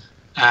table,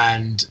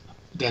 and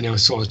then it would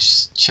sort of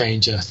just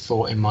change a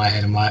thought in my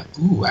head. I'm like,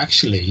 ooh,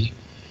 actually,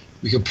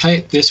 we could play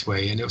it this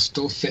way, and it'll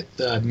still fit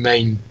the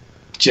main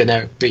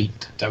generic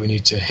beat that we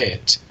need to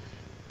hit,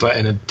 but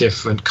in a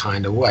different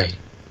kind of way.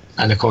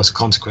 And of course, the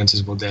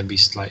consequences will then be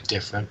slightly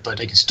different, but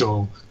they can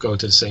still go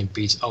to the same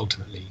beats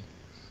ultimately.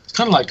 It's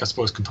kind of like, I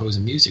suppose,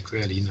 composing music,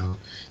 really. You know,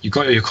 you've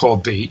got your core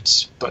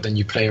beats, but then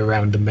you play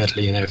around the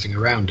medley and everything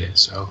around it.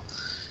 So,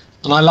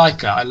 and I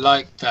like that. I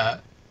like the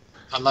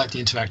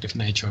interactive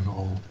nature of it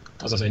all.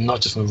 As I say,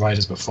 not just from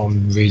writers, but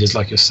from readers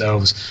like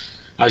yourselves.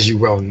 As you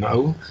well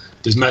know,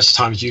 there's much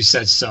times you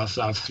said stuff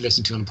that I've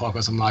listened to on the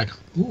podcast. I'm like,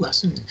 ooh,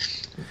 that's.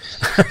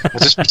 I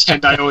just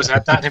pretend I always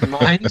had that in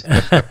mind.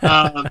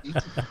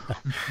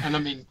 And I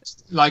mean,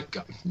 like,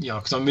 you know,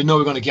 because we know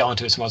we're going to get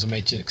onto it, so I was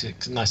make it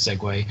a nice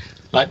segue.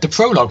 Like the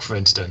prologue, for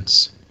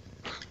instance.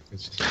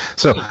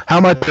 So,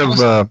 how much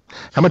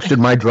did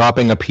my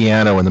dropping a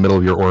piano in the middle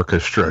of your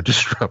orchestra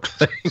disrupt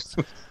things?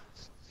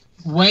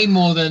 Way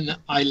more than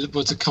I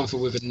was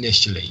comfortable with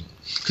initially,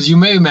 because you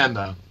may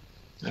remember.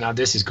 And now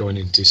this is going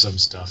into some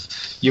stuff.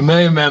 You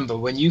may remember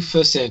when you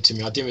first sent it to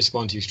me, I didn't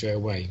respond to you straight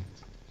away.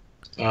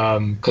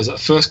 Because at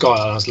first got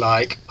it, I was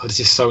like, oh,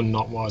 this is so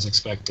not what I was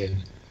expecting.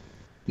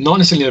 Not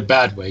necessarily in a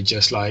bad way,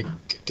 just like,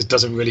 it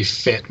doesn't really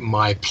fit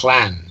my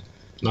plan.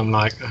 And I'm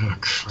like, oh,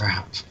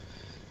 crap.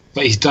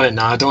 But he's done it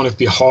now. I don't want to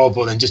be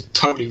horrible and just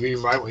totally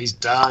rewrite what he's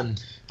done.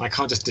 I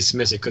can't just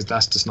dismiss it because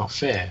that's just not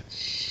fair.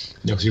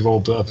 You know, because we've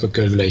all built up a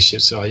good relationship,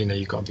 so, you know,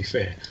 you've got to be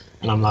fair.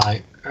 And I'm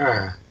like,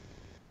 ugh.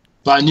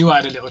 But I knew I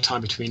had a little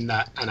time between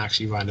that and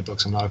actually writing the book.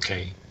 So I'm like,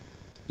 okay,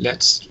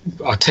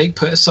 I'll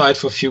put it aside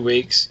for a few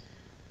weeks,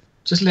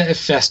 just let it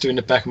fester in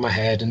the back of my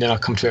head, and then I'll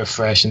come to it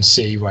fresh and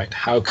see, right,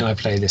 how can I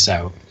play this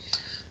out?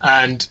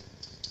 And,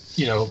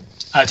 you know,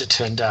 as it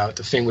turned out,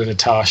 the thing with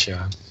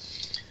Natasha,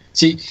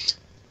 see,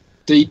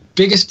 the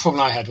biggest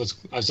problem I had was,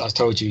 as I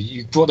told you,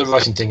 you brought the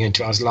Russian thing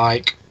into it. I was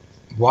like,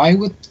 why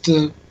would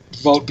the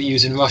Vault be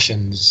using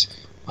Russians?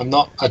 I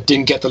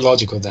didn't get the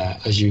logic of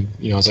that, as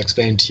as I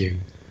explained to you.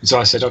 So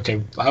I said,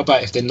 okay, how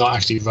about if they're not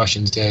actually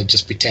Russians, they're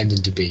just pretending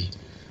to be?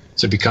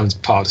 So it becomes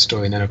part of the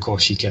story, and then, of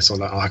course, she gets all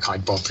like, oh, I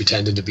can't bother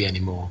pretending to be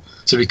anymore.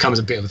 So it becomes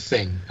a bit of a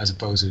thing as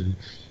opposed to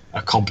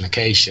a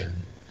complication.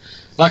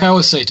 Like I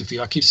always say to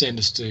people, I keep saying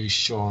this to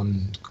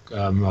Sean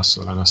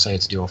Russell, and I say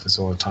it to the authors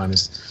all the time,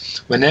 is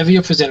whenever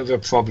you're presented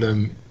with a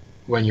problem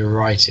when you're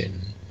writing,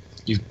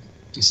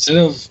 instead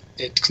of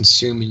it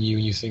consuming you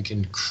and you're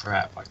thinking,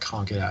 crap, I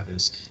can't get out of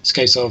this, it's a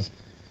case of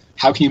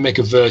how can you make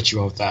a virtue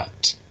of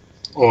that?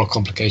 Or a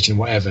complication,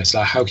 whatever. It's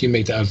like, how can you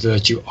make that a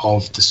virtue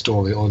of the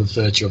story or the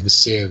virtue of the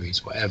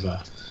series, whatever.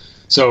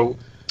 So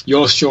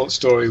your short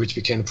story, which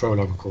became the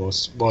prologue, of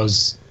course,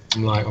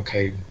 I'm like,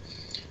 okay,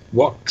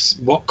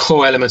 what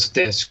core elements of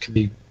this can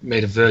be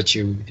made a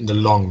virtue in the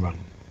long run?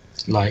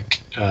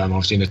 Like,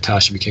 obviously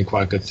Natasha became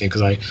quite a good thing,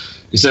 because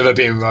instead of her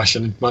being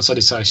Russian, once I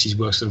decided she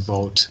works for the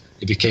Vault,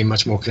 it became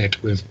much more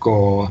connected with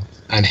Gore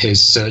and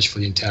his search for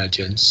the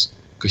intelligence,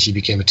 because she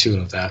became a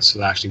tool of that, so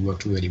that actually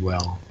worked really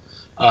well.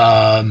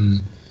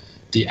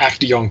 The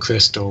Actaeon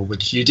crystal,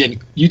 which you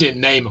didn't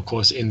name, of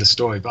course, in the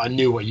story, but I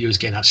knew what you was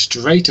getting at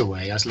straight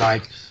away. I was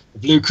like, the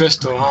blue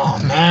crystal,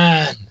 oh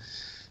man,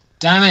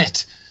 damn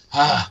it.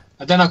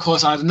 And then, of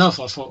course, I had enough.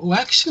 I thought, oh,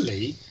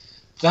 actually,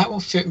 that will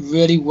fit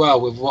really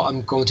well with what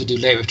I'm going to do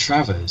later with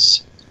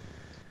Travers.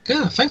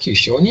 Yeah, thank you,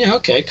 Sean. Yeah,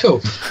 okay, cool.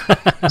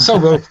 So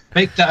we'll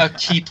make that a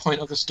key point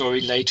of the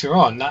story later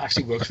on. That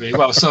actually works really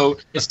well. So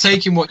it's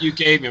taking what you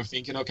gave me and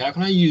thinking, okay, how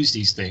can I use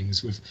these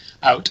things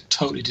without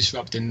totally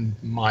disrupting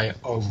my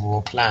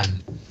overall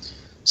plan?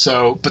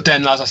 So, but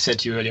then, as I said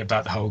to you earlier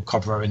about the whole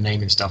copyright and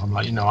naming stuff, I'm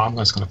like, I'm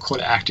just going to call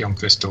it Actaeon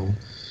Crystal,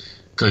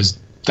 because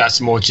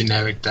that's more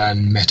generic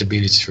than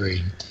Metability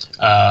 3.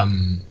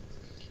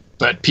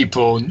 But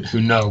people who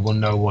know will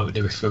know what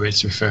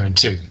it's referring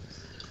to.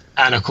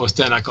 And, of course,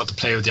 then I got to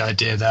play with the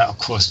idea that, of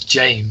course,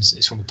 James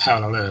is from a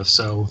parallel Earth,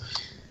 so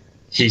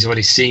he's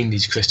already seen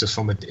these crystals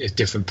from a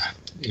different,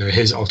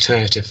 his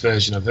alternative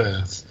version of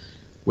Earth,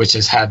 which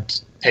has had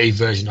a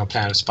version of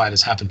Planet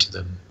Spiders happen to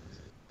them.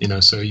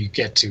 So you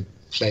get to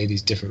play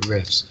these different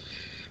riffs.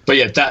 But,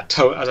 yeah,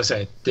 as I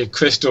said, the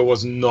crystal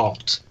was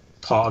not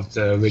part of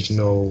the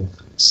original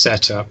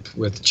setup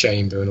with the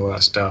chamber and all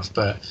that stuff.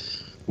 But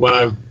when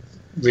I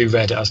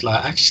reread it, I was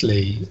like,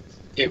 actually,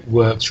 it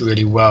works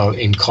really well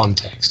in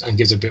context and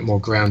gives a bit more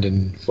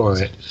grounding for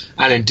it,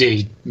 and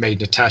indeed made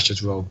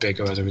Natasha's role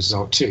bigger as a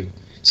result too.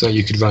 So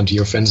you could run to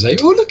your friends and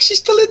say, "Oh, look, she's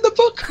still in the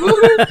book."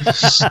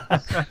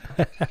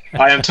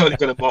 I am totally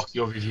going to mock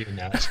your review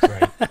now. It's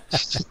great.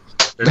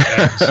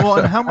 Well,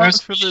 and how much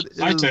of it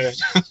my turn.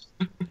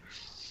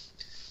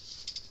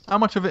 How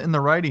much of it in the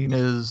writing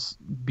is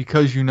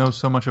because you know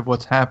so much of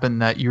what's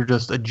happened that you're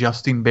just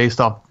adjusting based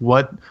off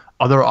what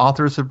other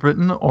authors have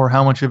written, or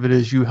how much of it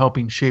is you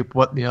helping shape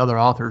what the other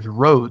authors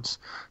wrote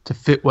to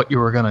fit what you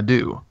were going to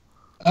do?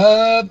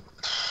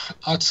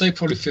 I'd say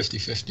probably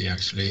 50-50,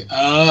 actually.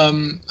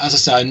 As I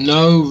say, I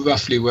know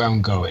roughly where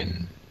I'm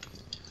going.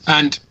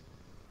 And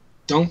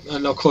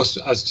of course,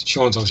 as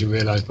Sean's obviously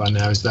realised by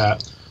now, is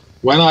that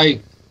when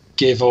I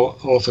give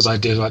authors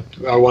ideas, like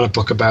I want a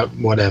book about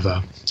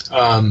whatever,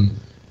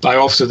 but I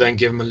also then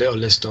give them a little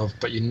list of,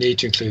 but you need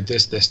to include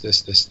this, this,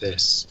 this, this,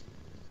 this.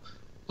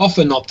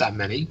 Often not that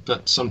many,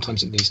 but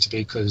sometimes it needs to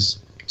be because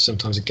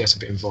sometimes it gets a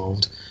bit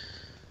involved.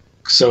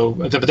 So,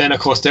 but then of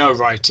course they'll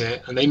write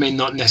it, and they may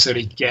not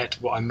necessarily get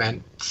what I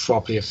meant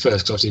properly at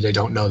first, because obviously they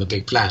don't know the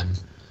big plan.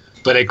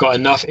 But they got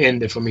enough in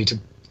there for me to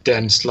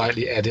then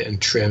slightly edit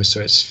and trim so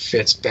it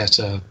fits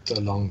better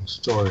the long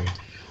story.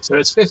 So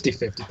it's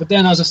 50-50. But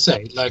then, as I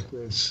say, like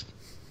with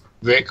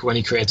Rick when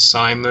he created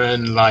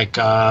Simon, like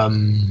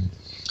looking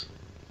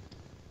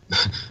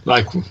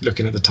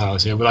at the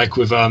titles here, but like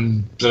with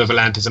Blood of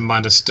Atlantis and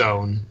Mind of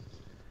Stone,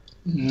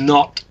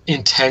 not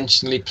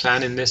intentionally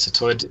planning this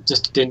at all. It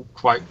just didn't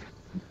quite,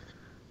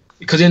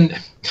 because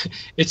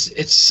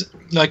it's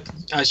like,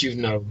 as you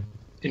know,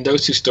 in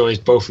those two stories,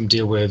 both of them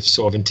deal with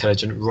sort of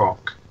intelligent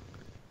rock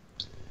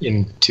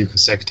in 2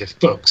 consecutive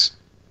books,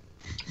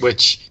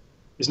 which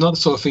is not the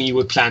sort of thing you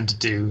would plan to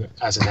do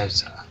as an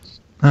editor,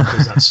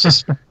 because that's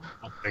just not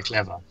very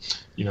clever.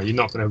 You know, you're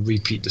not going to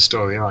repeat the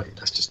story, are you?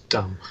 That's just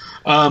dumb.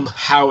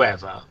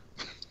 However,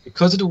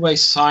 because of the way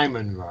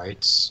Simon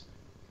writes,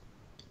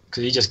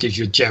 because he just gives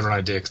you a general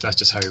idea, because that's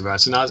just how he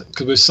writes. And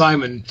because with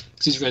Simon,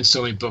 because he's written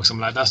so many books, I'm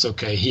like, that's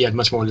okay. He had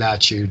much more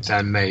latitude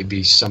than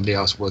maybe somebody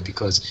else would,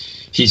 because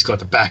he's got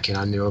the backing.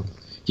 I knew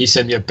he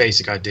sent me a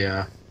basic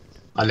idea.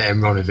 I let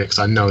him run with it because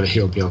I know that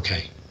he'll be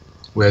okay.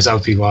 Whereas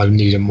other people, I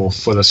need a more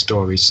fuller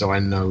story, so I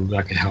know that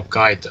I can help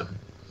guide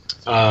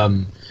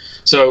them.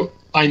 So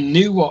I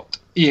knew what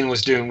Ian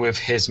was doing with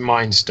his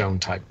Mind Stone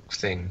type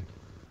thing.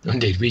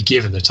 Indeed, we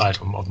give him the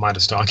title of Mind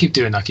Stone. I keep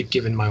doing that. I keep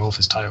giving my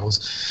authors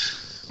titles.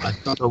 I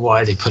don't know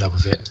why they put up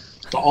with it.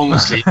 But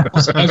honestly,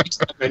 every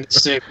time in the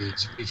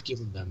series we've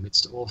given them,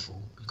 it's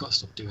awful. We've got to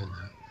stop doing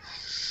that.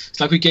 It's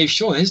like we gave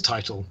Sean his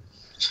title.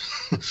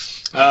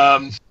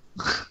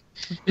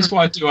 It's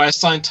what I do. I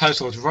assign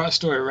titles, write a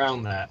story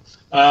around that.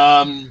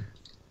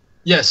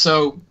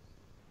 So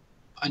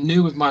I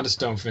knew with Mind of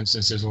Stone, for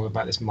instance, there's all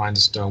about this Mind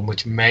of Stone,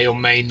 which may or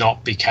may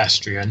not be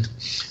Castrian,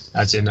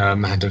 as in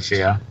Hand of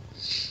Fear.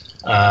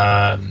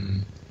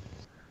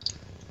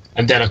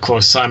 And then, of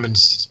course,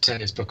 Simon's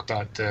telling his book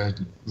about the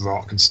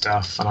rock and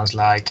stuff, and I was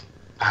like,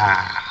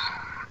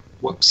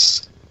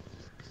 whoops.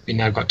 We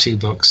now got 2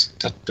 books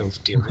that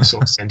don't deal with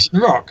sort of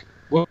sentient rock.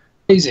 Well,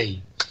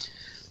 easy.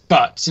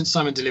 But since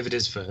Simon delivered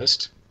his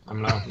first,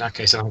 I'm like, in that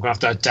case, I'm going to have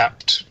to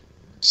adapt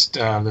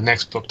the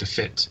next book to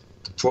fit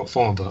the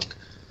former book.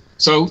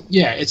 So,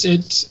 yeah, it's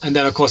and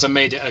then, of course, I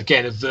made it,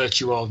 again, a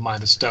virtue of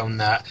Mind of Stone.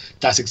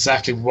 That's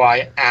exactly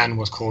why Anne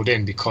was called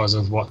in, because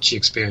of what she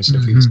experienced in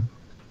the previous book.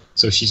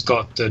 So she's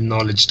got the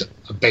knowledge,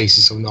 a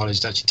basis of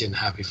knowledge that she didn't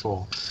have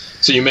before.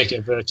 So you make it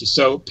a virtue.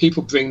 So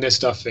people bring their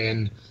stuff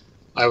in.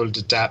 I will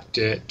adapt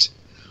it.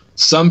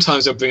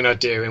 Sometimes they'll bring an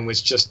idea in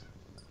which just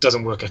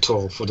doesn't work at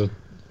all for the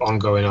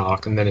ongoing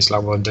arc. And then it's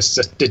like, well, it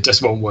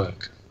just won't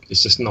work.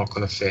 It's just not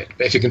going to fit.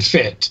 But if it can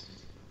fit,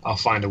 I'll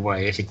find a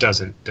way. If it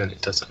doesn't, then it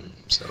doesn't.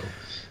 So,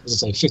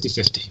 as I say,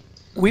 50-50.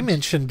 We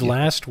mentioned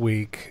last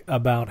week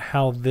about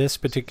how this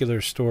particular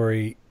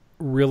story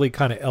really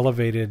kind of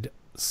elevated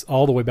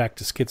all the way back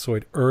to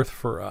Schizoid Earth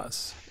for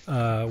us,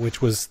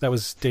 that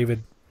was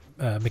David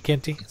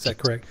McKenty, is that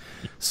correct?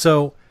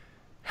 So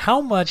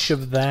how much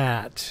of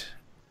that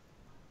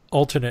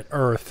alternate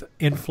Earth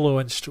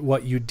influenced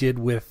what you did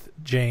with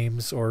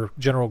James or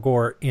General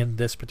Gore in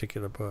this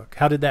particular book?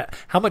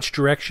 How much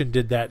direction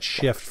did that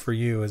shift for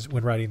you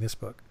when writing this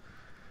book?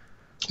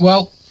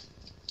 Well,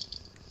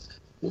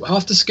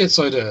 after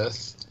Schizoid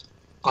Earth,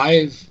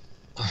 I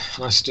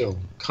still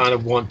kind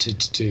of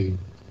wanted to do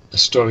a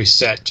story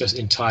set just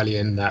entirely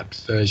in that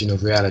version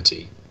of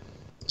reality.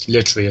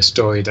 Literally a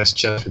story that's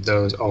just with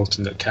those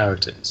alternate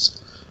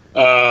characters.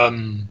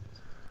 But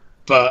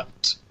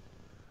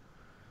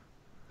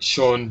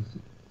Sean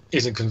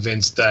isn't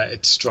convinced that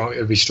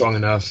it'll be strong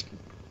enough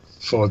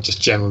for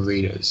just general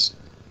readers.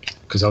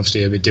 Because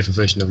obviously it'll be a different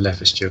version of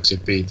Lethbridge-Stewart.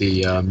 It'd be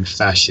the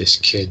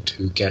fascist kid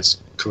who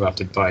gets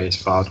corrupted by his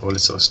father, all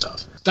this sort of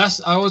stuff.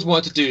 I always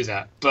wanted to do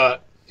that,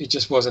 but it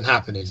just wasn't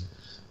happening.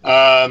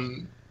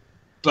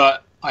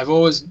 But I've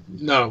always,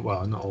 not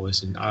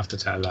always, I have to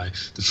tell a lie.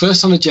 The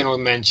first time the General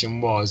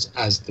mentioned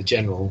as the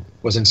General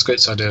was in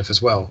Schizoid Earth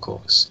as well, of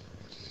course.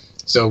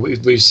 So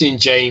we've seen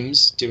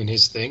James doing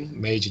his thing,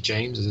 Major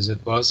James as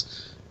it was,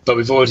 but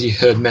we've already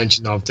heard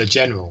mention of the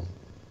General.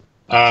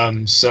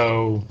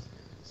 So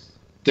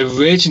the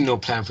original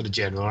plan for the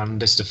General,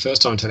 and this is the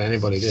first time I'm telling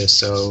anybody this,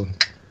 so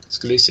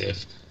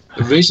exclusive.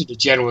 Originally the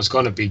General was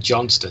going to be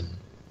Johnston,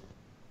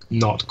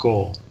 not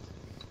Gore.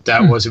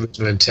 That was the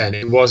original intent.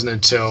 It wasn't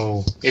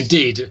until,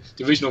 indeed,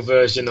 the original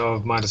version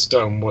of Mind of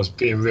Stone was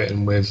being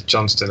written with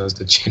Johnston as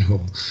the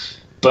General.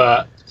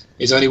 But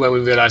it's only when we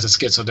realised that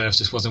Schizoid Earth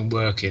just wasn't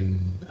working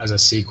as a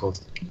sequel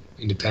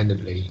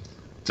independently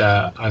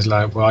that I was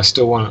like, well, I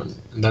still want it.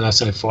 And then I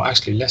suddenly thought,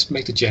 actually, let's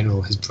make the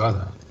General his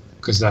brother,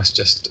 because that's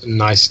just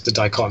nice, the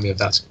dichotomy of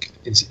that.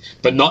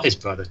 But not his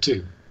brother,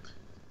 too.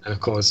 And, of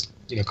course,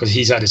 because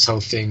he's had this whole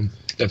thing,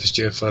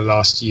 Lethbridge-Stewart, for the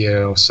last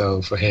year or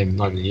so for him,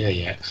 not even a year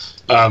yet,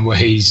 where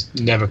he's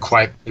never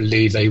quite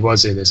believed that he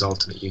was in this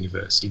alternate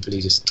universe. He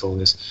believed it's all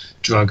this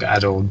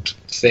drug-addled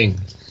thing.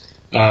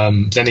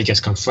 Then he gets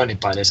confronted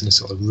by this, and it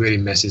sort of really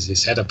messes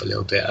his head up a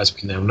little bit, as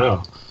we now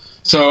know.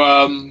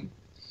 So,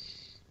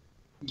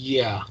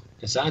 yeah.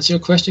 Does that answer your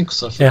question?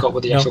 Because I forgot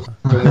what the actual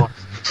question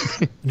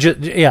was.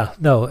 Yeah,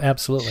 no,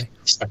 absolutely.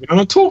 It's like on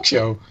a talk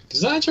show. Does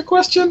that answer your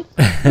question?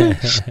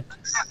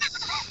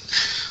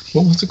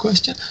 What was the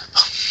question?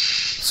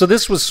 So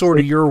this was sort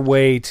of your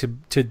way to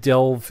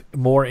delve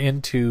more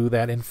into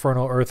that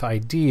Infernal Earth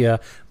idea,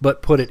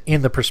 but put it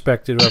in the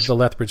perspective of the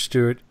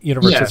Lethbridge-Stewart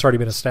universe that's already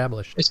been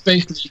established. It's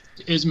basically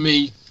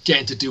me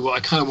getting to do what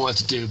I kind of wanted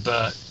to do,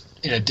 but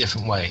in a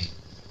different way.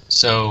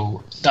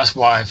 So that's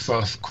why I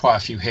throw quite a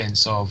few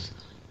hints of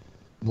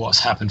what's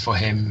happened for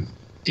him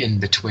in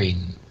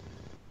between.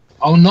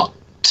 Oh, not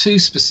too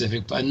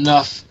specific, but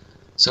enough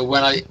so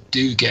when I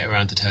do get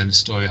around to telling the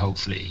story,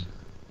 hopefully,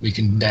 we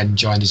can then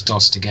join these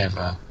dots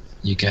together.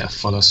 You get a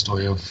fuller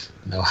story of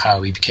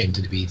how he became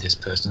to be this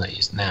person that he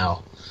is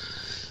now.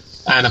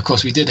 And of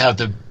course, we did have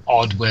the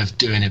odd way of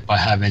doing it by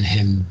having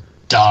him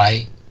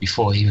die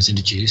before he was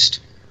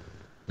introduced,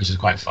 which was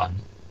quite fun.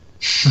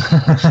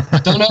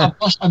 I don't know.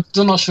 I'm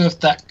still not sure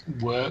if that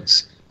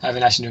works.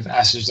 Having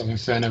Ashes of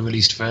Inferno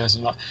released first,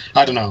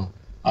 I don't know.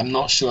 I'm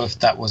not sure if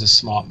that was a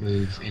smart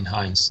move in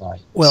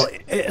hindsight. Well,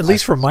 at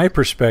least from my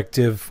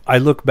perspective, I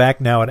look back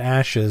now at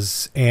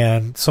Ashes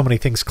and so many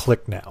things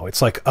click now.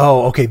 It's like,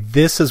 oh, okay,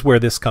 this is where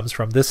this comes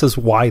from. This is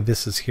why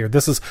this is here.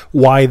 This is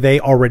why they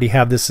already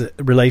have this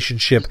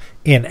relationship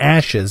in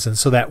Ashes. And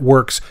so that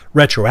works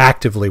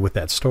retroactively with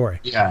that story.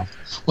 Yeah.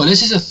 Well,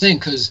 this is a thing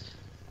because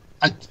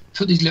I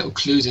put these little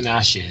clues in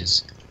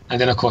Ashes. And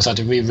then, of course, I had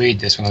to reread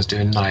this when I was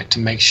doing Night to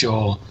make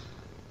sure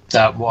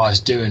that what I was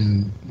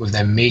doing with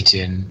them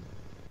meeting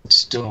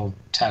still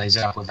tallies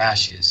up with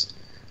Ashes,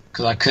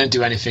 because I couldn't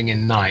do anything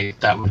in Night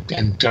that would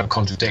end up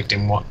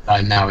contradicting what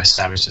I now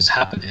established as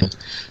happening,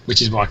 which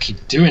is what I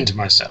keep doing to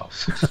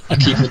myself. I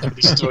keep looking at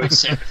these stories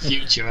set in the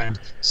future, and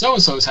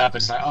so-and-so's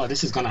happened. It's like, oh,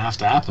 this is going to have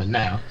to happen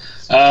now.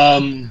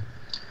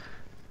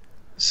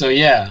 So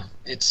yeah,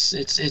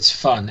 it's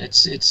fun.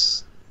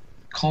 It's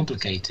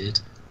complicated,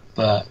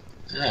 but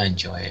I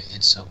enjoy it.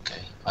 It's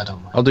okay. I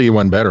don't mind. I'll do you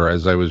one better.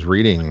 As I was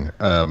reading,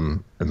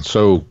 and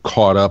so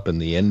caught up in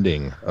the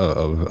ending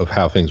of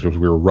how things was,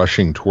 we were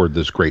rushing toward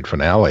this great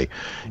finale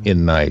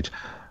in Night.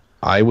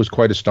 I was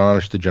quite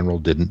astonished the general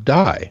didn't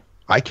die.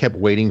 I kept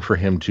waiting for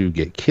him to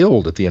get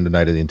killed at the end of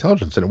Night of the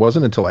Intelligence, and it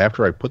wasn't until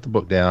after I put the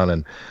book down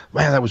and,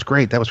 man, that was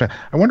great. That was great.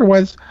 I wonder why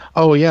this,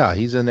 oh, yeah,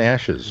 he's in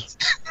Ashes.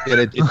 And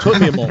it took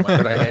me a moment,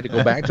 but I had to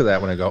go back to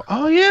that when I go,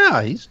 oh,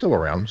 yeah, he's still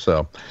around,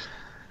 so...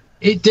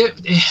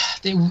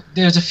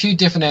 There's a few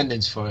different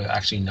endings for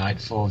actually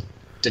Night for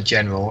the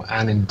general,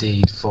 and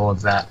indeed for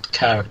that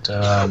character,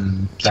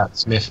 that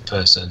Smith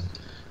person,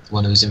 the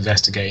one who was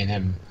investigating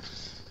him.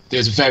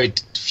 There's very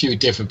few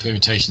different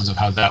permutations of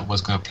how that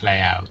was going to play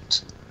out.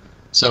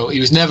 So he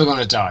was never going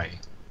to die,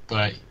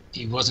 but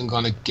he wasn't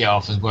going to get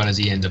off as well as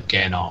he ended up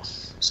getting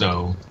off.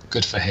 So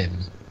good for him.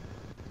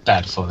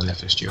 Bad for the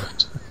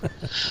Lethbridge-Stewart.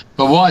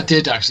 But what I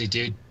did actually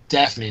do,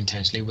 definitely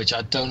intentionally, which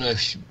I don't know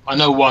if I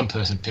know one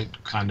person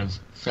kind of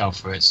fell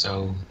for it,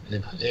 so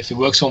if it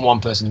works on one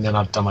person, then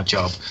I've done my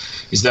job.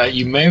 Is that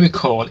you may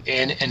recall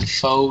in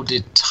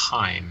Enfolded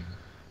Time,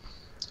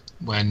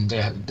 when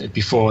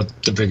before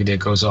the Brigadier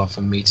goes off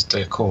and meets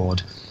the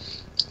Accord,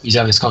 he's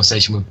having this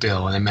conversation with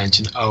Bill, and they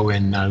mention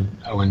Owen.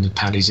 Owen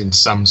apparently is in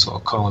some sort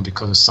of coma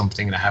because of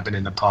something that happened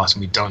in the past,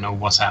 and we don't know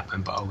what's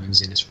happened, but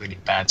Owen's in this really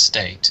bad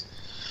state.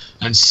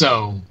 And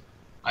so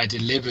I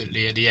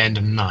deliberately, at the end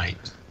of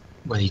Night,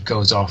 when he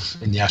goes off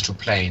in the astral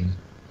plane,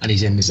 and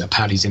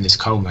apparently he's in this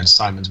coma, and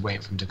Simon's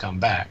waiting for him to come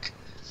back.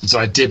 And so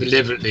I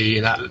deliberately,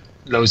 in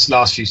those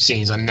last few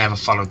scenes, I never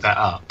followed that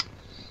up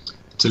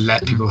to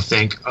let people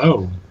think,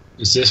 oh,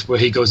 is this where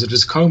he goes into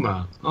his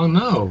coma? Oh,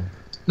 no.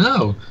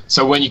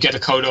 So when you get the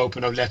code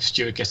open,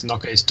 Lethbridge-Stewart gets to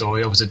knock at his door,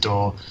 he opens the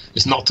door,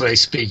 it's not till they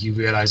speak, you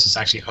realise it's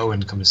actually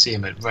Owen come to see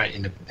him right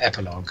in the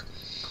epilogue.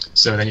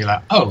 So then you're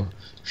like, oh,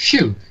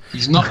 phew,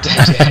 he's not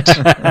dead yet.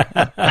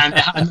 And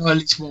I know at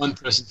least one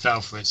person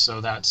fell for it, so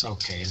that's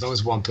okay. As long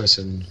as one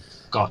person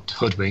got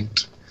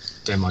hoodwinked,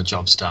 then my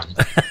job's done.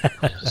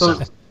 So,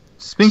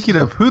 speaking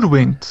of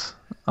hoodwinked,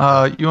 you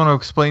want to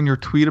explain your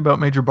tweet about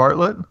Major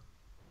Bartlett?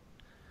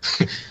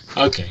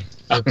 Okay.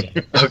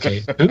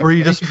 Were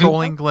you just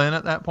trolling Glenn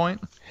at that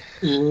point?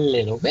 A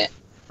little bit.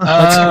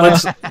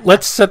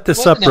 Let's set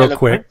this up real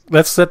quick.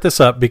 Let's set this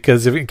up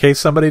because in case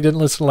somebody didn't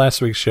listen to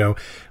last week's show,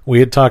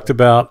 we had talked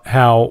about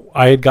how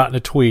I had gotten a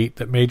tweet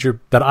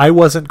that I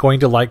wasn't going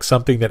to like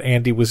something that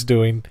Andy was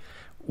doing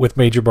with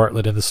Major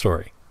Bartlett in the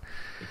story.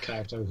 The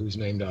character who's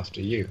named after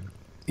you.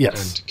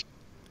 Yes.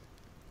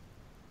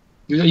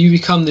 And you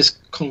become this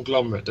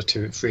conglomerate, the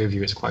three of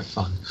you. It's quite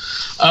fun.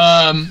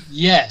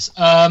 Yes.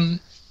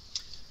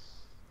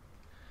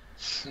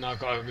 Now I've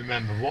got to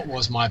remember, what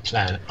was my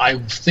plan? I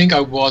think I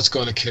was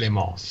going to kill him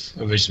off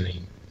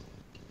originally.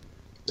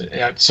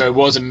 So it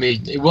wasn't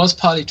me. It was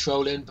partly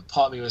trolling, but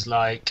part of me was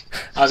like,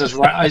 I was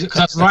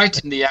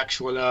writing the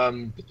actual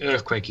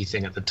earthquakey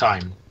thing at the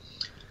time,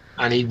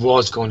 and he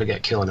was going to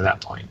get killed at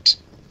that point.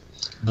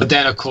 But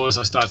then, of course,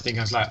 I started thinking,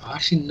 I was like,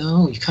 actually,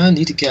 no, you kind of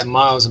need to get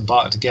Miles and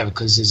Bartlett together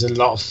because there's a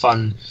lot of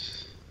fun,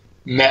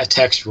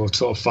 metatextual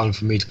sort of fun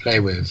for me to play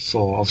with,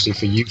 obviously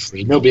for you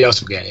three. Nobody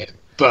else will get it.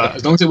 But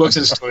as long as it works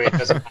in the story, it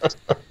doesn't matter.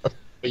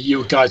 But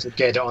you guys will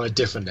get it on a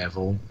different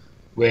level,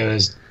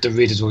 whereas the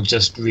readers will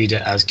just read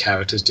it as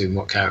characters doing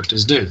what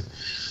characters do.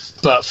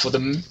 But for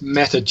the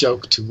meta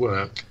joke to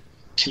work,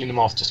 killing them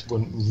off just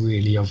wouldn't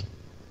really have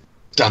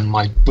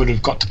would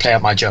have got to play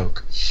out my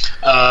joke.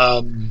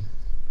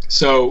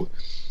 So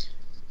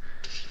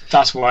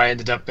that's why I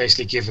ended up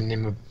basically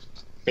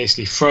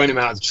throwing him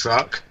out of the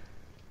truck,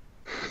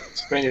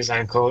 spraining his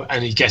ankle,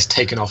 and he gets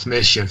taken off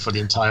mission for the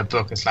entire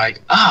book. It's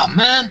like,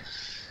 man.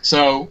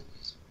 So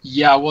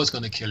yeah, I was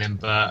going to kill him,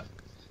 but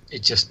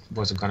it just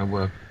wasn't going to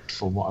work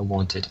for what I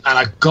wanted. And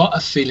I got a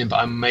feeling, but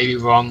I may be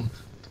wrong.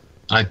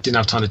 I didn't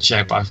have time to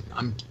check, but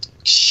I'm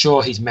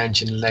sure he's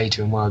mentioned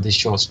later in one of these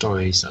short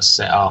stories that's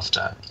set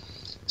after.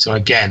 So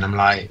again, I'm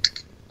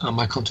like, am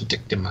I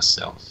contradicting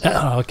myself?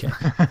 Oh, okay.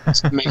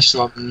 So make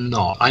sure I'm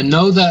not. I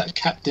know that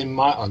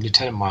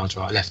Lieutenant Miles,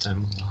 right?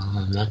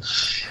 Lieutenant.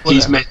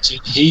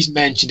 He's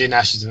mentioned in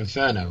Ashes of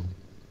Inferno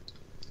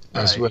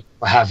as well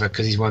for Havoc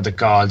because he's one of the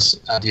guards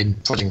in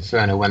Project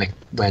Inferno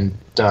when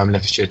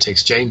Lethbridge-Stewart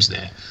takes James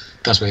there.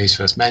 That's where he's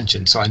first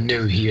mentioned. So I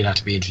knew he would have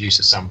to be introduced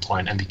at some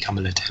point and become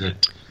a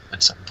lieutenant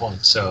at some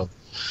point. So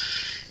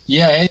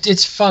yeah,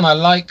 it's fun. I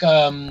like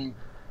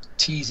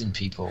teasing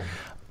people.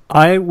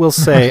 I will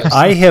say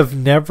I have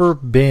never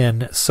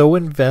been so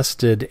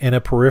invested in a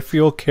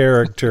peripheral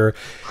character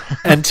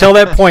until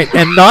that point,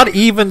 and not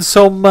even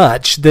so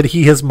much that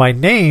he has my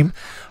name,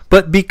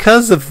 but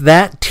because of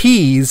that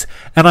tease,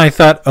 and I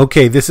thought,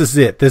 okay, this is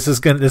it. This is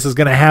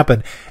gonna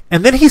happen.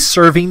 And then he's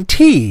serving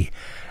tea.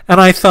 And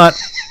I thought,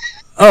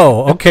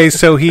 oh, okay,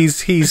 so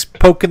he's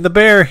poking the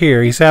bear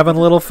here. He's having a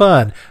little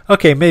fun.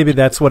 Okay, maybe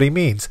that's what he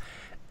means.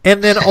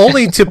 And then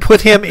only to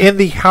put him in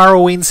the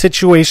harrowing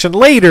situation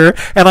later,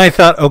 and I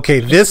thought,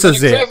 okay, this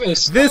is it.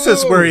 This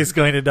is where he's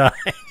going to die.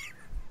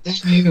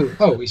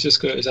 Oh, he's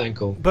just got his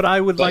ankle. But I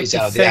would like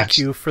to thank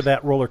you for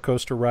that roller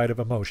coaster ride of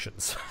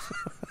emotions.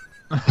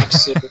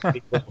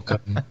 Absolutely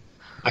welcome.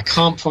 I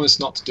can't promise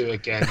not to do it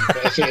again,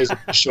 but if it is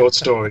a short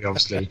story,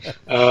 obviously.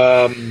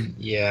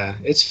 Yeah,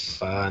 it's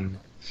fun.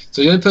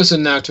 So the only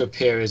person now to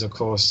appear is, of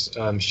course,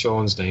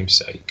 Sean's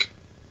namesake.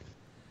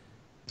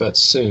 But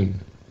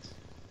soon.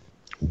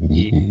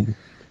 Yeah.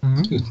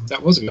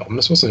 That was a bit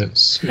ominous, wasn't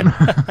it?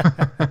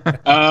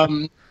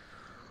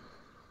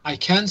 I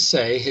can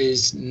say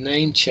his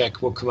name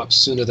check will come up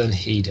sooner than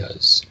he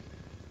does.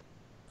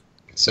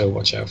 So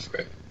watch out for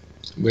it.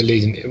 We're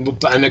leading,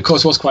 and of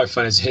course, what's quite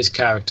fun is his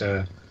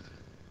character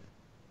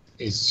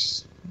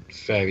is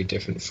very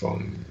different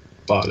from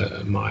Bartlett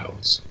and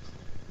Miles,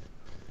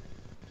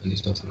 and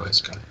he's not a nice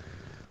guy.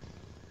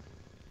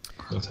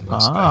 Not a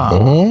nice guy.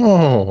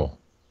 Oh.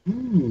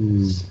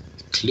 Ooh,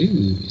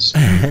 clues.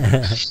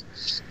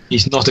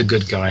 He's not a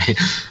good guy.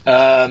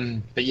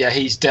 But yeah,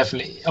 he's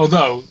definitely.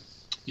 Although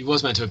he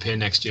was meant to appear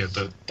next year,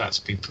 but that's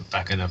been put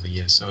back another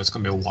year, so it's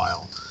going to be a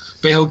while.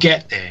 But he'll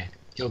get there.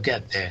 He'll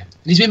get there.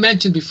 And he's been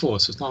mentioned before,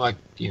 so it's not like,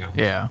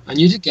 Yeah. And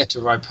you did get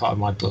to write part of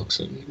my book,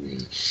 so you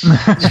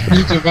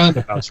do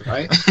roundabouts,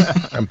 right?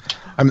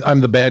 I'm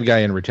the bad guy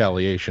in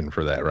retaliation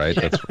for that, right?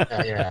 That's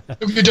yeah.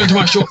 Look what you've done to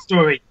my short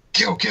story.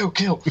 Kill.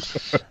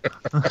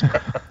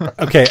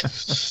 Okay,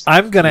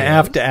 I'm going to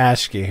have to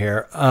ask you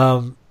here.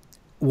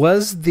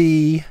 Was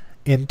the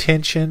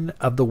intention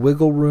of the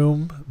wiggle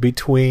room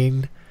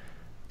between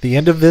the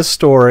end of this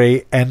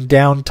story and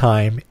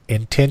downtime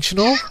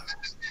intentional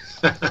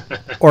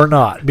or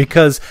not?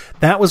 Because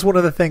that was one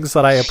of the things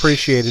that I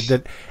appreciated,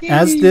 that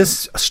as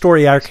this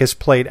story arc has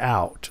played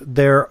out,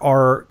 there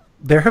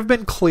have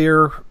been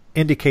clear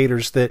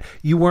indicators that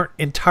you weren't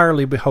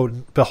entirely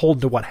beholden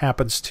to what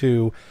happens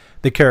to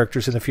the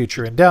characters in the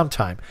future in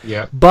downtime.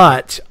 Yeah.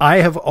 But I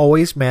have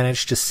always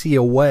managed to see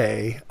a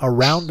way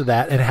around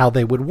that and how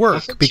they would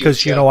work,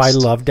 because I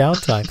love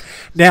downtime.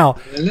 Now,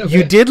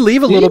 you did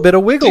leave a little bit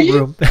of wiggle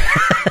room.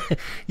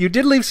 You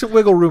did leave some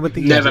wiggle room at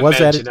the end. Was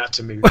mentioned that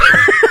to me before.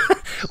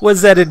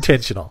 Was that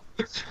intentional?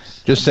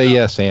 Just say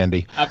yes,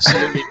 Andy.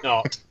 Absolutely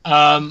not.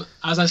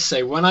 As I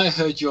say, when I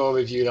heard your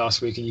review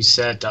last week and you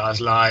said that, I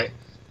was like,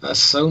 that's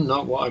so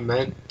not what I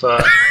meant,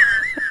 but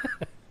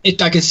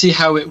I can see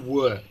how it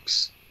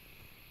works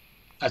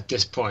at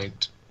this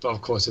point. But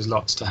of course, there's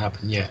lots to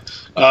happen yet.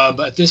 But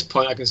at this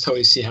point, I can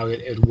totally see how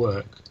it'd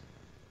work.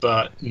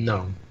 But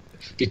no.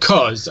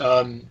 Because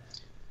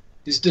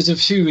there's a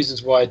few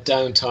reasons why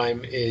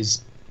downtime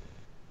is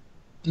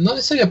not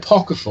necessarily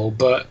apocryphal,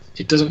 but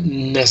it doesn't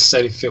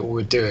necessarily fit what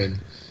we're doing.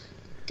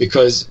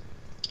 Because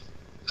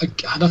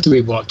I'd have to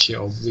rewatch it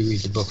or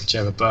reread the book,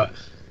 whichever, but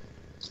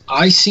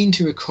I seem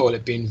to recall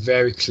it being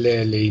very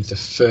clearly the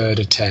third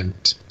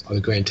attempt of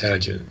the Grey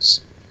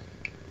Intelligence.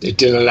 It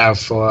didn't allow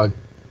for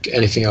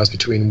anything else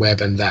between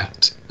Webb and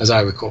that, as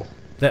I recall.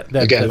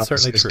 Again, that's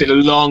certainly it's true. It's been a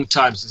long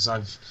time since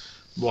I've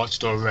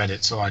watched or read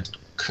it, so I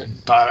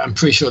couldn't. But I'm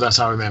pretty sure that's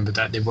how I remember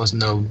that there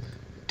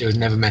there was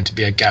never meant to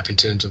be a gap in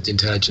terms of the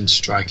intelligence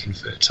striking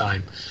for a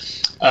time,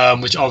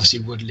 which obviously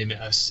would limit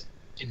us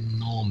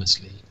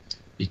enormously,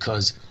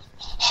 because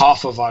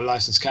half of our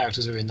licensed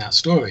characters are in that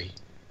story.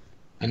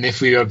 And if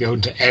we were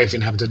beholden to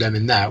everything happened to them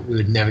in that, we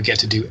would never get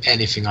to do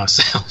anything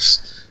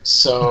ourselves.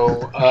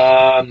 So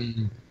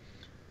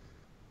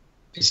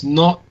it's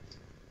not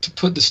to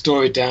put the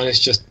story down, it's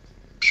just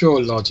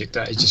pure logic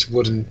that it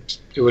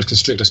would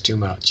constrict us too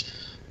much.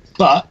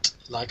 But,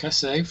 like I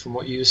say, from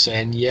what you were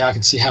saying, yeah, I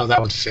can see how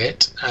that would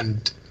fit,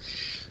 and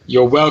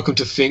you're welcome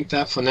to think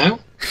that for now.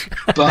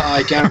 But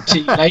I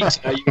guarantee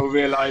later you'll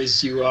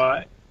realise you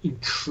are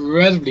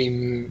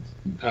incredibly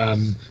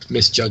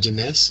misjudging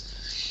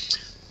this.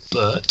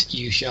 But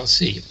you shall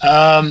see.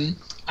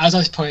 As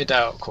I pointed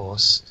out, of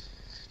course,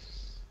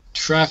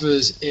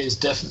 Travers is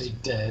definitely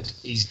dead.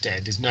 He's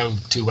dead. There's no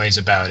two ways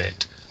about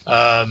it.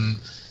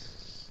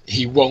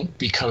 He won't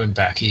be coming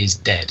back. He is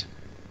dead.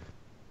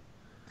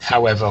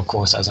 However, of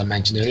course, as I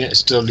mentioned earlier, it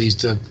still leads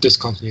to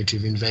discontinuity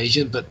of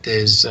invasion, but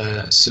there's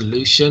a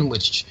solution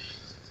which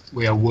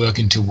we are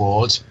working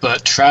towards.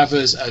 But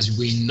Travers, as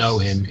we know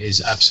him, is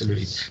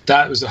absolutely...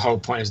 That was the whole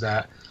point, is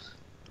that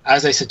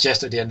as they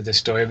suggest at the end of this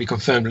story, we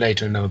confirmed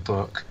later in another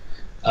book,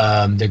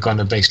 they're going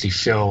to basically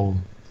fill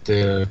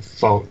the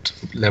vault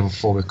level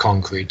 4 with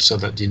concrete so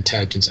that the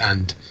intelligence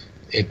and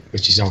it,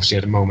 which is obviously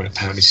at the moment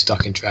apparently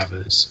stuck in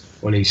Travers,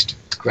 or at least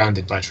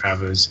grounded by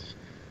Travers,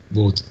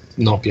 will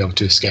not be able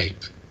to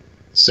escape.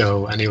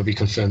 So, and it will be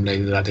confirmed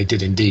later that they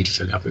did indeed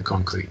fill it up with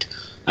concrete,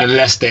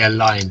 unless they are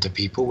lying to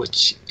people,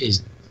 which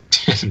is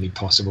definitely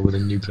possible with a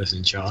new person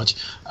in charge.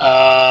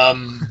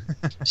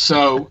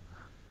 So,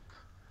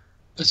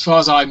 as far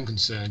as I'm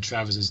concerned,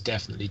 Travers is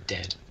definitely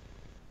dead.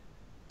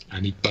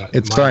 And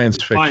it's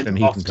science fiction.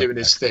 He can doing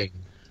his thing.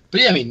 But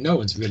yeah, I mean, no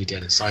one's really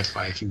dead in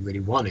sci-fi if you really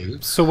want to.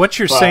 So what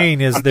you're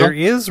saying is there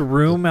is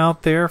room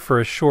out there for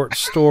a short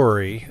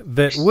story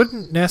that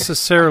wouldn't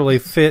necessarily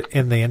fit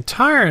in the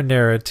entire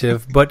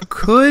narrative, but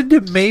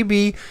could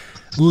maybe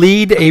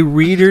lead a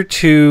reader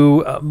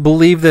to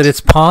believe that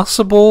it's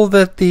possible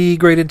that the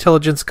great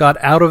intelligence got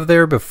out of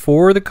there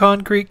before the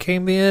concrete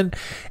came in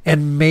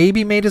and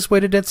maybe made his way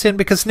to Dead Sin.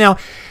 Because now,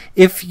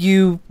 if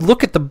you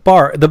look at the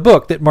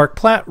book that Mark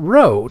Platt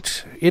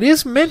wrote, it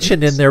is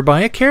mentioned in there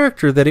by a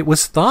character that it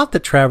was thought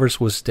that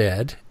Travers was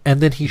dead, and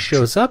then he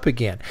shows up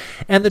again.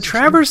 And the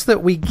Travers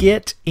that we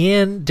get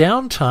in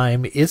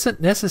Downtime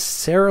isn't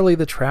necessarily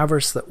the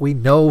Travers that we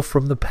know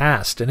from the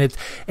past. And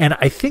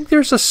I think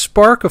there's a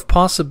spark of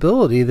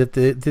possibility that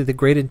the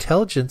great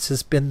intelligence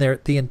has been there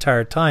the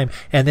entire time,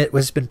 and it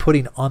has been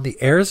putting on the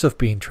airs of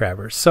being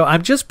Travers. So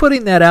I'm just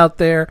putting that out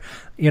there.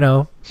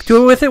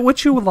 Do with it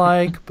what you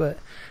like, but...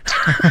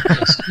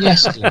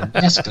 Yes, Glenn.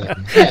 Yes,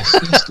 Glenn.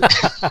 Yes,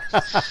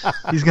 Glenn.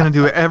 He's going to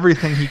do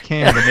everything he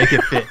can to make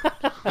it fit.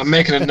 I'm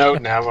making a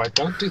note now. Right?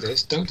 Don't do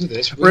this. Don't do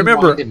this.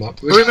 Remember,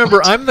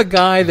 I'm the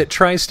guy that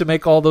tries to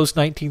make all those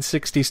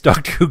 1960s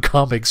Doctor Who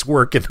comics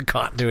work in the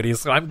continuity,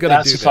 so I'm going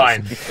to do this. That's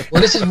fine.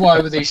 Well, this is why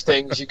with these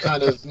things you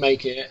kind of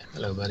make it...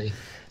 Hello, buddy.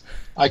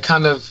 I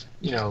kind of,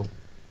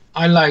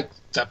 I like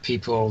that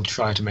people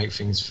try to make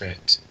things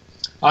fit.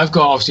 I've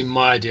got obviously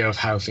my idea of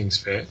how things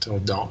fit or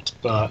not,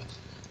 but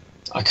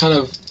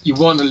you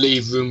want to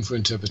leave room for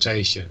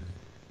interpretation,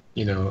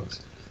 But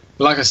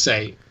like I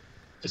say,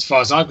 as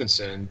far as I'm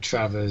concerned,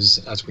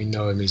 Travers, as we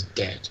know him, is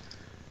dead.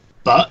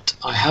 But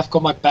I have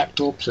got my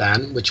backdoor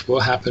plan, which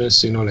will happen as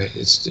soon or later.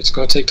 It's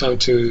going to take time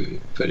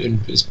to put in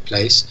its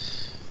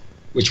place,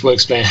 which will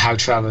explain how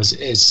Travers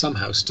is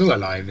somehow still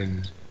alive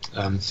in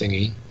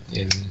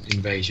in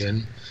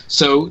Invasion.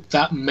 So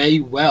that may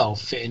well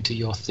fit into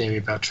your theory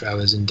about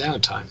Travers in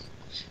Downtime.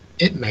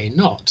 It may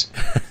not,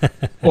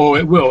 or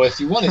it will if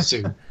you want it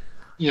to.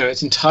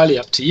 It's entirely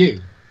up to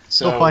you.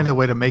 So we'll find a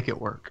way to make it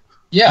work.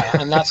 Yeah,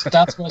 and that's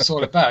what it's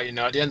all about.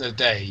 At the end of the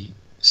day,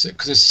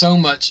 because there's so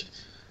much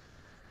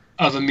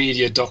other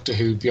media, Doctor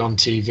Who beyond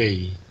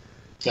TV,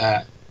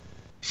 that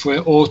for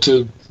it all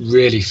to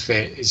really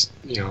fit,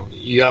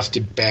 you have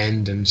to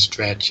bend and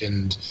stretch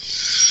and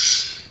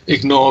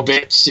ignore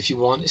bits if you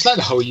want. It's like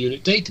the whole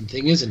unit dating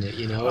thing, isn't it?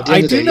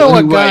 I do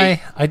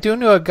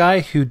know a guy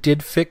who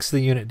did fix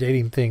the unit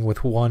dating thing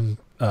with one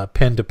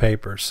pen to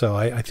paper, so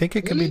I think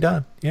it can be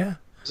done. Yeah.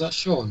 Is that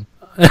Sean?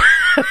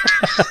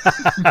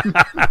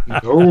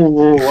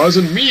 No, it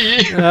wasn't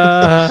me.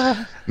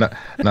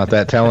 Not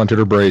that talented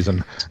or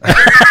brazen.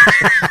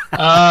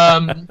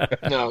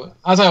 No,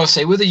 as I always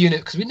say, with the unit,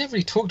 because we never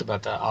really talked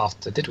about that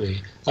after, did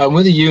we?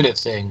 With the unit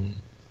thing,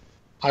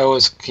 I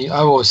always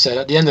said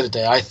at the end of the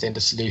day, I think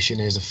the solution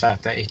is the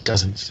fact that it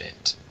doesn't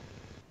fit.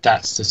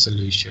 That's the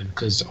solution,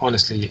 because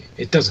honestly,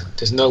 it doesn't.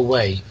 There's no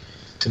way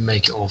to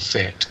make it all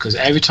fit, because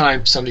every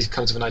time somebody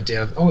comes with an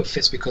idea of, it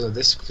fits because of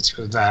this, it fits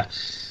because of that,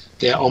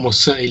 they're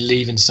almost certainly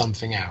leaving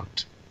something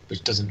out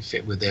which doesn't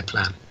fit with their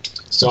plan.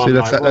 So see,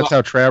 that's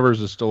how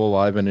Travers is still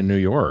alive and in New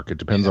York. It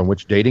depends on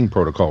which dating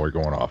protocol we're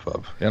going off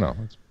of.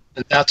 And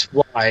that's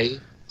why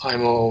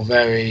I'm all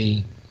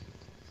very...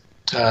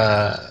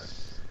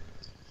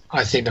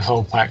 I think the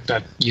whole fact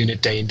that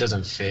unit dating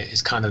doesn't fit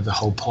is kind of the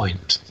whole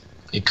point.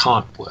 It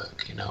can't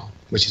work,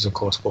 which is, of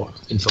course, what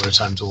Info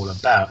Time is all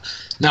about.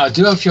 Now, I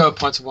do have a few other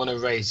points I want to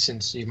raise,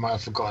 since you might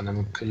have forgotten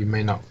them, because you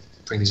may not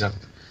bring these up.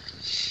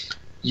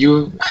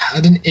 You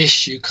had an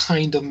issue,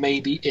 kind of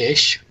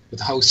maybe-ish, with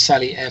the whole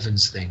Sally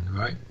Evans thing,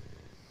 right?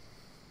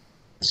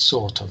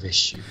 Sort of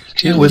issue.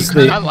 It was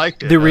I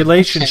liked it. the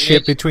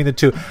relationship between the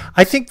two.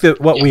 I think that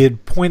what we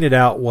had pointed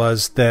out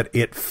was that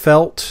it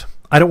felt,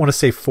 I don't want to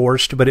say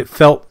forced, but it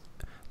felt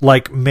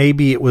like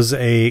maybe it was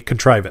a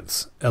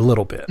contrivance a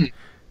little bit.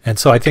 And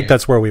so I think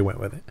that's where we went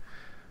with it.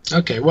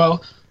 Okay,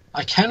 well,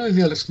 I can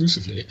reveal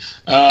exclusively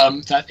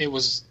that it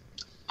was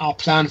our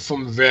plan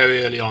from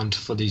very early on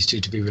for these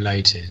two to be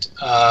related.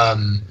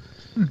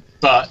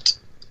 But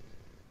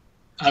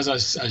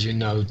as you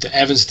know, the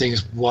Evans thing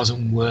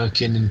wasn't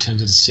working in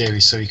terms of the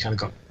series, so he kind of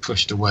got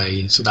pushed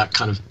away. So that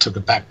kind of took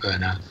a back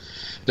burner.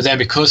 But then,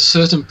 because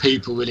certain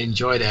people really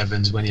enjoyed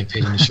Evans when he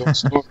appeared in the short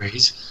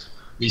stories,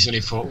 we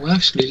suddenly thought, well,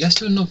 actually, let's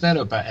do a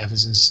novella about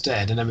Evans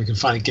instead, and then we can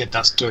finally get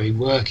that story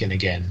working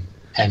again.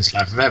 Hence,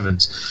 Life of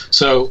Evans.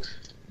 So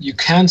you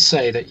can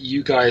say that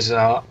you guys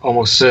are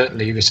almost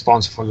certainly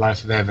responsible for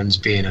Life of Evans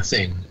being a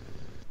thing.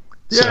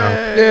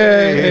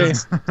 Yay!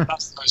 So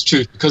that's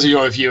true, because of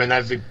your review,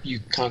 and you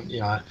can't, you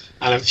know,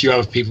 and a few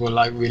other people were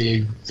like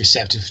really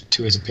receptive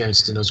to his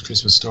appearances in those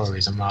Christmas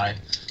stories. I'm like,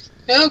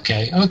 yeah,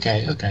 okay,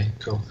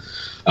 cool.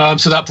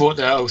 So that brought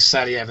the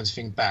Sally Evans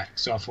thing back.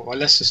 So I thought, well,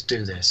 let's just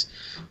do this.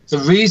 The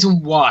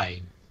reason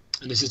why,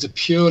 and this is a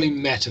purely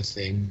meta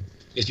thing,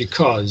 is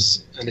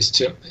because, and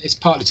it's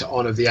partly to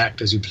honour the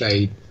actors who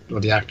played,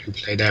 or the actor who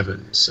played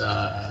Evans.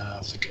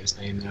 I forget his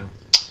name now.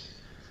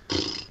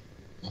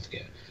 I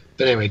forget.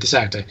 But anyway, this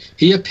actor,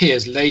 he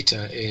appears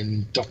later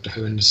in Doctor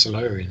Who and the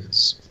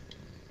Solarians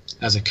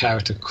as a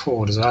character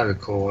called, as I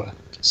recall,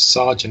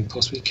 Sergeant,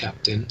 possibly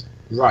Captain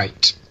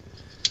Wright.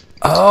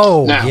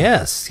 Oh, now,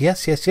 yes. Yeah,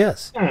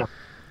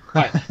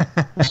 right.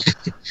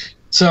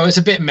 So it's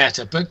a bit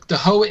meta, but the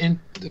whole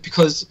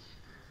because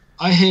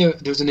I hear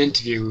there was an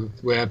interview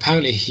where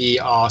apparently he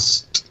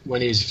asked,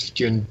 when he was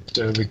during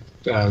the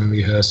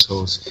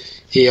rehearsals,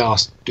 he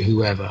asked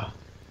whoever,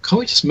 can't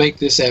we just make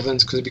this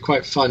Evans, because it'd be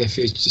quite fun if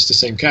it's just the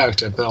same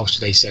character, but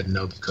obviously they said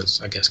no,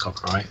 because I guess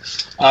copyright.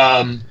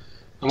 And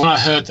when I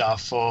heard that, I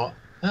thought,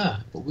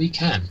 but we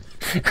can.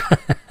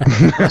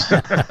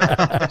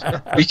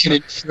 We can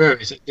infer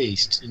it at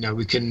least. You know,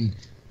 we can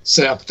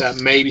set up that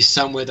maybe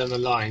somewhere down the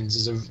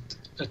lines,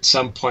 at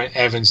some point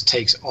Evans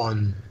takes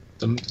on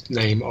the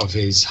name of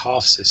his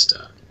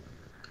half-sister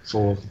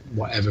for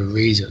whatever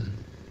reason.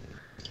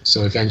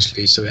 So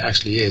eventually, it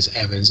actually is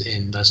Evans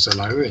in the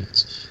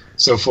Solarians.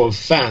 So for a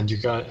fan, you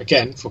got,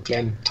 again, for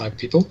Glenn type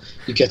people,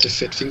 you get to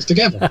fit things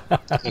together.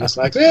 And it's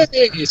like, hey,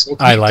 it's all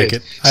connected. I like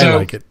it. I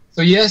like it.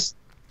 So yes,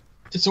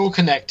 it's all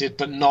connected,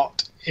 but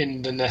not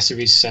in the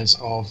necessary sense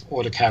of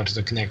all the characters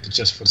are connected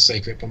just for the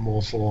sake of it, but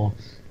more for,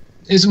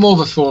 it's more of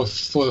a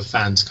for the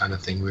fans kind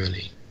of thing,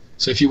 really.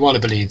 So if you want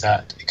to believe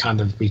that, it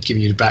kind of, we're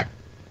giving you the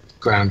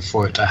background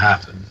for it to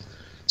happen.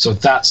 So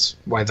that's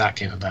why that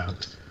came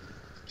about.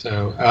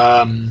 So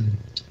I'm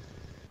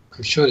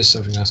sure there's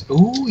something else.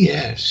 Oh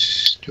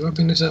yes, do I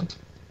bring this up?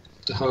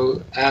 The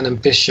whole Anne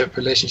and Bishop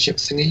relationship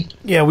thingy.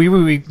 Yeah,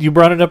 you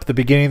brought it up at the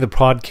beginning of the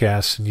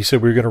podcast, and you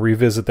said we were going to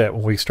revisit that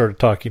when we started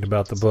talking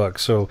about the book.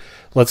 So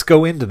let's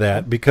go into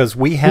that, because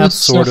we have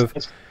sort of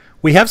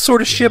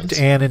shipped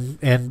Anne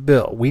and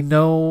Bill. We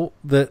know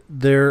that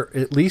there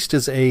at least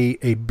is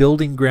a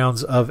building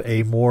grounds of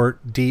a more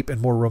deep and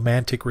more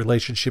romantic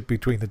relationship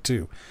between the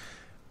two.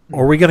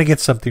 Or are we going to get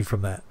something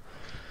from that?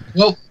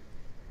 Well,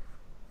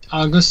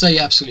 I'm going to say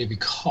absolutely,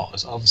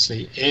 because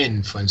obviously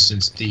in, for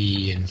instance,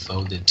 the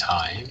Enfolded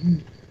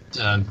Time,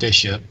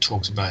 Bishop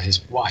talks about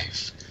his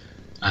wife,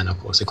 and of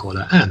course they call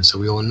her Anne, so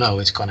we all know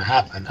it's going to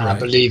happen. And I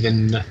believe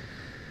in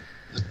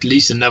at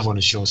least another one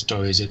of the short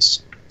stories,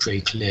 it's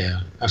pretty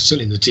clear.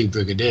 Certainly in the Two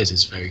Brigadiers,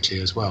 it's very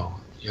clear as well.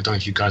 I don't know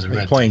if you guys have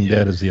read Playing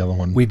Dead is the other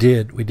one. We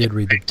did read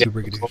the Two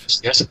Brigadiers.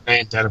 Yes,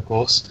 Playing Dead, of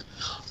course.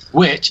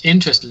 Which,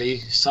 interestingly,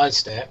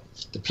 sidestep,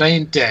 the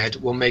Playing Dead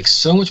will make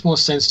so much more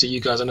sense to you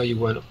guys. I know you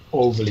weren't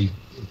overly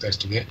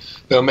impressed with it,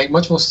 but it'll make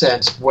much more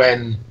sense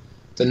when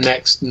the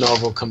next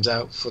novel comes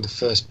out for the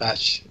first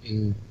batch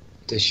in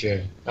this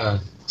year,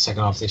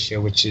 second half of this year,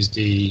 which is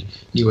the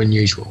New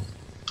Unusual,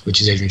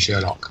 which is Adrian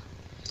Sherlock,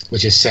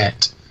 which is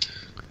set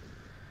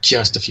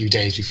just a few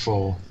days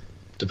before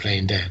the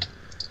Playing Dead.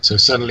 So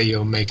suddenly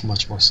it'll make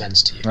much more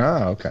sense to you.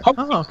 Ah, okay.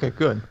 Oh, okay,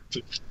 good.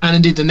 And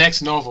indeed, the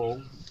next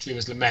novel,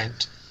 Dreamer's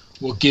Lament,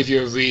 will give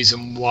you a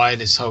reason why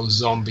this whole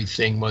zombie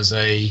thing was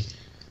a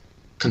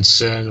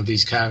concern of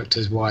these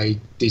characters, why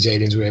these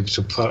aliens were able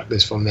to pluck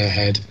this from their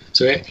head.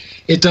 So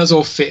it does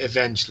all fit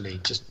eventually.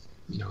 Just,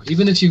 you know,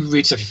 even if you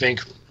read stuff you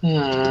think,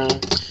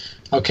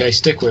 okay,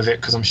 stick with it,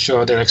 because I'm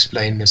sure they'll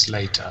explain this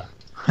later.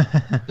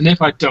 And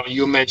if I don't,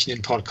 you'll mention it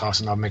in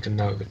podcast, and I'll make a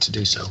note of it to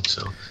do so.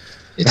 So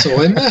it's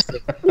all in there.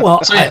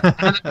 Well, so,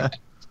 yeah,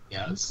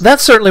 Yes.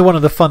 That's certainly one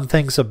of the fun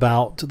things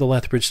about the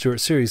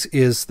Lethbridge-Stewart series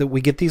is that we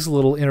get these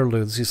little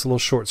interludes, these little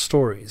short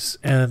stories,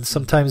 and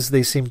sometimes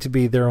they seem to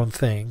be their own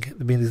thing.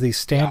 I mean,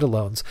 these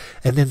standalones,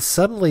 and then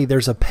suddenly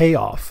there's a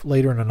payoff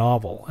later in a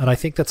novel, and I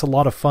think that's a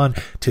lot of fun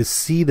to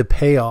see the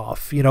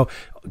payoff. You know,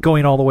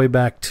 going all the way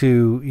back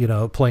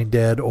to Plain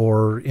Dead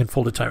or In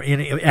Full Time,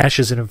 in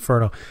Ashes and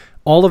Inferno.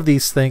 All of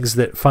these things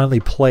that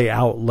finally play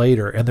out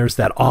later, and there's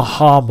that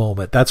aha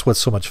moment. That's what's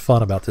so much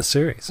fun about this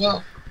series.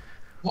 Well,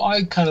 what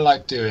I kind of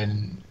like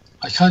doing,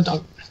 I guess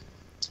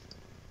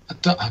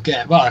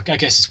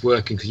it's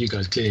working because you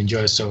guys clearly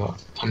enjoy it, so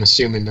I'm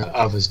assuming that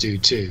others do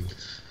too.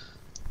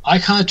 I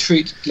kind of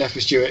treat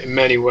Lethbridge-Stewart in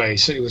many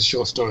ways, certainly with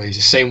short stories,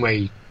 the same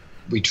way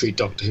we treat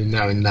Doctor Who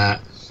now, in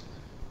that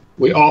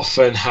we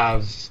often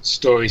have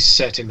stories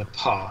set in the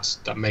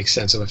past that make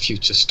sense of a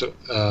future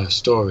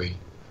story.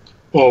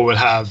 Or they'll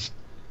have,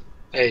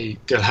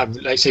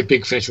 let's say,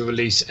 Big Finish will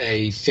release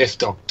a Fifth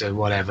Doctor,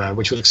 whatever,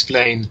 which will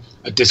explain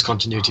a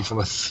discontinuity from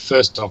a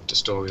First Doctor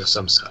story or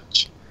some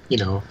such,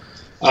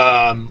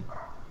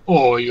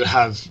 or you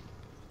have,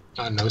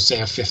 I don't know,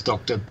 say a Fifth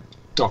Doctor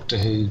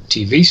Who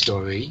TV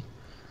story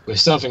where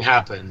something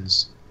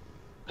happens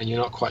and you're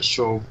not quite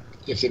sure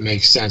if it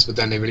makes sense, but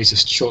then they release a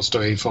short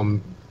story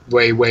from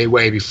way, way,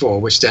 way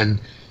before, which then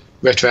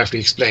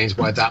retroactively explains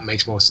why that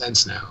makes more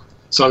sense now.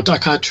 So I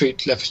kind of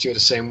treat Lethbridge-Stewart the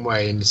same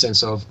way, in the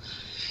sense of,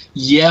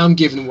 I'm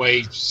giving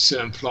away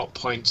certain plot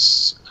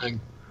points and,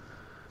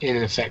 in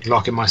effect,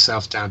 locking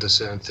myself down to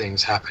certain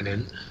things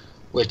happening,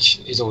 which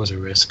is always a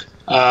risk.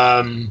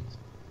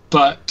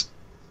 But,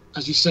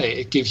 as you say,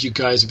 it gives you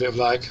guys a bit of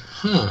like,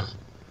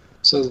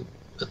 so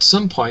at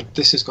some point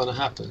this is going to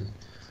happen,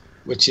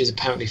 which is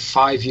apparently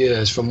 5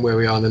 years from where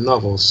we are in the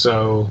novel.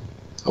 So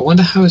I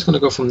wonder how it's going to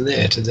go from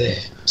there to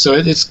there. So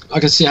I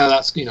can see how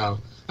that's,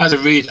 as a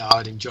reader,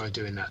 I'd enjoy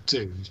doing that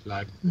too. It's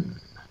like,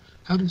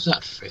 how does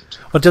that fit?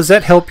 Well, does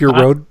that help your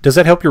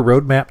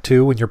roadmap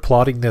too when you're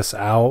plotting this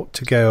out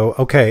to go,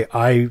 okay,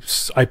 I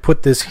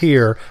put this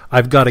here,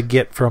 I've got to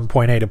get from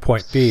point A to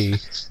point B.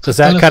 Does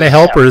that kind of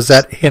help, or does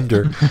that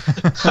hinder?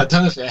 I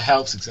don't know if it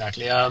helps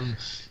exactly.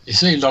 It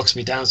certainly locks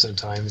me down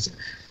sometimes.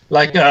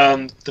 Like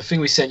the thing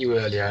we sent you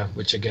earlier,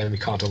 which again we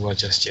can't talk about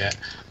just yet.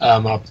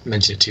 I'll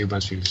mention it to you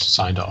once we've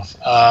signed off.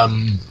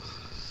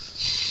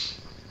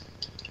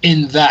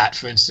 In that,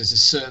 for instance,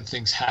 there's certain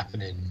things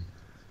happening,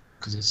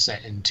 because it's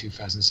set in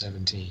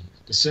 2017.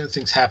 There's certain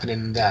things happening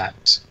in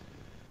that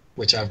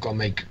which I've got to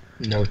make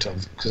note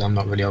of, because I'm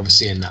not really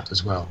overseeing that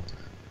as well.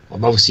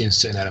 I'm overseeing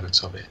certain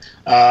elements of it.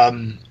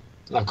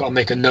 I've got to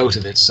make a note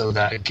of it so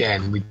that,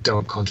 again, we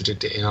don't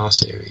contradict it in our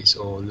series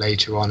or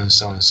later on, and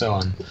so on and so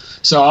on.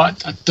 So I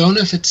don't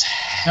know if it's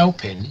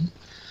helping,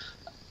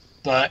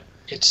 but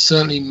it's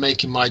certainly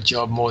making my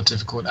job more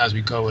difficult as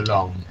we go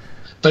along.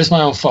 But it's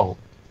my own fault,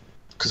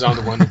 because I'm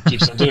the one who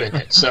keeps on doing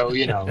it. So,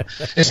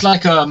 it's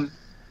like,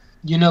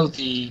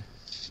 the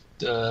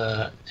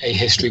A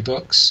history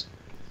books.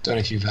 Don't know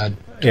if you've had.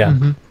 Yeah.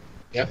 Mm-hmm.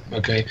 Yep.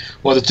 Okay.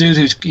 Well, the dude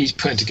he's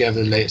putting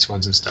together the latest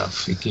ones and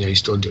stuff. He's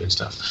still doing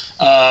stuff.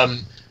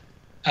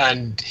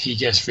 And he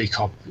gets free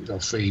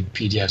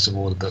PDFs of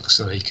all the books,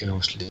 so he can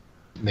obviously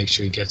make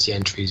sure he gets the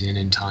entries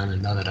in time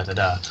and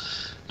da.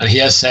 And he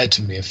has said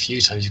to me a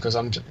few times, because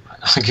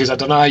I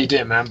don't know how you do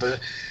it, man, but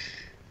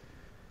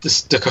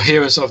the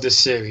coherence of this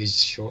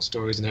series, short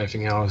stories and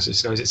everything else,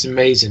 it's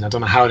amazing. I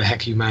don't know how the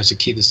heck you managed to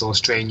keep this all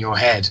straight in your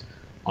head.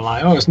 I'm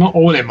like, it's not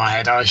all in my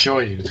head, I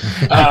assure you.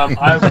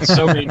 I've got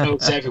so many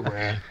notes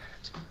everywhere.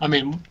 I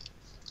mean,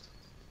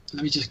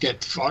 let me just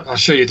I'll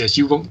show you this.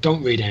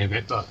 Don't read any of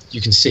it, but you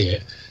can see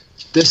it.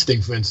 This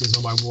thing, for instance,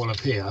 on my wall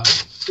up here.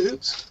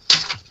 Oops.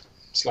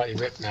 Slightly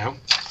ripped now.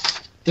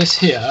 This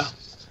here,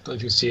 don't know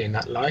if you can see it in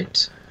that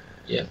light.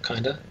 Yeah,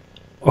 kind of.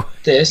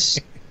 This.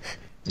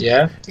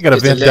 Yeah. You got a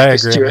Venn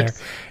diagram there.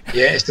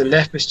 Yeah, it's the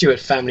Lethbridge-Stewart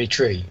family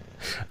tree.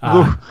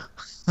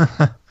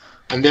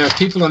 And there are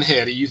people on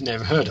here that you've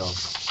never heard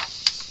of.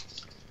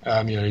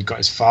 You've got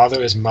his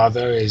father, his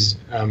mother, his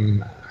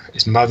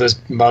mother's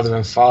mother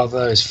and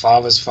father, his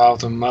father's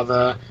father and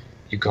mother.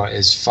 You've got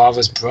his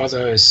father's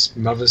brother, his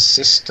mother's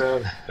sister,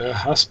 her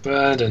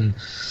husband, and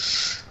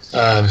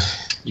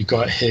you've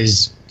got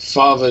his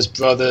father's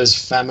brother's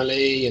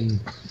family, and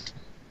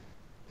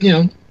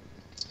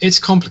it's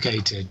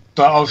complicated.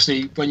 But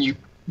obviously, when you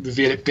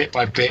reveal it bit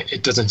by bit,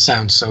 it doesn't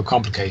sound so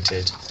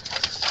complicated.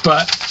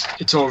 But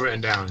it's all written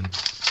down.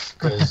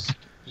 Because,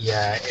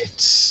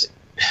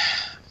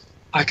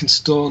 I can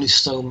store only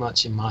so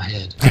much in my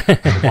head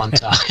at one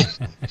time.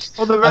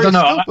 Well, the very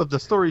scope of the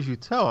stories you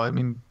tell, I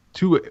mean,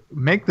 to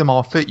make them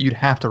all fit, you'd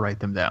have to write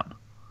them down.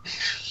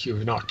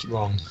 You're not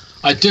wrong.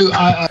 I do.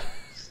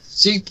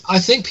 See, I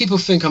think people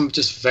think I'm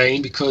just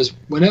vain, because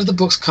whenever the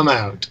books come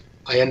out,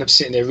 I end up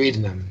sitting there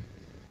reading them.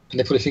 And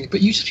they probably think,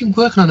 but you've just been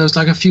working on those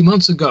like a few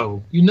months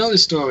ago. You know the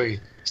story.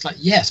 It's like,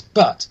 yes,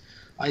 but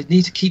I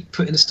need to keep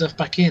putting the stuff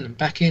back in and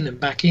back in and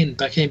back in and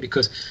back in,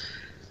 because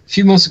a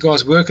few months ago I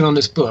was working on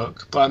this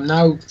book, but I'm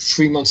now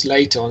 3 months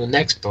later on the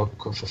next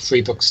book, or for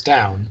 3 books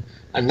down,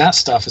 and that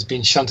stuff has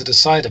been shunted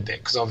aside a bit,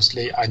 because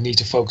obviously I need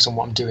to focus on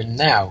what I'm doing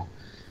now.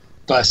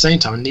 But at the same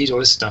time, I need all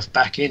this stuff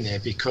back in there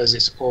because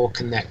it's all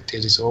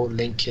connected, it's all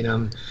linking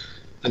them.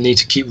 I need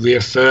to keep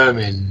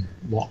reaffirming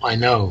what I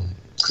know.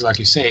 Because like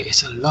you say,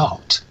 it's a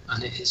lot.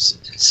 And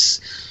it's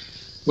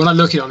when I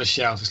look at it on the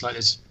shelf, it's like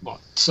there's,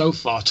 so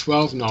far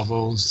 12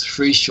 novels,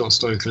 3 short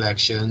story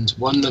collections,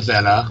 1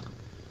 novella.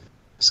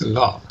 It's a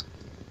lot.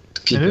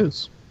 It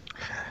is.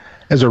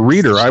 As a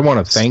reader, I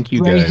want to thank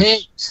you guys.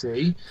 Hey,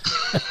 see?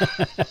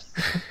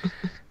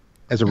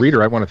 As a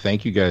reader, I want to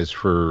thank you guys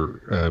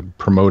for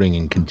promoting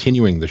and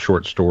continuing the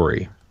short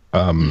story.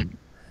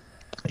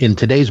 In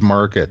today's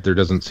market, there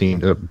doesn't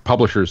seem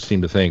publishers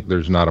seem to think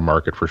there's not a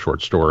market for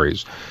short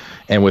stories,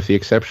 and with the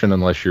exception,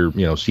 unless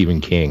you're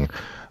Stephen King,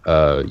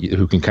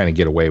 who can kind of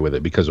get away with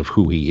it because of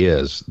who he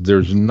is,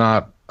 there's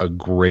not a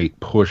great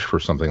push for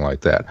something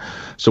like that.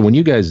 So when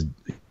you guys,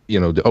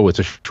 it's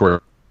a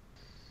short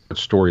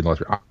story.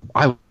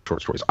 I love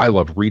short stories. I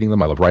love reading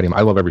them. I love writing them.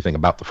 I love everything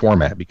about the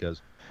format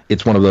because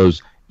it's one of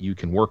those. You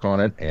can work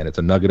on it, and it's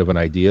a nugget of an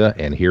idea,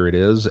 and here it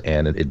is,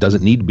 and it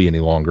doesn't need to be any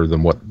longer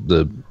than what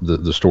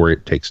the story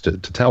it takes to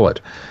tell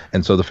it.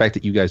 And so the fact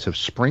that you guys have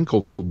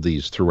sprinkled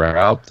these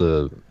throughout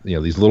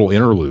these little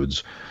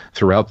interludes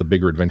throughout the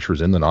bigger adventures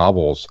in the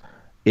novels,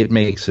 it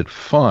makes it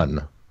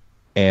fun.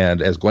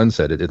 And as Glenn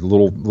said, it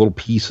little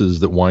pieces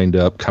that wind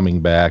up coming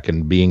back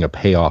and being a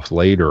payoff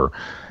later.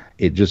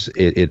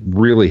 It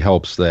really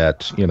helps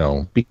that,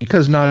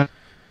 because not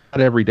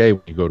every day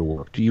when you go to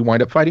work do you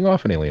wind up fighting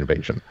off an alien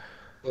invasion.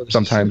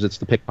 Sometimes it's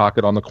the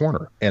pickpocket on the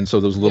corner, and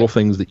so those little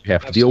things that you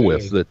have to deal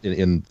with that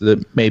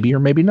that maybe or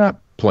maybe not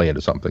play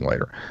into something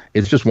later.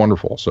 It's just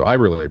wonderful. So I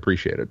really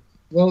appreciate it.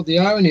 Well, the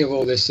irony of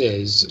all this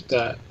is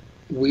that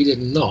we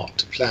did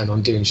not plan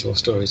on doing short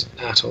stories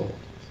at all.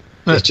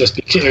 It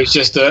was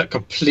just a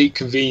complete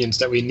convenience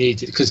that we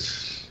needed,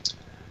 because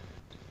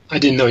I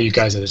didn't know you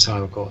guys at the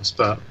time, of course,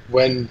 but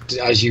when,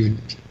 as you,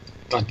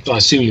 I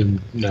assume you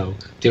know,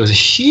 there was a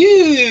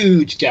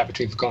huge gap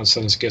between Forgotten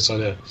Sun and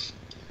Schizoid Earth.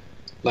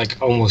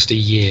 Like almost a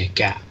year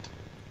gap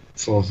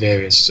for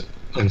various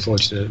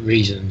unfortunate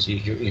reasons.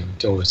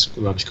 There's always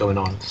rubbish going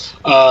on.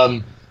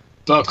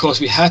 But of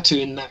course, we had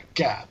to, in that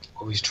gap,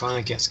 where we was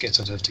trying to get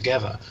Schizoid Earth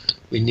together,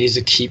 we needed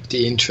to keep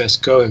the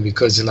interest going,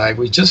 because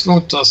we just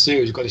launched our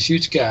series, we've got a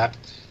huge gap.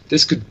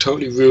 This could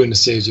totally ruin the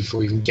series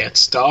before we even get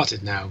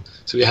started now.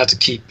 So we had to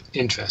keep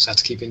interest,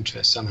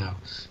 somehow.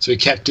 So we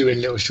kept doing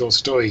little short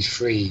stories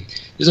free.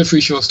 Here's a free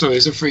short story,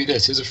 here's a free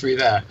this, here's a free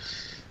that.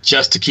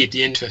 Just to keep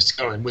the interest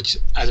going, which,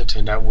 as it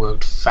turned out,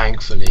 worked,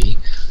 thankfully.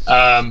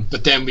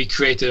 But then we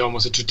created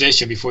almost a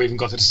tradition before we even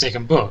got to the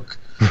second book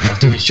of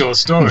doing short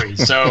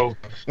stories. So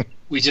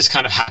we just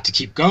kind of had to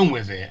keep going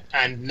with it.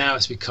 And now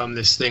it's become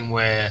this thing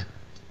where,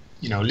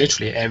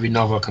 literally every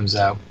novel comes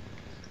out,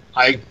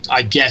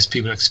 I guess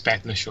people are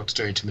expecting a short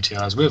story to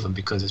materialize with them,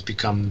 because it's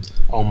become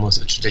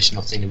almost a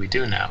traditional thing that we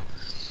do now,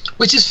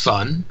 which is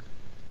fun.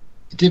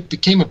 It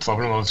became a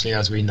problem, obviously,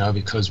 as we know,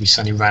 because we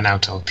suddenly ran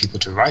out of people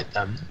to write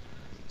them.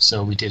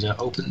 So we did an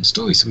open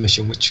story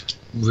submission, which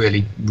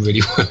really,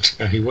 really worked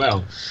very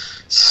well.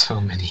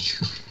 So many.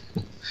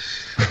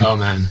 Oh,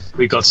 man.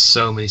 We got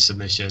so many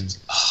submissions.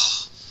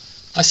 Oh,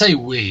 I say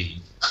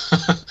we.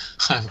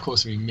 Of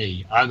course,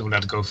 me. I'm not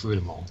allowed to go through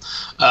them all.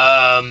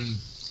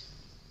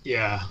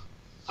 Yeah.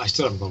 I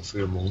still haven't gone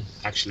through them all,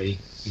 actually,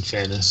 in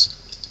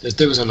fairness.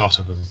 There was a lot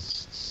of them.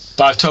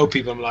 But I've told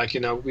people, I'm like,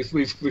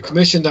 we've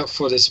commissioned that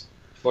for this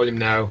volume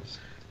now.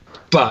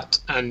 But,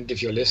 and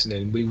if you're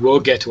listening, we will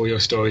get to all your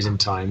stories in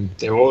time.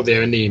 They're all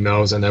there in the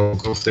emails, and they will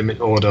go through them in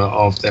order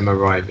of them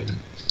arriving.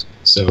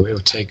 So it will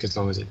take as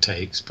long as it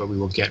takes, but we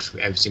will get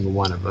through every single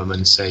one of them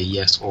and say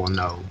yes or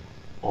no,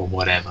 or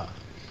whatever.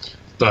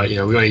 But, we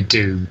only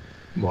do,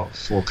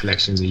 4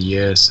 collections a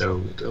year,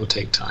 so it'll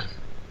take time.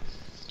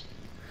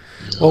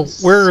 Well,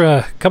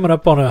 we're coming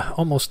up on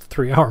almost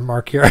 3-hour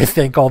mark here, I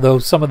think, although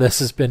some of this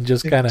has been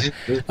just kind of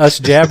us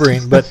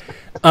jabbering. But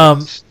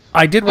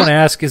I did want to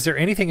ask, is there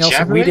anything else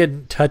that we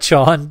didn't touch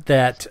on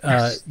that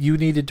you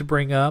needed to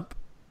bring up?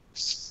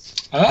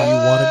 Or you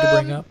wanted to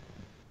bring up?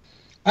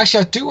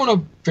 Actually, I do want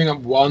to bring up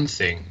one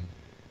thing.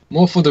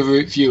 More for the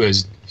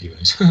viewers.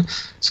 It's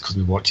because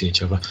we're watching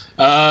each other.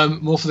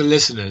 More for the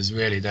listeners,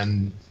 really,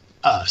 than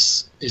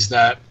us. Is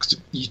that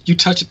you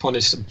touched upon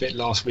this a bit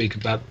last week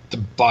about the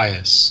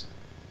bias.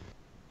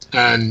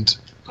 And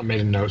I made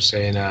a note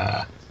saying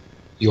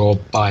your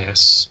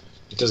bias.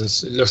 It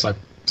looks like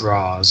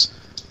bras.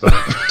 But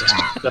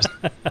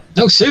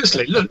no,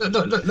 seriously, look.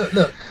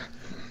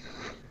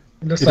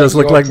 It does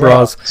look like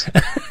bras.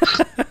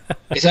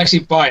 It's actually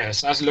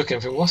bias. I was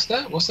looking for what's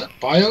that?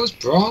 Bios,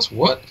 bras,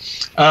 what?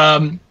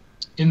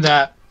 In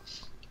that,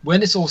 when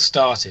this all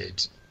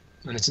started,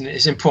 and it's an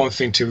important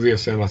thing to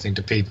reaffirm, I think,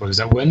 to people, is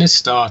that when this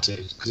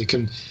started,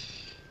 because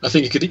I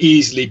think it could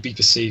easily be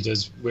perceived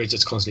as we're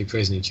just constantly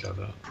praising each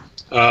other.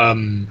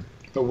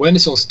 But when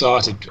this all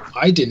started,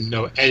 I didn't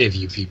know any of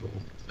you people,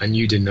 and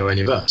you didn't know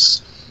any of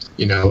us.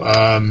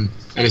 And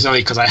it's only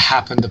because I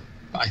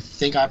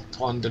think I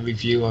put on the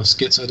review of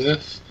Schizoid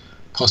Earth,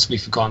 possibly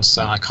Forgotten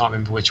Sun. I can't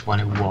remember which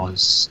one it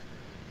was.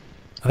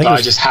 I think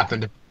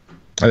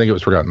it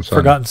was Forgotten Sun.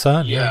 Forgotten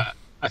Sun, yeah.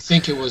 I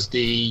think it was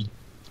the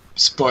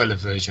spoiler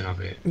version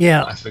of it.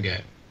 Yeah. I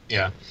forget.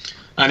 Yeah.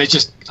 And I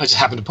just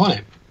happened upon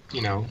it,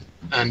 you know.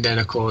 And then,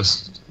 of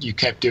course, you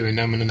kept doing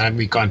them, and then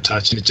we got in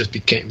touch, and it just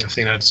became the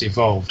thing that's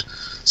evolved.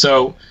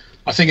 So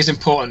I think it's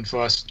important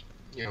for us,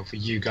 you know, for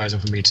you guys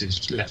and for me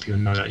to let people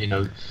know that, you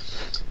know,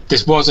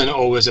 this wasn't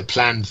always a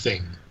planned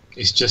thing.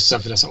 It's just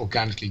something that's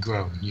organically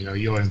grown. You know,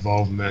 your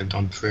involvement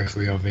on the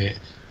periphery of it,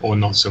 or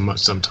not so much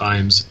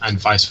sometimes, and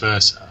vice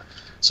versa.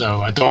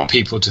 So I don't want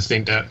people to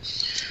think that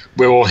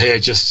we're all here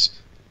just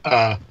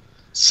a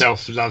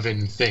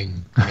self-loving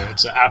thing. You know,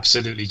 it's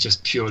absolutely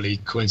just purely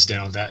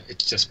coincidental that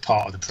it's just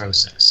part of the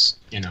process,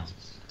 you know.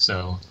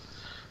 So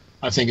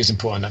I think it's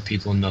important that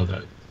people know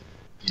that,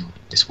 you know,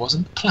 this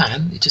wasn't the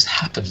plan, it just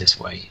happened this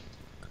way.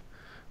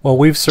 Well,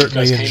 we've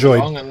certainly You guys came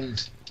along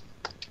and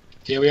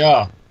here we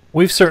are.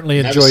 We've certainly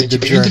enjoyed the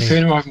journey.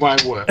 Interfering with my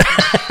work.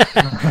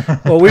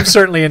 Well, we've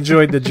certainly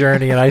enjoyed the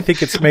journey, and I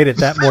think it's made it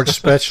that more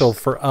special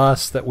for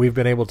us that we've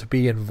been able to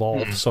be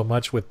involved so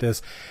much with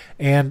this.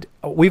 And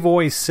we've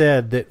always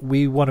said that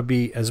we want to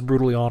be as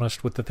brutally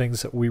honest with the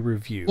things that we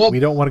review. Well, we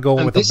don't want to go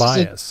in with a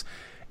bias.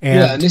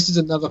 And this is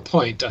another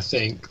point, I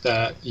think,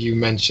 that you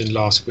mentioned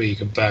last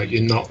week about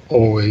you're not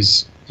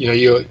always, you know,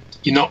 you're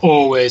not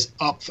always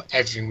up for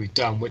everything we've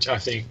done, which I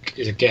think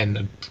is, again,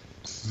 a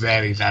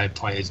very valid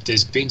point.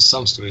 There's been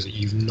some stories that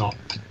you've not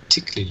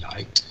particularly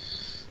liked,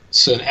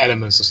 certain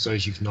elements of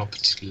stories you've not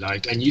particularly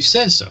liked, and you've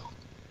said so.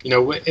 You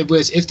know,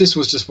 if this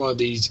was just one of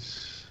these,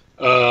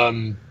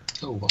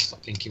 what's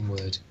that thinking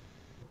word?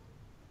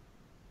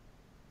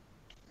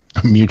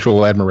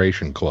 Mutual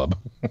admiration club.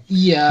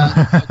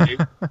 Yeah. Okay.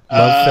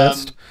 Love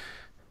fest?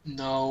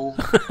 No.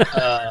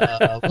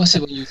 What's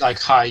it when you like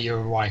hire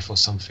your wife or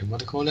something? What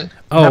do you call it?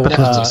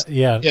 Nepotism.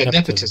 Yeah,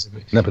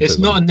 nepotism. It's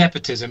not a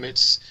nepotism.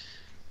 It's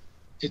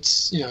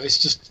you know, it's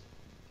just,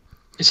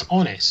 it's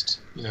honest.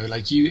 You know,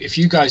 like if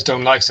you guys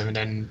don't like something,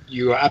 then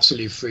you are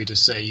absolutely free to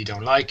say you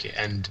don't like it.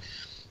 And,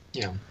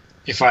 you know,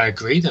 if I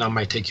agree, then I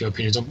might take your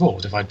opinions on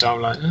board. If I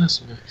don't like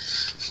it,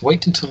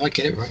 wait until I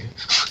get it right.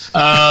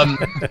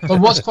 But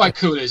what's quite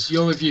cool is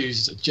your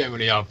reviews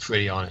generally are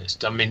pretty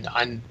honest. I mean,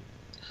 I'm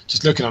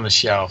just looking on the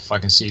shelf, I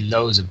can see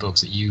loads of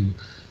books that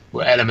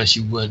were elements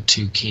you weren't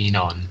too keen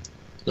on.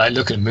 Like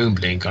looking at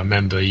Moonblink, I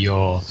remember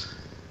your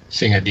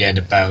thing at the end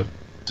about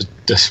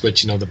the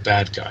switching of the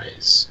bad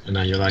guys, and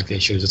now you're like, they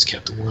should have just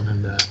kept the one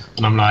in there.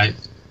 And I'm like,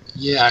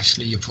 yeah,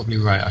 actually, you're probably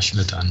right. I should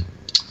have done.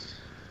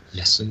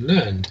 Lesson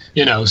learned,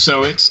 you know.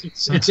 So it's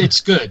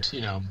good,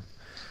 you know.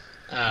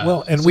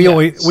 Well, and we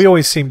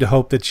always seem to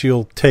hope that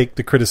you'll take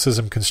the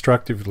criticism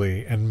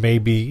constructively and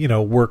maybe, you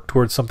know, work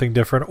towards something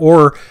different,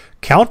 or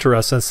counter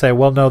us and say,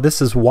 well, no,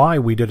 this is why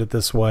we did it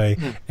this way,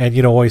 and,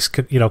 you know, always,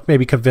 you know,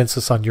 maybe convince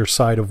us on your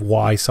side of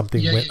why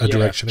something went a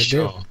direction it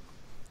did.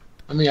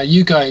 I mean,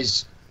 you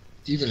guys,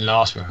 even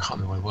last week, I can't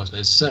remember what it was, but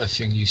there's a certain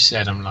thing you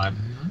said, I'm like,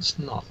 that's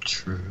not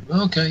true.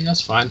 Okay,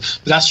 that's fine.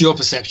 But that's your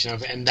perception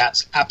of it, and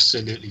that's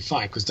absolutely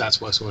fine, because that's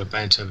what's all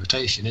about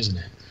interpretation, isn't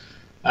it?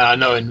 I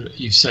know, and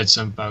you've said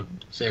something about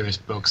various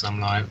books, and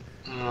I'm like,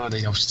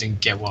 they obviously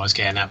didn't get what I was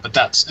getting at, but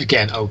that's,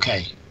 again,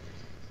 okay.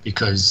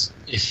 Because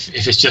if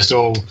it's just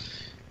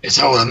it's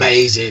all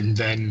amazing,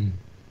 then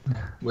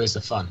where's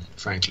the fun,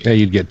 frankly? Yeah,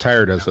 you'd get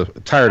tired of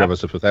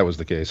us if that was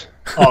the case.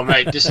 Oh,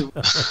 mate, this is...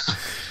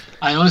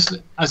 I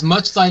honestly, as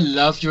much as I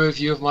loved your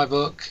review of my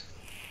book,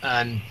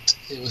 and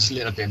it was a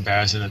little bit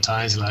embarrassing at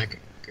times, like,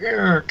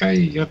 okay,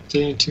 you're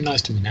being too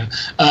nice to me now.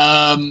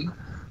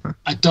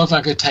 I don't think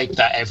I could take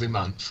that every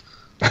month.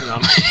 You know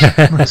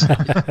what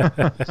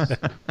I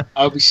mean?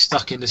 I'll be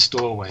stuck in the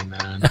doorway,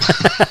 man.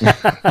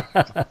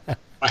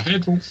 My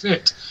head won't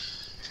fit.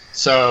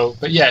 So,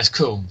 but yeah, it's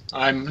cool.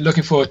 I'm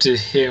looking forward to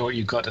hearing what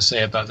you've got to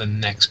say about the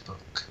next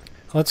book.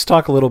 Let's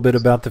talk a little bit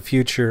about the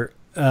future.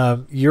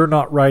 You're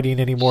not writing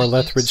any more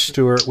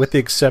Lethbridge-Stewart, with the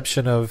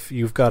exception of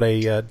you've got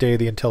a Day of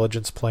the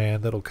Intelligence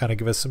plan that'll kind of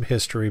give us some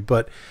history.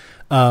 But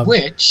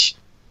which,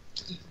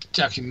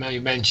 Jack, you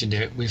mentioned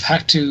it. We've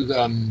had to.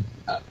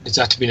 There's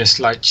had to be a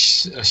slight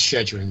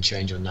scheduling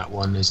change on that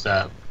one. Is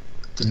that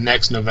the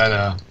next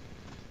novella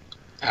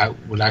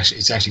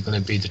it's actually going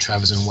to be the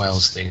Travers and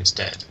Wales thing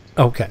instead.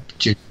 Okay.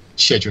 Due to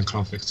scheduling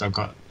conflicts, I've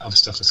got other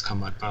stuff that's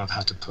come up, but I've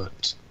had to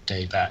put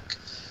Day back.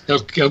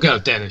 It'll go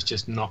out then. It's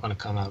just not going to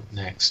come out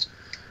next.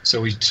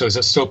 So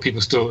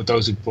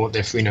those who bought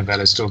their free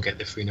novellas still get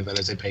their free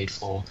novellas they paid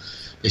for.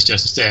 It's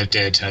just instead of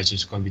Day of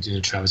Intelligence, we're going to be doing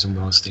the Travers and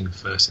Wales thing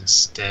first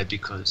instead,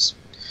 because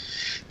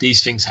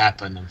these things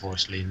happen,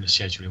 unfortunately, in the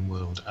scheduling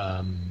world.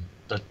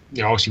 But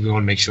you know, obviously, we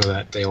want to make sure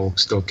that they all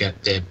still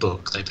get their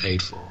book they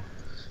paid for.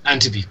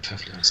 And to be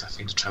perfectly honest, I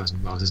think the Travers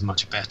and Wales is a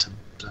much better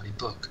bloody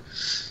book.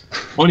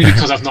 Only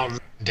because I've not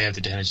read Day of the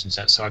Intelligence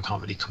yet, so I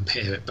can't really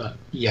compare it. But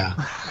yeah,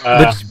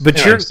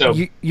 but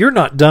anyway, you're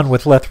not done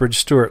with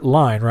Lethbridge-Stewart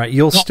line, right?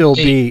 You'll still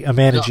be a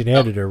managing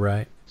editor,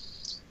 right?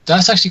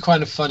 That's actually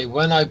kind of funny.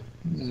 When I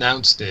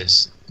announced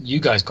this, you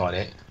guys got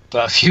it,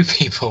 but a few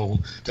people,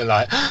 they're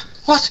like,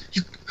 "What?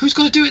 Who's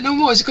going to do it no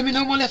more? Is it going to be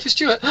no more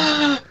Lethbridge-Stewart?"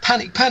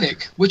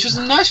 Panic, which was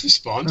a nice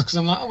response, because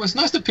I'm like, oh, it's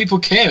nice that people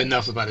care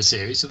enough about a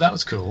series, so that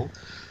was cool.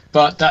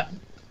 But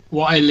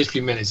what I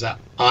literally meant is that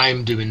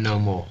I'm doing no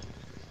more.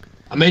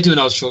 I may do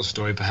another short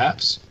story,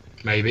 perhaps,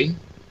 maybe.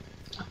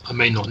 I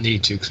may not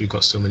need to because we've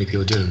got so many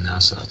people doing them now,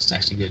 so that's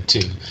actually good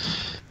too.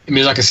 I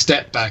mean, like a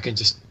step back and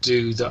just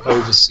do the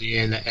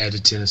overseeing, the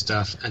editing and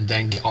stuff, and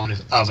then get on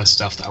with other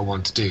stuff that I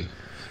want to do.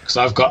 Because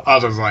I've got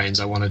other writings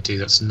I want to do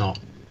that's not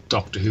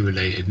Doctor Who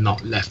related,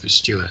 not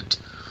Lethbridge-Stewart.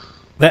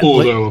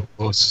 Although, of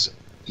course,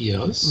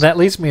 yes. That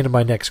leads me into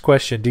my next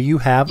question. Do you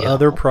have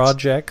other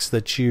projects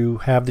that you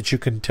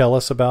can tell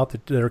us about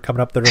that are coming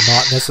up that are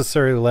not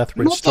necessarily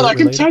Lethbridge-Stewart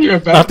related? Not that I can tell you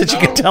about. Not that you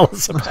can tell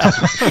us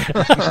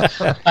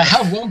about. I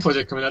have one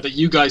project coming out that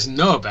you guys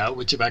know about,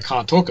 which I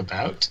can't talk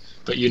about,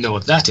 but you know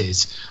what that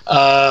is.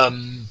 But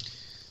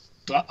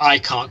I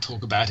can't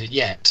talk about it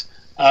yet.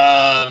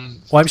 Well,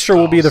 I'm sure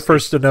we'll be the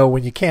first to know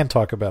when you can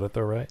talk about it,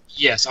 though, right?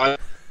 Yes,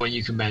 when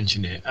you can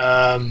mention it.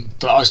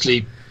 But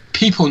obviously,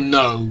 people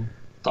know,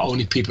 but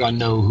only people I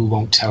know who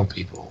won't tell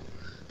people,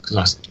 because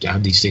that's how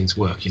these things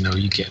work.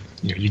 You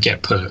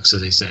get perks,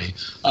 as they say.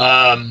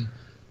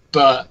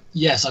 But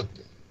yes,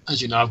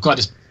 as you know, I've got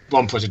this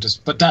one project,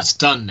 but that's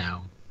done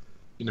now.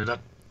 That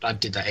I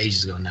did that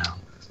ages ago now.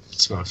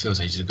 Well, it feels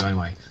ages ago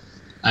anyway,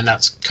 and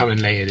that's coming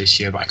later this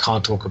year. But I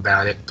can't talk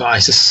about it. But I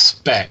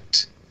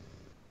suspect.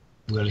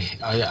 Really,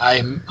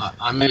 I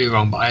may be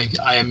wrong, but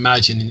I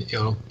imagine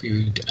it'll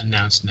be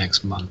announced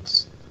next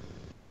month,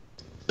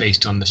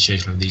 based on the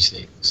schedule of these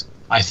things.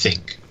 I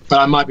think, but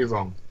I might be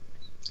wrong.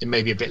 It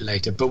may be a bit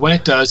later, but when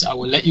it does, I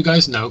will let you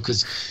guys know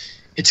because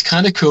it's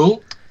kind of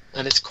cool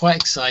and it's quite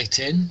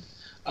exciting.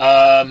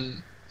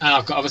 And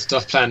I've got other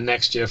stuff planned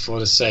next year for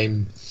the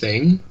same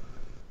thing.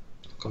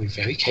 Got to be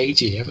very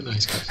cagey, haven't I?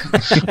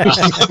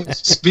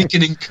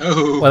 Speaking in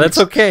code. Well, that's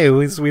okay.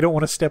 We don't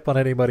want to step on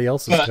anybody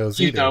else's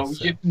toes either.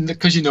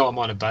 Because you know what I'm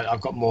on about.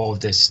 I've got more of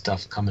this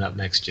stuff coming up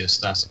next year,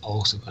 so that's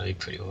also going to be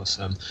pretty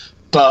awesome.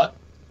 But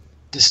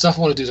the stuff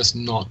I want to do that's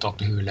not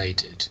Doctor Who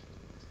related,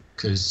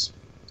 because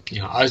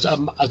as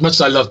much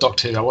as I love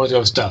Doctor Who, I want to do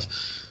other stuff.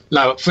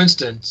 Now, for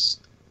instance,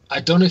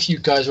 I don't know if you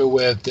guys are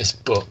aware of this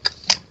book.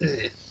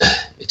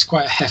 It's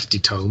quite a hefty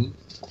tome.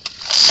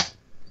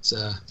 It's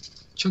a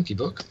chunky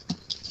book,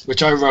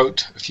 which I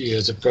wrote a few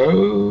years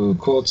ago,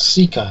 called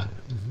Seeker.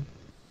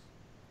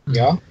 Mm-hmm.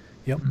 Yeah?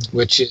 Yep.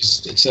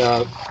 It's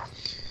a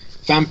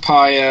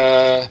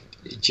vampire,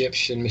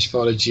 Egyptian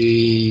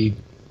mythology,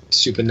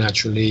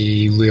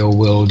 supernaturally,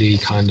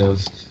 real-worldy kind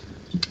of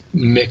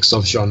mix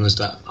of genres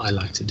that I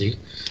like to do.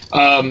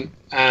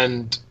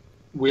 And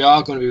we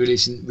are going to be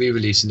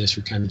re-releasing this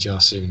through Candy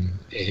Jar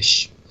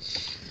soon-ish.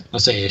 I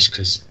say ish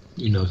because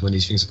who knows when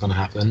these things are going to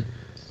happen.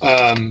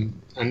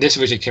 And this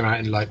originally came out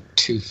in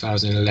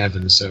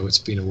 2011, so it's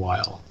been a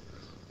while.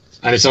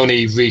 And it's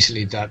only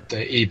recently that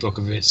the ebook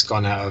of it's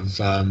gone out of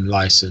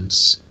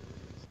license.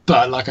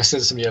 But like I said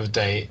to somebody the other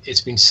day,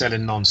 it's been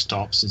selling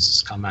non-stop since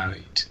it's come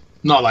out.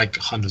 Not like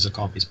hundreds of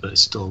copies, but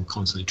it's still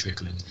constantly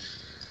trickling.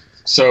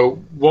 So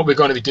what we're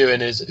going to be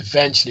doing is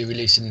eventually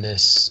releasing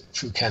this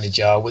through Candy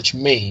Jar, which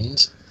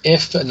means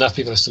if enough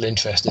people are still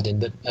interested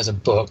in it as a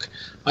book,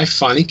 I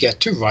finally get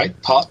to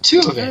write part 2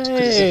 of it.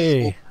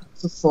 Hey.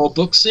 It's a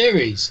 4-book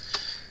series.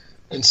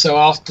 And so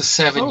after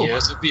 7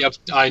 years, I'll be able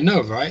to, I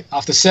know, right?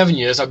 After 7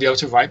 years, I'll be able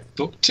to write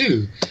book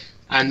 2.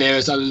 And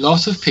there's a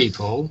lot of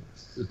people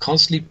who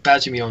constantly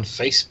badger me on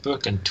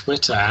Facebook and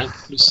Twitter, and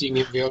you see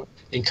me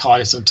in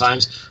Cardiff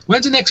sometimes.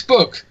 When's the next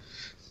book?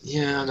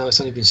 Yeah, I know, it's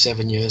only been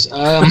 7 years.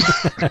 But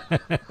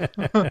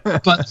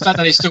the fact that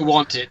they still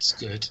want it's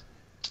good.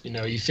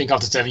 You think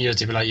after 7 years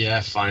they'd be like,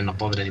 yeah, fine, not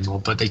bothered anymore.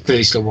 But they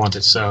clearly still want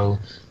it, so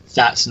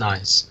that's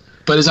nice.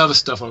 But there's other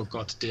stuff I've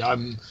got to do.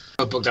 I'm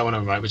a book that I want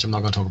to write, which I'm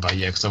not going to talk about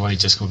yet because I've only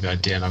just got the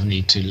idea and I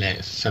need to let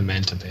it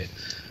ferment a bit.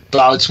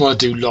 But I just want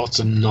to do lots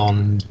of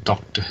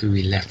non-Doctor Who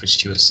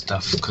Lethbridge-Stewart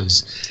stuff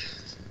because,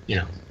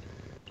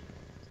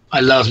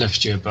 I love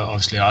Lethbridge-Stewart, but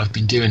obviously I've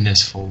been doing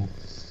this for,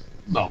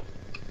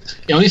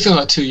 it only feels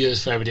like 2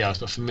 years for everybody else,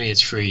 but for me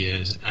it's 3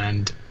 years,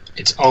 and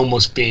it's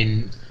almost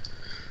been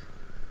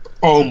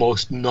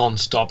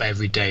non-stop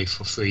every day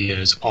for 3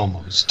 years,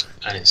 almost.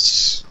 And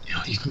it's,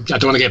 I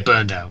don't want to get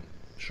burned out.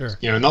 Sure.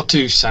 Not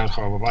to sound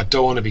horrible, but I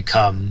don't want to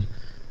become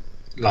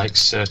like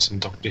certain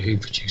Doctor Who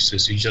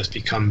producers who just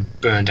become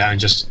burned out and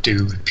just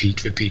do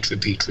repeat,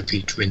 rinse,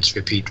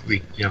 repeat.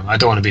 I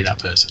don't want to be that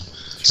person.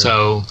 Sure.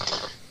 So,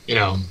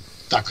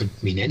 that could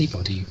mean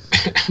anybody.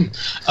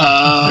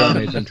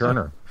 Nathan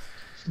Turner.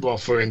 Well,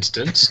 for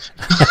instance,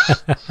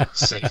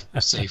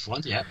 safe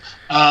one, yeah.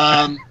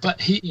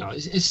 But he,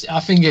 I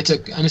think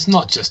and it's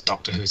not just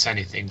Doctor Who; it's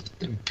anything.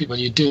 People,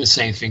 you do the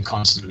same thing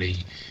constantly,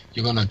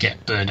 you're gonna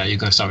get burned out. You're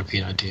gonna start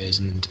repeating ideas,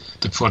 and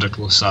the product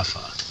will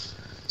suffer.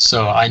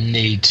 So I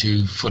need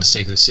to, for the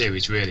sake of the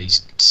series, really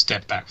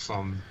step back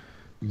from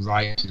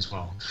writing as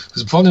well.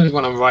 Because the problem is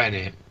when I'm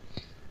writing it,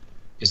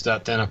 is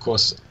that then, of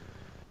course,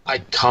 I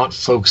can't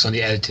focus on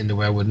the editing the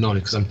way I would normally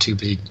because I'm too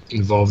busy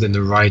involved in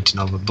the writing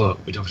of a book,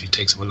 which obviously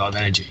takes up a lot of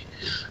energy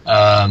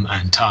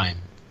and time.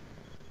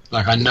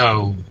 Like I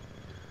know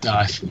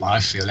that I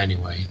feel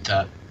anyway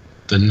that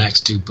the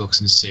next two books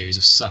in the series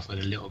have suffered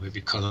a little bit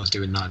because I was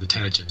doing Night of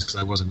Intelligence, because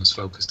I wasn't as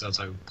focused as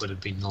I would have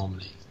been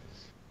normally.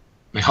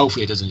 I mean,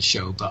 hopefully it doesn't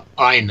show, but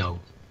I know,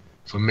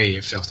 for me,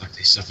 it felt like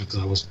they suffered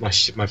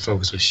because my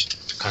focus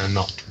was kind of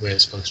not where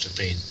it's supposed to have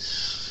been.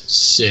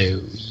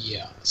 So,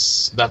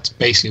 yes, that's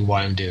basically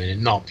why I'm doing it,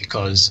 not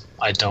because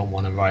I don't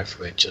want to write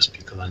for it, just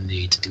because I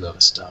need to do other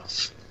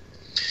stuff.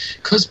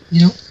 Because,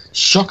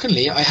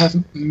 shockingly, I have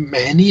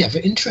many other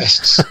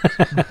interests.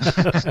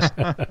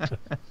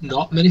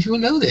 Not many people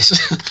know this.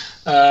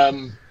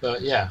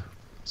 But, yeah.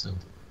 So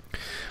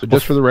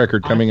just for the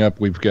record, coming up,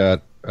 we've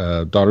got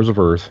Daughters of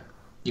Earth.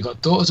 You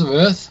got Daughters of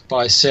Earth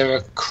by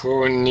Sarah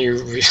Cornu.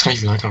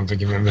 I can't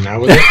remember now.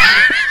 Was it?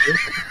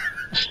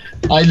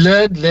 I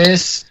learned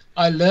this.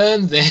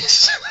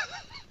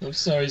 I'm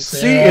sorry,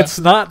 Sarah. See, it's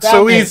not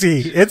so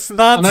easy. It's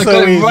not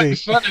so easy. Right in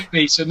front of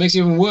me, so it makes it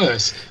even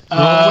worse.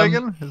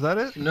 Wagon? Is that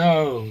it?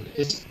 No,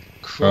 it's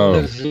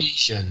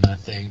Chronovision, I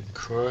think.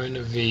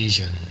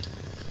 Chronovision.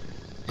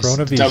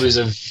 Chronovision. W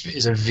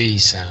is a V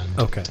sound.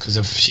 Okay. Because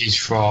she's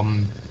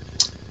from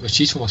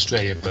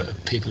Australia,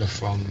 but people are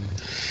from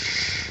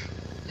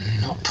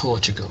not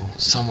Portugal,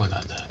 somewhere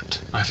like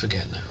that. I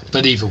forget now.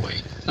 But either way.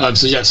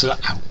 So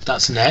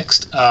that's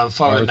next.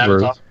 Following that, we've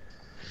got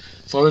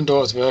Foreign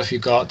Daughters of Earth, you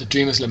got The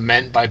Dreamer's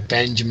Lament by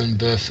Benjamin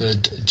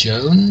Burford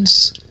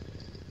Jones,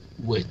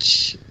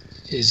 which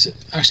is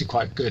actually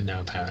quite good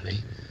now, apparently.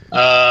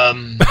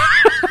 Well,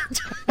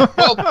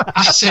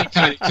 I say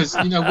kind of, because,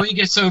 when you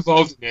get so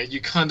involved in it,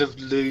 you kind of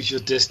lose your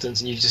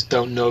distance and you just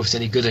don't know if it's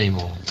any good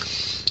anymore.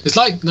 It's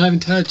like Night of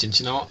Intelligence,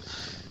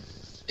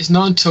 It's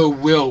not until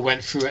Will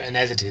went through it and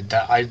edited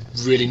that I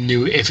really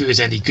knew if it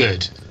was any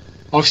good.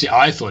 Obviously,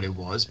 I thought it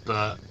was,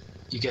 but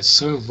you get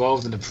so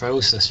involved in the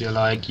process, you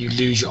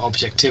lose your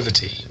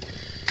objectivity,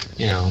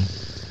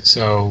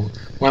 So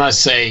when I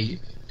say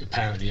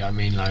apparently, I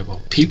mean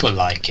people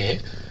like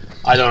it.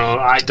 I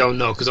don't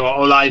know, because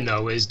all I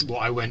know is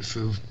what I went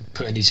through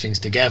putting these things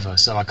together.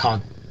 So I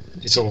can't.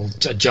 It's all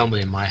a jumble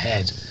in my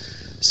head.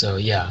 So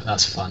yeah,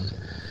 that's fun.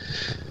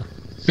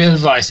 Bit of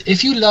advice: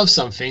 if you love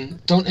something,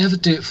 don't ever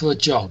do it for a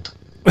job,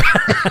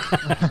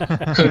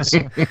 because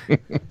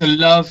the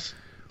love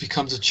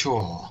becomes a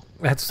chore.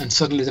 And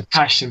suddenly the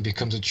passion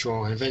becomes a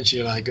chore, and eventually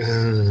you're like,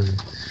 ugh.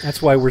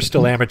 That's why we're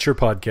still amateur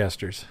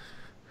podcasters.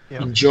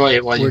 Yep. Enjoy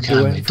it while you can.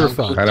 Doing it for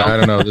fun. I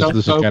don't know.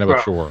 This is kind of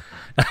a chore.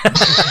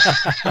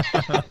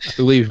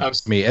 Believe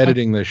me,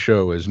 editing this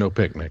show is no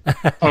picnic.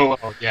 Oh,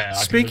 yeah.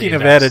 Speaking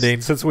of editing,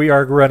 since we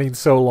are running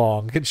so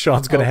long, and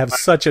Sean's going to have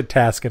such a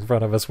task in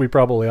front of us, we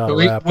probably ought to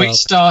wrap up. We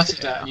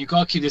started at, and you've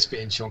got to keep this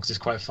bit in, Sean, because it's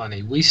quite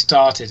funny. We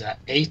started at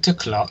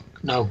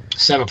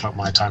 7 o'clock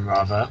my time,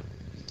 rather.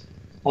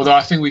 Although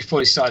I think we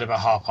probably started about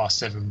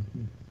 7:30.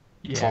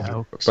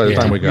 Yeah. By the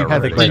time we got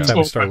had ready. the time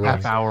we started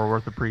half hour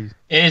worth of pre.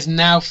 It is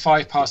now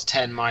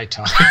 10:05 my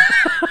time.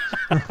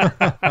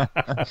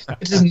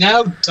 It is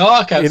now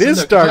dark outside. It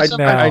is dark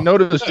now. I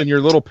noticed in your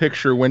little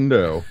picture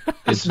window,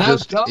 it's now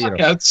just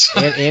dark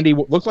outside. Andy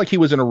looked like he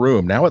was in a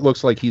room. Now it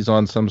looks like he's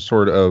on some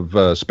sort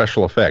of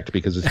special effect,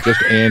 because it's just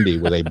Andy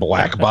with a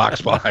black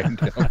box behind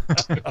him.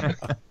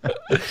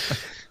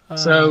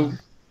 So,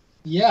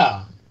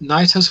 yeah,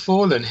 night has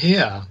fallen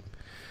here.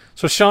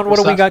 So, Sean, what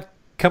do we got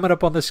coming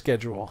up on the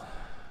schedule?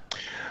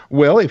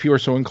 Well, if you are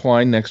so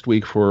inclined, next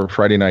week for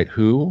Friday Night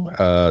Who,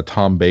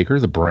 Tom Baker,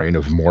 the brain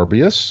of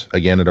Morbius,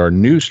 again at our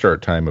new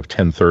start time of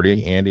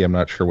 10:30. Andy, I'm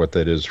not sure what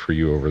that is for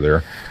you over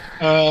there.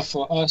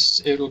 For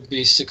us, it'll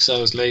be 6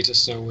 hours later,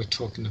 so we're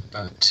talking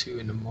about 2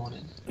 in the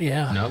morning.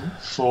 Yeah. No,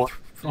 4.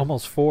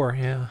 Almost 4,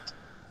 yeah.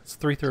 It's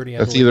 3:30.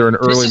 That's either an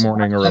early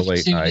morning or a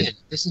late night.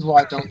 This is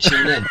why I don't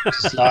tune in.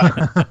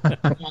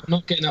 I'm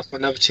not getting up for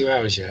another 2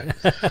 hours yet.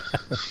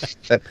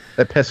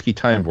 That pesky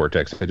time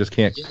vortex. I just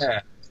can't.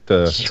 Yeah.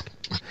 But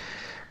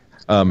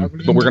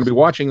we're going to be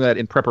watching that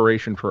in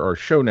preparation for our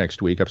show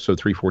next week. Episode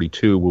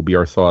 342 will be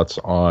our thoughts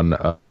on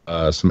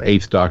some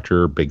 8th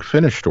Doctor Big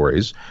Finish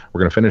stories. We're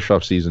going to finish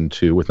off season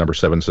 2 with number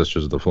 7,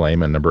 Sisters of the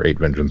Flame, and number 8,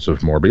 Vengeance of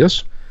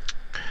Morbius.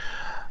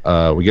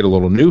 We get a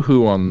little new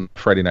Who on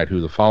Friday Night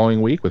Who the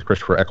following week with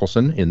Christopher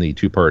Eccleston in the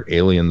 2-part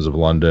Aliens of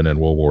London and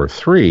World War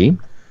III.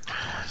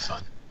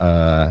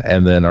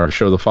 And then our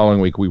show the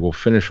following week, we will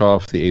finish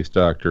off the 8th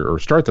Doctor, or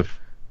start the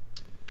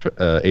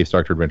 8th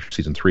Doctor Adventure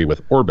Season 3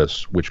 with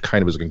Orbis, which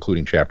kind of is a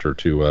concluding chapter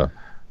to a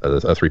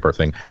 3-part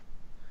thing.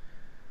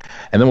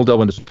 And then we'll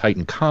delve into some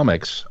Titan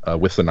comics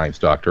with the 9th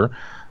Doctor.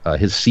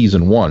 His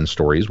Season 1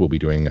 stories, we'll be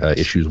doing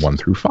issues 1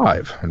 through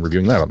 5 and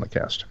reviewing that on the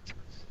cast.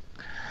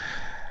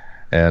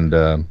 And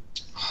then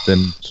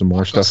some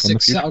more stuff on the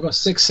future. I've got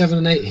 6, 7,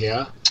 and 8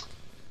 here.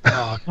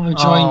 Oh, I can't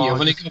join you.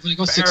 I've only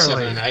got 6,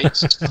 7, and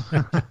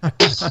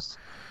 8.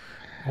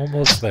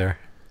 Almost there.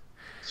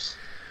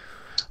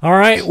 All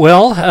right.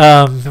 Well,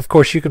 of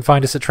course, you can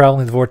find us at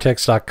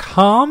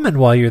travelingthevortex.com. And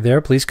while you're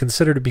there, please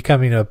consider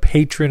becoming a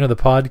patron of the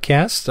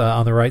podcast.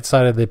 On the right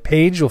side of the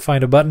page, you'll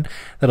find a button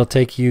that'll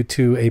take you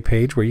to a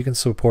page where you can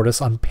support us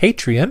on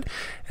Patreon.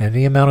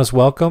 Any amount is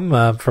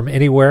welcome from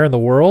anywhere in the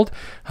world.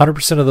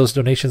 100% of those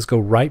donations go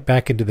right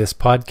back into this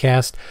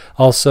podcast.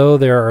 Also,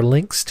 there are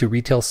links to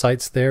retail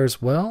sites there as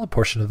well. A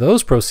portion of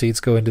those proceeds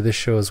go into this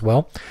show as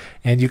well.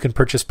 And you can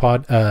purchase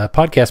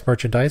podcast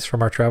merchandise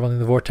from our Traveling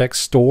the Vortex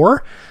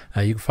store.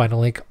 You can find a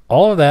link,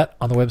 all of that,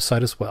 on the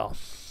website as well.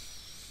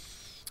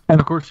 And,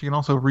 of course, you can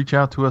also reach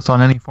out to us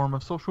on any form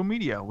of social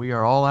media. We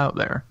are all out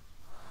there.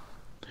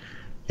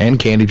 And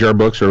Candy Jar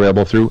books are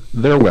available through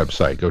their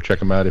website. Go check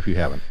them out if you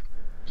haven't.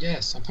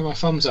 Yes, I put my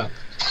thumbs up.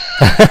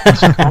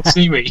 Can't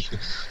see me.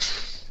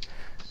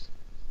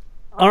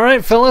 All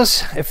right,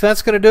 fellas, if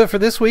that's going to do it for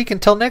this week,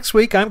 until next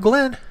week, I'm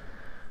Glenn.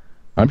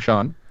 I'm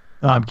Sean.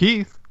 I'm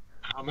Keith.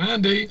 I'm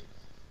Andy.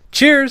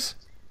 Cheers.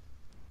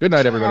 Good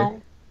night,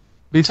 everybody.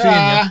 Be seeing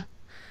you.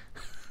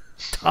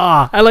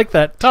 Ta. I like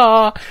that.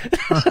 Ta.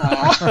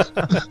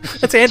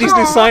 That's Andy's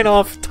new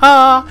sign-off.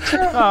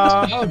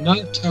 Ta. Oh,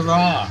 no,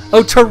 ta-ra.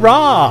 Oh,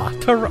 ta-ra.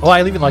 Ta-ra. Oh,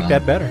 I even like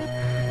that better.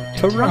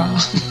 Ta-ra.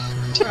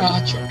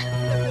 Ta-ra, Chuck.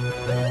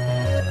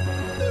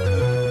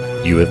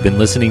 You have been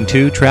listening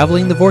to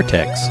Traveling the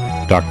Vortex.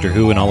 Doctor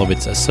Who and all of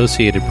its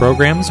associated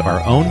programs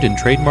are owned and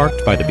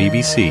trademarked by the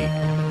BBC.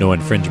 No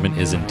infringement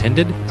is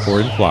intended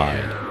or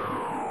implied.